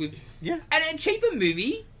underneath with Yeah. and a cheaper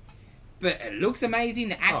movie, but it looks amazing.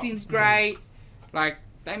 The acting's great. Like,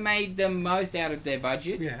 they made the most out of their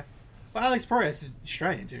budget. Yeah. Well, Alex Proyas is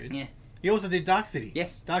Australian, dude. Yeah. He also did Dark City.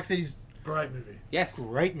 Yes. Dark City's Great movie. Yes. a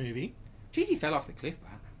great movie. Jeez, he fell off the cliff,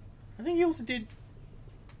 but... I think he also did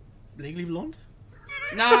Legally Blonde.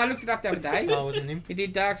 No, I looked it up the other day. Oh, wasn't him? He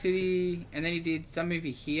did Dark City, and then he did some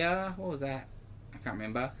movie here. What was that? I can't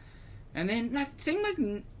remember. And then, like, seemed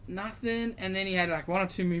like nothing. And then he had, like, 1 or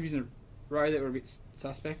 2 movies in a row that were a bit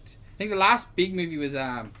suspect. I think the last big movie was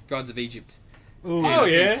Gods of Egypt. Ooh, Oh,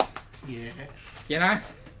 yeah. Yeah. You know?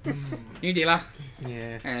 New dealer.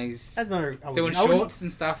 Yeah. And he's That's not. doing shorts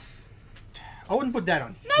and stuff. I wouldn't put that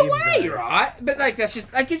on. No him, way, though. right? But, like, that's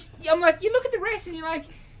just... like, I'm like, you look at the rest and you're like...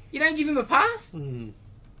 You don't give him a pass? Mm.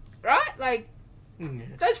 Right? Like, Yeah.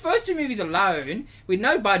 those first 2 movies alone, with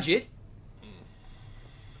no budget...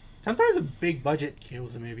 Sometimes a big budget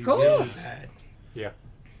kills a movie Course. really bad. Yeah.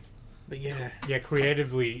 But yeah. Yeah,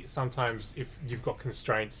 creatively, sometimes if you've got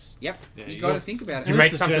constraints, Yep. Yeah, you you got to gotta think about you it. make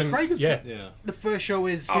It's something. just- Yeah. Yeah. The first show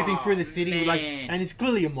is sweeping Oh, through the city, like, man. and it's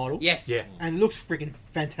clearly a model. Yes. Yeah. And looks freaking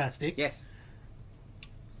fantastic. Yes.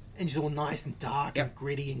 And just all nice and dark Yep. and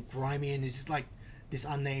gritty and grimy, and it's just like this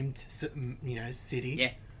unnamed, city.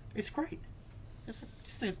 Yeah. It's great.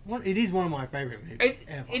 It is one of my favorite movies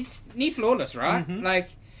ever. It's near flawless, right? Mhm. Like,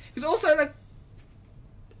 because also, like,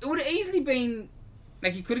 it would have easily been,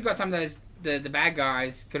 like, you could have got some of those, the bad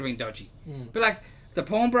guys could have been dodgy. But, like, the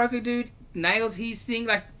pawnbroker dude nails his thing,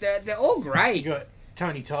 like, they're all You great. got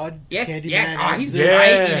Tony Todd. Yes, Candyman, yes. Oh, he's as great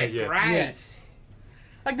Yeah, in it. yeah. Great. Yes.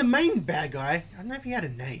 Like the main bad guy. I don't know if he had a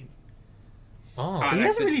name. Oh. Oh, He that's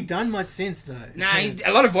hasn't the- really done much since though. Nah,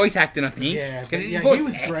 a lot of voice acting, I think. Yeah, Because but his yeah, voice he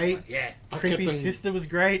was is excellent. great. Yeah. Creepy Captain- Sister was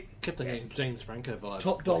great. Kept the Yes. James Franco vibes.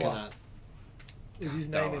 Top looking dollar. at- Is his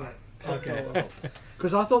name in it? Okay.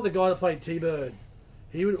 Because I thought the guy that played T-Bird,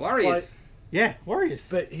 he would Warriors. Yeah, Warriors.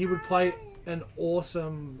 play, but he would play an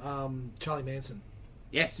awesome Charlie Manson.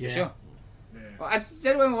 Yes, for Yeah. sure. Yeah. Well, I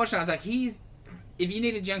said when we were watching, I was like, if you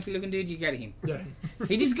need a junky looking dude, you go to him. Yeah.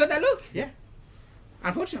 He just got that look. Yeah.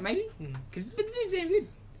 Unfortunate, maybe. But the dude's damn good.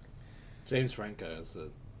 James Franco as the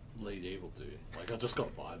lead evil dude. Like, I just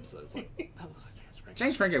got vibes. That it's like, that looks like James Franco.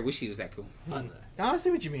 James Franco wish he was that cool. I know. I see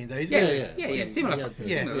what you mean though. He's Yes. got- Yeah, similar. Yeah,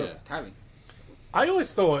 Similar yeah. look, totally. I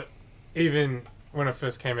always thought even when it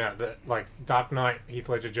first came out, that like Dark Knight Heath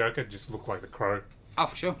Ledger Joker just looked like the Crow. Oh,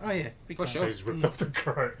 for sure. Oh yeah, big For time. sure. He's ripped off the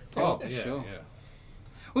Crow. Oh, for yeah, sure. yeah.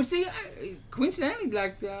 Well, see, coincidentally,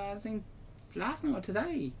 like I seen last night or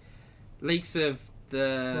today, leaks of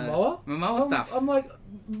the Momoa stuff. I'm like,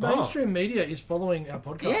 mainstream media is following our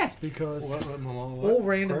podcast Yeah. because What, all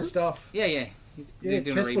random Crow? stuff. Yeah. Yeah, They're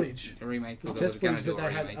doing test footage. a remake. There's or they were test footage gonna do that a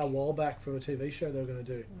they had remake. a while back for a TV show they were going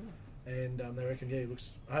to do. And they reckon, he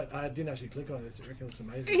looks... I didn't actually click on it. I reckon it looks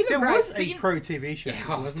amazing. He looked There great, was but a you- Crow TV show. Yeah,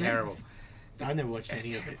 oh, it's wasn't terrible. It? I never watched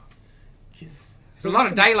any of it. 'Cause- It's a lot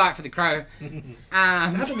of daylight for the Crow. It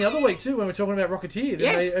happened the other week too when we were talking about Rocketeer.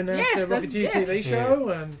 Yes, They announced yes, the that's- Rocketeer yes. TV show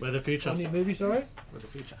and We're the future. a new movie, sorry. We're the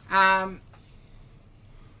future.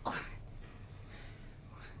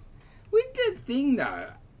 With the thing though,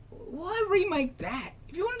 why remake that?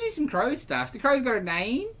 If you want to do some Crow stuff, the Crow's got a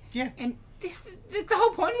name. Yeah. And the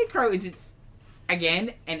whole point of the Crow is it's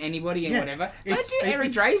again and anybody and Yeah, whatever. Don't it's- do Eric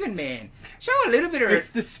it's- Draven, man. Show a little bit of It's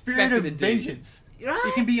the spirit respect of to the dude. vengeance. Right?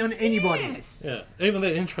 It can be on anybody. Yes. Yeah, even the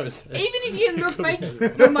intros. Even if you make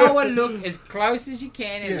Momoa look as close as you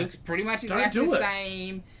can, it Yeah. looks pretty much Don't exactly do the it.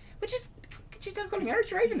 same. But just don't call him Eric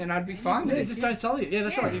Draven, and I'd be fine with Yeah, it. just don't sully it. Yeah,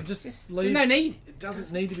 that's Yeah. right. You just There's leave. no need. It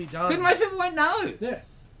doesn't need to be done. Because most people won't know. Yeah.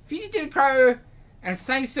 If you just did a Crow and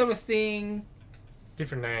same sort of thing,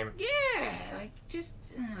 Different name. yeah, like just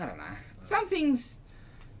I don't know. Some things,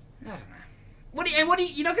 I don't know.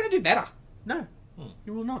 You're not going to do better. No,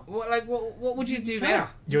 you will not. What would you do can't. better?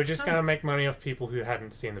 You're just gonna make money off people who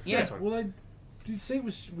hadn't seen the first Yeah. one. Well, you see, it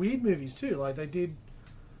was weird movies too. Like they did,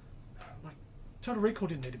 like Total Recall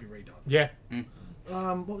didn't need to be redone. Yeah.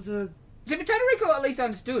 What was the? So, but Total Recall at least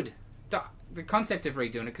understood the concept of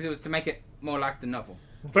redoing it because it was to make it more like the novel.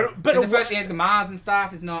 But Because the fact that the Mars and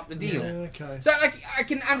stuff is not the deal. Yeah, okay. So, like, I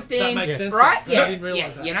can understand, That makes sense. right? I Yeah, didn't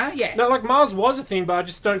realise that. you know, yeah. no, like Mars was a thing, but I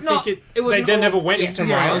just don't think it. They wasn't then all- never went yeah, into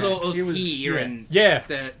yeah, Mars. It was It was- here yeah. and Yeah.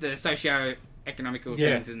 the socio-economical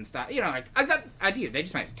Yeah. things and stuff. You know, like I got idea. They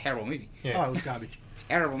just made a terrible movie. Yeah. Oh, it was garbage.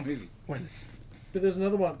 Terrible movie. Pointless. But there's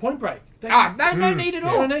another one, Point Break. No need at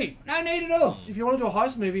all. No need. No need at all. If you want to do a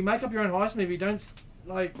heist movie, make up your own heist movie. Don't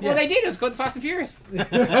like. Well, they did. It was called The Fast and Furious.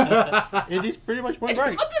 It is pretty much Point It's,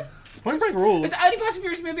 Break. what the- Point Break rules. it's the only Fast and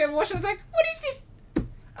Furious movie I ever watched. And I was like, what is this?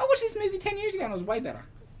 I watched this movie 10 years ago and it was way better.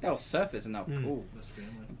 They were surfers and they were cool. That's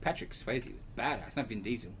family. And Patrick Swayze was badass. Not Vin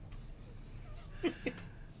Diesel.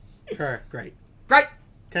 Correct. Great. Great.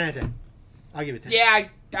 10 out of 10. I'll give it 10. Yeah,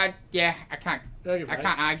 I can't. Don't give it I eight.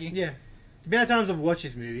 can't argue. Yeah. The amount of times I've watched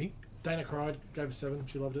this movie, Dana cried. Gave it 7.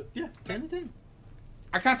 She loved it. yeah, 10 out of 10.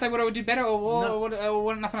 I can't say what I would do better or No.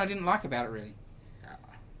 what nothing I didn't like about it really.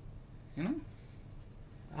 You know?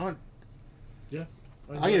 I want. Yeah.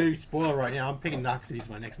 I'll give you a spoiler right now. I'm picking Dark City as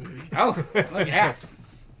my next movie. Oh, look out.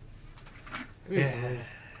 Yeah.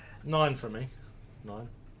 9 for me. 9.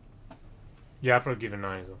 Yeah, I'd probably give it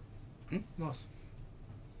 9 as well. Nice.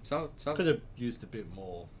 So Could have used a bit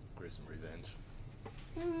more gruesome revenge.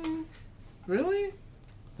 Really?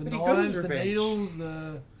 The But he got his knives, the revenge. needles,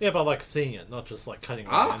 the. Yeah, but like seeing it, not just like cutting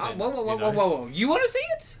it. and then, whoa. You want to see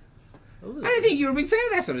it? A little I don't bit. think you're a big fan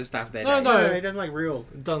of that sort of stuff there. No, Dave. no. No, he doesn't like real.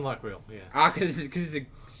 Don't like real, yeah. Because it's a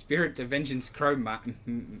spirit of vengeance crow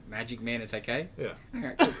magic man, it's okay? Yeah.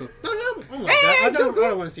 Alright, cool. No, I'm like Hey, that. I cool.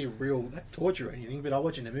 don't want to see real torture or anything, but I'll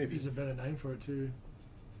watch it in a movie. There's a better name for it too.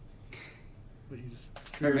 But you just.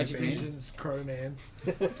 Spirit Magic Man. Vengeance, Crow Man.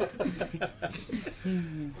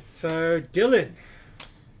 So, Dylan.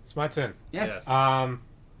 It's my turn. Yes. Yes.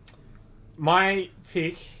 My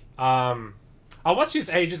pick. I watched this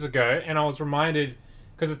ages ago, and I was reminded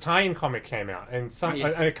because a tie-in comic came out, and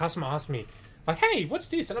a customer asked me, like, "Hey, what's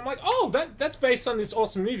this?" And I'm like, "Oh, that's based on this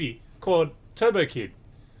awesome movie called Turbo Kid,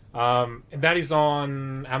 and that is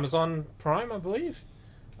on Amazon Prime, I believe.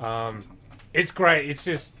 It's great. It's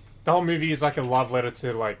just the whole movie is like a love letter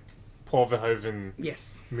to like Paul Verhoeven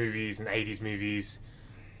Yes. movies and 80s movies.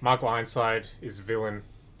 Michael Ironside is the villain.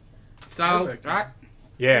 Sold, Okay. right? When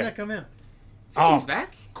Yeah. did that come out? He's Oh,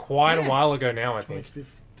 back. quite a Yeah. while ago now, I think.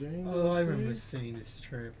 2015. Oh, I I'd remember say. seeing this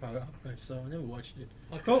trailer up, so I never watched it.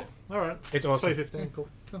 Cool. Alright. It's awesome. 2015, cool.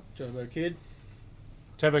 Turbo Kid.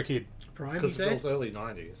 Turbo Kid. Prime, you Because it say? was early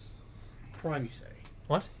 90s. Prime, you say?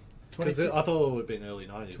 What? Because 2015. I thought it would have been early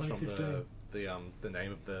 90s from 2015. the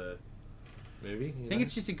name of the movie. I think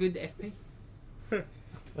it's just a good FP.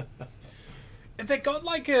 And they got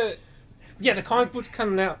like a... Yeah, the comic book's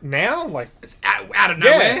coming out now, like... It's out of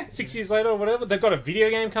nowhere. Yeah, 6 years later or whatever. They've got a video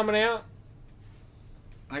game coming out.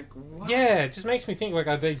 Like, what? Yeah, it just makes me think, like,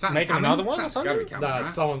 are they Something's making coming. another one or Something's gotta something? be coming, Nah, right?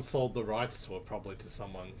 someone sold the rights to it probably to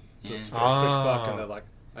someone just for a quick Ah. buck, and they're like,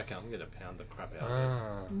 Okay, I'm gonna pound the crap out of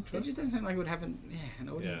this. It just doesn't seem like it would have an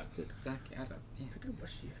audience to back out of. Yeah. I could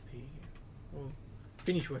watch CFP again. Well,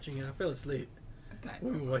 finished watching it. I fell asleep.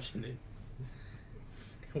 We were watching it.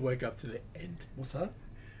 I woke up to the end. What's that?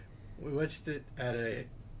 We watched it at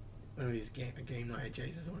one of these game night at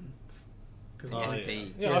Jason's ones.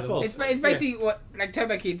 SP. Yeah, I felt It's basically what like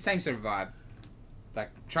Turbo Kid, same sort of vibe. Like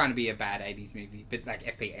trying to be a bad 80s movie, but like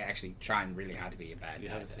FP actually trying really hard to be a bad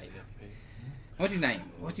 80s. What's his name?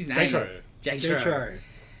 J-Tro.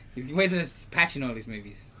 He wears a patch in all his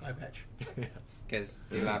movies. Eye patch. Yes. Because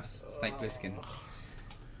he loves Snake Plissken.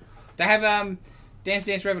 They have Dance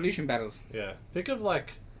Dance Revolution battles. Yeah. Think of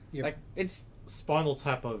like It's Spinal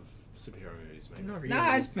Tap of superhero movies, maybe. Not really.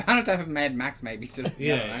 no, it's kind of type of Mad Max maybe sort of.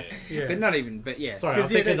 Yeah, I don't know. yeah. But not even. But yeah. Sorry, I'm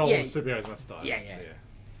 'Cause thinking all yeah. superheroes must die. Yeah, so,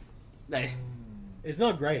 They- It's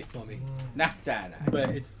not great for me, No. but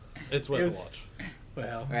it's It's worth It a was- watch.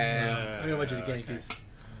 well. Well, I'm gonna watch it again because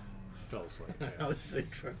Fell asleep. I was so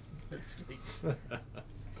drunk. Let's sleep.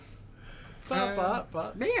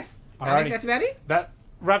 but yes, I Alrighty. think that's about it. That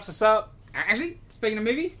wraps us up. Actually, speaking of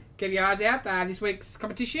movies, keep your eyes out. This week's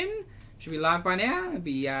competition should be live by now. It'll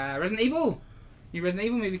be Resident Evil. New Resident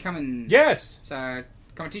Evil movie coming. Yes. So,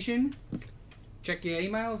 competition. Check your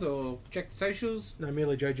emails or check the socials. No,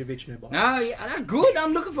 Mila Jovovich, no box. No, yeah, good.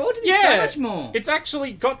 I'm looking forward to this so much more. It's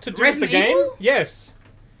actually got to do Resident with the game. Evil? Yes.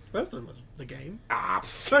 First one was the game. Ah,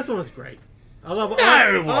 First one was great. I love. No,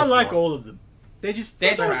 I it was like not. all of them. They're just.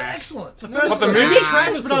 They're That was trash. excellent. The first What, the one- movie? They're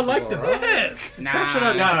trash, but I like them. Yes. Nah. That's what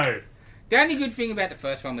I like. No. The only good thing about the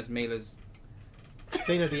first one was Mila's.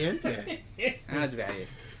 Scene at the end. Yeah. And that's about it.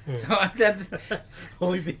 So that's,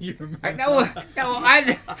 Only thing you remember.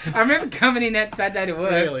 I remember coming in that Saturday to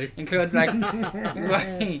work, Really? and Claude's like,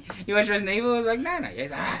 "You watch Resident Evil?" I was like, "No." He's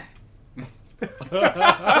like, "Well,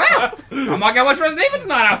 I might go watch Resident Evil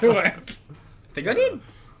tonight after work." I think I did.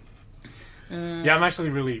 Yeah, I'm actually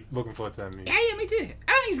really looking forward to that movie. Yeah, me too. I don't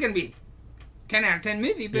think it's gonna be 10 out of 10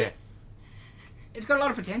 movie, but Yeah. it's got a lot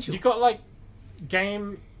of potential. You've got like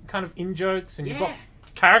game kind of in jokes, and you've got Yeah.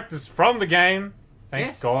 characters from the game. Thank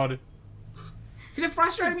Yes. God. Because it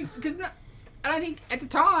frustrated me because I don't think at the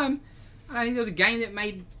time there was a game that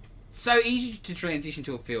made so easy to transition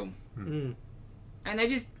to a film, Mm. and they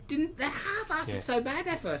just didn't. They half-assed Yeah. it so bad.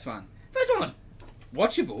 That first one was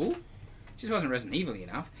watchable, just wasn't Resident Evil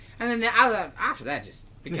enough, and then the other after that just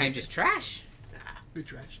became just trash. Good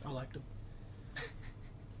trash. I liked them.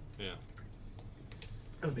 Yeah.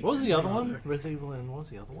 I don't think What was the they're other good, one? though. Resident Evil and what was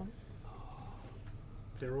the other one?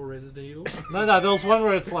 They're all Resident Evil. No, there was one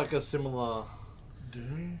where it's like a similar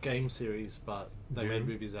Doom. game series, but they Doom? made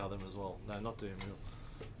movies out of them as well. No, not Doom.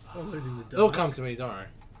 Alone in the It'll dark. come to me, don't worry.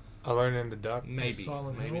 Alone in the Dark. Maybe.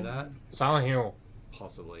 Silent Maybe Hill? that. Silent Hill.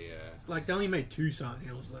 Possibly, yeah. Like they only made 2 Silent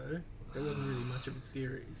Hills though. There wasn't really much of a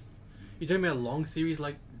series. You talking about a long series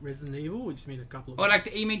like Resident Evil, or just mean a couple of? Or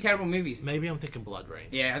like you mean terrible movies? Maybe I'm thinking Blood Rain.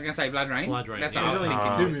 Yeah, I was gonna say Blood Rain. Blood Rain, That's yeah. what I was There's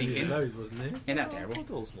thinking. only Ah. 2 movies thinking. of those, wasn't there? Yeah, not I terrible. thought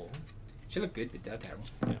there was more. She looked good, but they're terrible.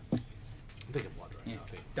 I'm thinking Blood Rain, Yeah. I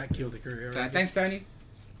think. That killed the career. So thanks, Tony.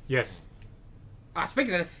 Yes.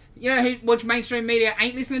 Speaking of, you know which mainstream media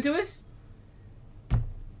ain't listening to us?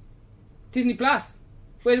 Disney Plus.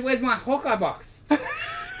 Where's my Hawkeye box?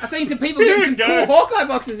 I've seen some people getting some Go. cool Hawkeye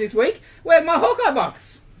boxes this week. Where's my Hawkeye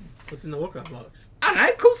box? What's in the Walker box? I don't know,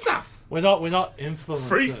 cool stuff. We're not influencers.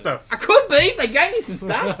 Free stuff. I could be if they gave me some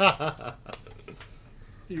stuff.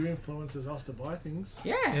 He influences us to buy things.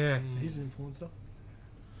 Yeah. Yeah. So he's an influencer.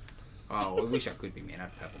 Oh, I wish I could be man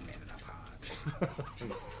up purple, man up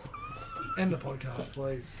hard. End the podcast,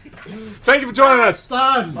 please. Thank you for joining us.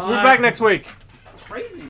 Done. We'll be back next week. It's freezing.